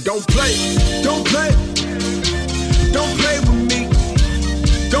them say, don't play, don't play, don't play with me,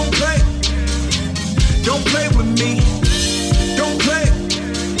 don't play, don't play with me, don't play,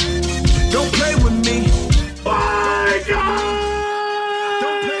 don't play with me. My God,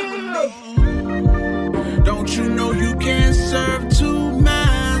 don't play with me. Don't you know you can't serve 2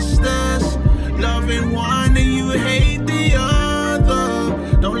 masters? Loving one and you hate the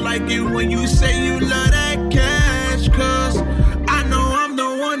other. Don't like it when you say you love that cash, cause I know I'm the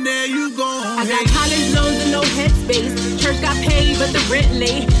one that you gon' I got college loans and no headspace. Church got paid, but the rent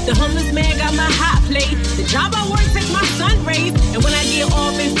late. The homeless man got my hot plate. The job I work takes my sun rays. And when I get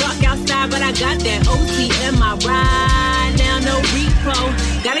off, it's dark outside, but I got that OT in my ride. Now no repo.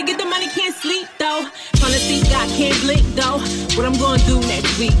 Gotta get the money, can't sleep though. Tryna see God, can't blink though. What I'm gonna do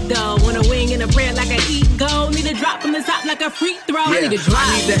next week though? Want a wing and a prayer like I eat gold. Need a drop from the top like a free throw. Yeah, I need a drive.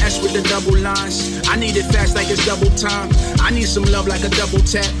 I need the S with the double lines. I need it fast like it's double time. I need some love like a double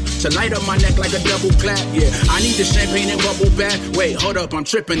tap. To light up my neck like a double clap, yeah. I need the champagne and bubble bath. Wait, hold up, I'm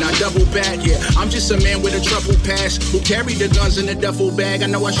tripping, I double back, yeah. I'm just a man with a trouble past who carried the guns in a duffel bag. I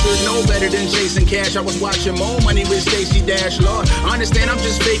know I should know better than Jason Cash. I was watching More Money with Stacey Dash, Lord. I understand I'm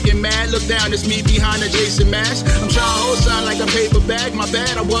just faking mad. Look down, it's me behind the Jason mask. I'm trying to hold sign like a paper bag. My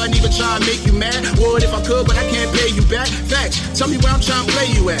bad, I wasn't even trying to make you mad. Would if I could, but I can't pay you back. Facts, tell me where I'm trying to play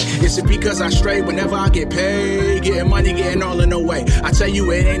you at. Is it because I stray whenever I get paid? Getting money, getting all in the way. I tell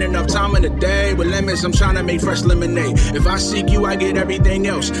you it ain't enough time in the day. With lemons, I'm trying to make fresh lemonade. If I seek you, I get everything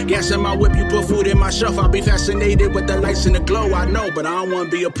else. Gas in my whip, you put food in my shelf. I'll be fascinated with the lights and the glow. I know, but I don't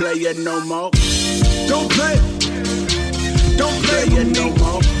want to be a player no more. Don't play. Don't play with me no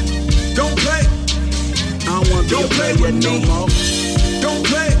more. Don't play. I don't want to be a player no more. Don't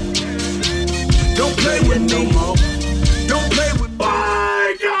play. Don't play with me no more. Don't play with me.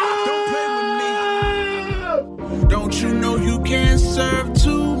 Don't play with me. Don't you know you can't serve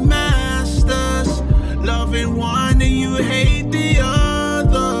 2 masters? Loving one and you hate the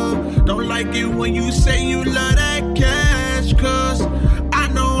other. Don't like it when you say you love that cash, cause I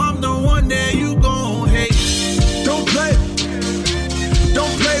know I'm the one that you gon' hate. Don't play.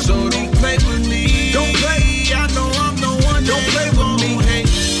 Don't play with me. Don't play with me. Don't play. I know I'm the one that you gon' hate.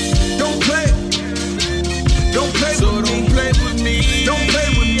 Don't play. Don't play with me. Don't play with me. Don't play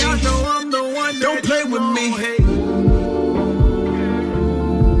with me. I know I'm the one that don't play with me.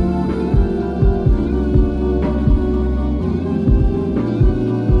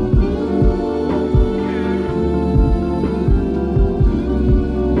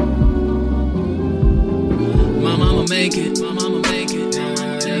 My mama make it. My mama make it.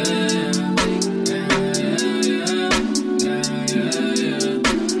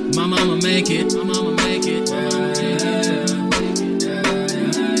 My mama make it. My mama make it.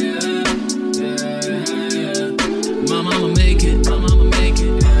 My mama make it. My mama make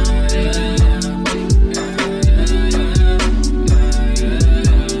it.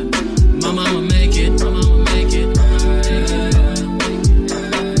 My mama make it. My mama make it.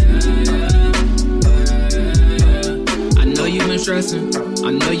 I know you've been stressing.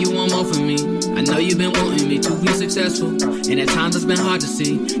 I know you want more from me. I know you've been wanting me to be successful. And at times it's been hard to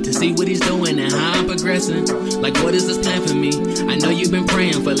see what he's doing and how I'm progressing. Like, what is this plan for me? I know you've been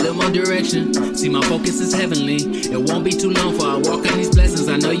praying for a little more direction. See, my focus is heavenly. It won't be too long for I walk in these blessings.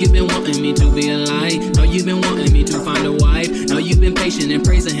 I know you've been wanting me to be a light. Know you've been wanting me to find a wife. Know you've been patient and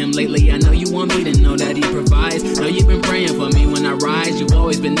praising him lately. I know you want me to know that he provides. Know you've been praying for me when I rise. You've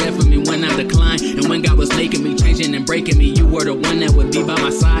always been there for me when I decline. And when God was making me, changing and breaking me, you were the one that would be by my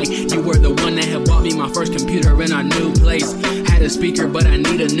side. You were the one that had bought me my first computer in our new place. Had a speaker, but I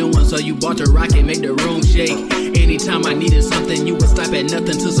need a new one, so you bought the rocket, make the room shake. Anytime I needed something, you would stop at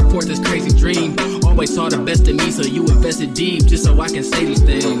nothing to support this crazy dream. Always saw the best in me, so you invested deep, just so I can say these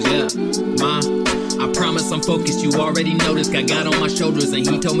things, yeah. Ma, I promise I'm focused, you already noticed. Got God on my shoulders and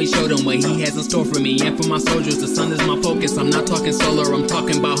he told me show them what he has in store for me and for my soldiers. The sun is my focus, I'm not talking solar, I'm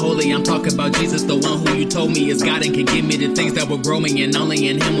talking about holy. I'm talking about Jesus, the one who you told me is God and can give me the things that will grow me. And only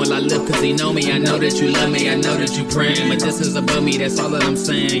in him will I live cause he know me. I know that you love me, I know that you praying, but this is above me, that's all that I'm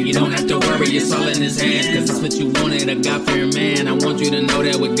saying. You don't have to worry, it's all in his hands, cause it's what you wanted, a God-fearing man. I want you to know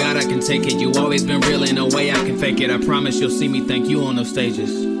that with God I can take it. You always been real, ain't no way I can fake it. I promise you'll see me thank you on those stages,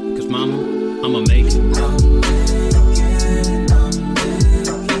 cause mama, I'ma make it.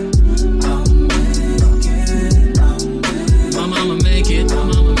 Mama, I'ma make it.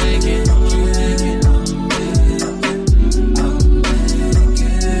 Mama, I'ma make it.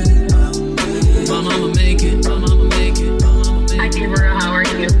 Mama, I'ma make it. Mama, I'ma make it. Hi, Gabriel. How are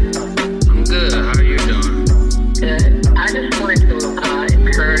you? I'm good. How are you doing? Good. I just wanted to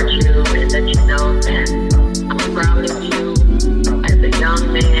encourage you and let you know that I'm proud of you as a young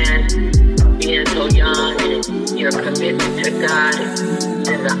man, being so young, and your commitment to God. It's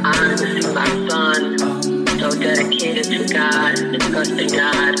an honor to see my son so dedicated to God and trusting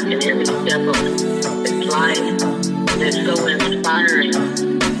God in every step of his life. It's so inspiring.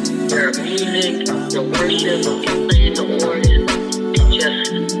 Your music, your worship, you playing the organ, and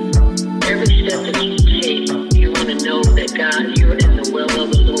just every step that you take, you want to know that God, you're in the will of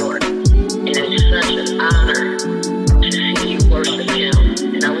the Lord. And it's such an honor to see you worship him.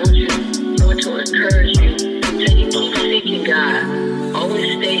 And I want to encourage you to keep seeking God.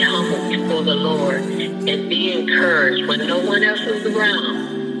 Always stay humble before the Lord and be encouraged when no one else is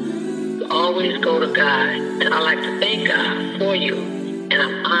around. Always go to God. And I'd like to thank God for you. And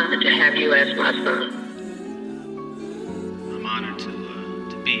I'm honored to have you as my son. I'm honored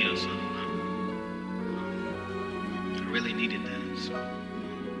to be your son. I really needed that, so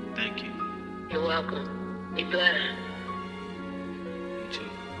thank you. You're welcome. Be blessed. You too.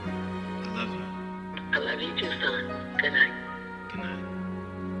 I love you. I love you too, son. Good night. Good night.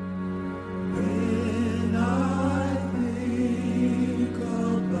 When I think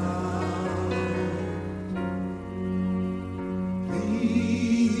about the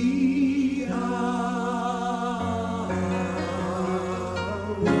hour,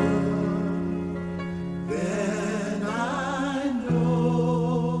 then I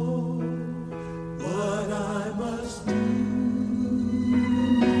know what I must do.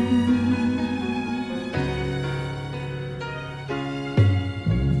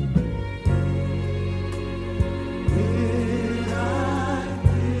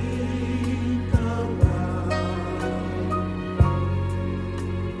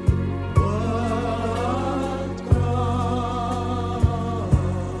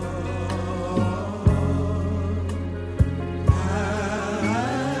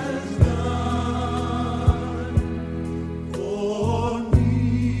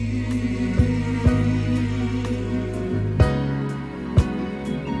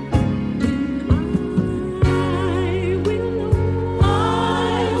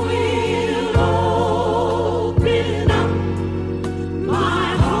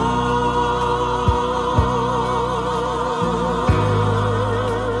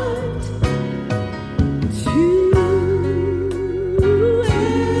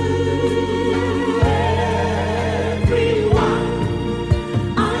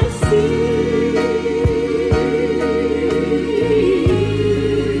 See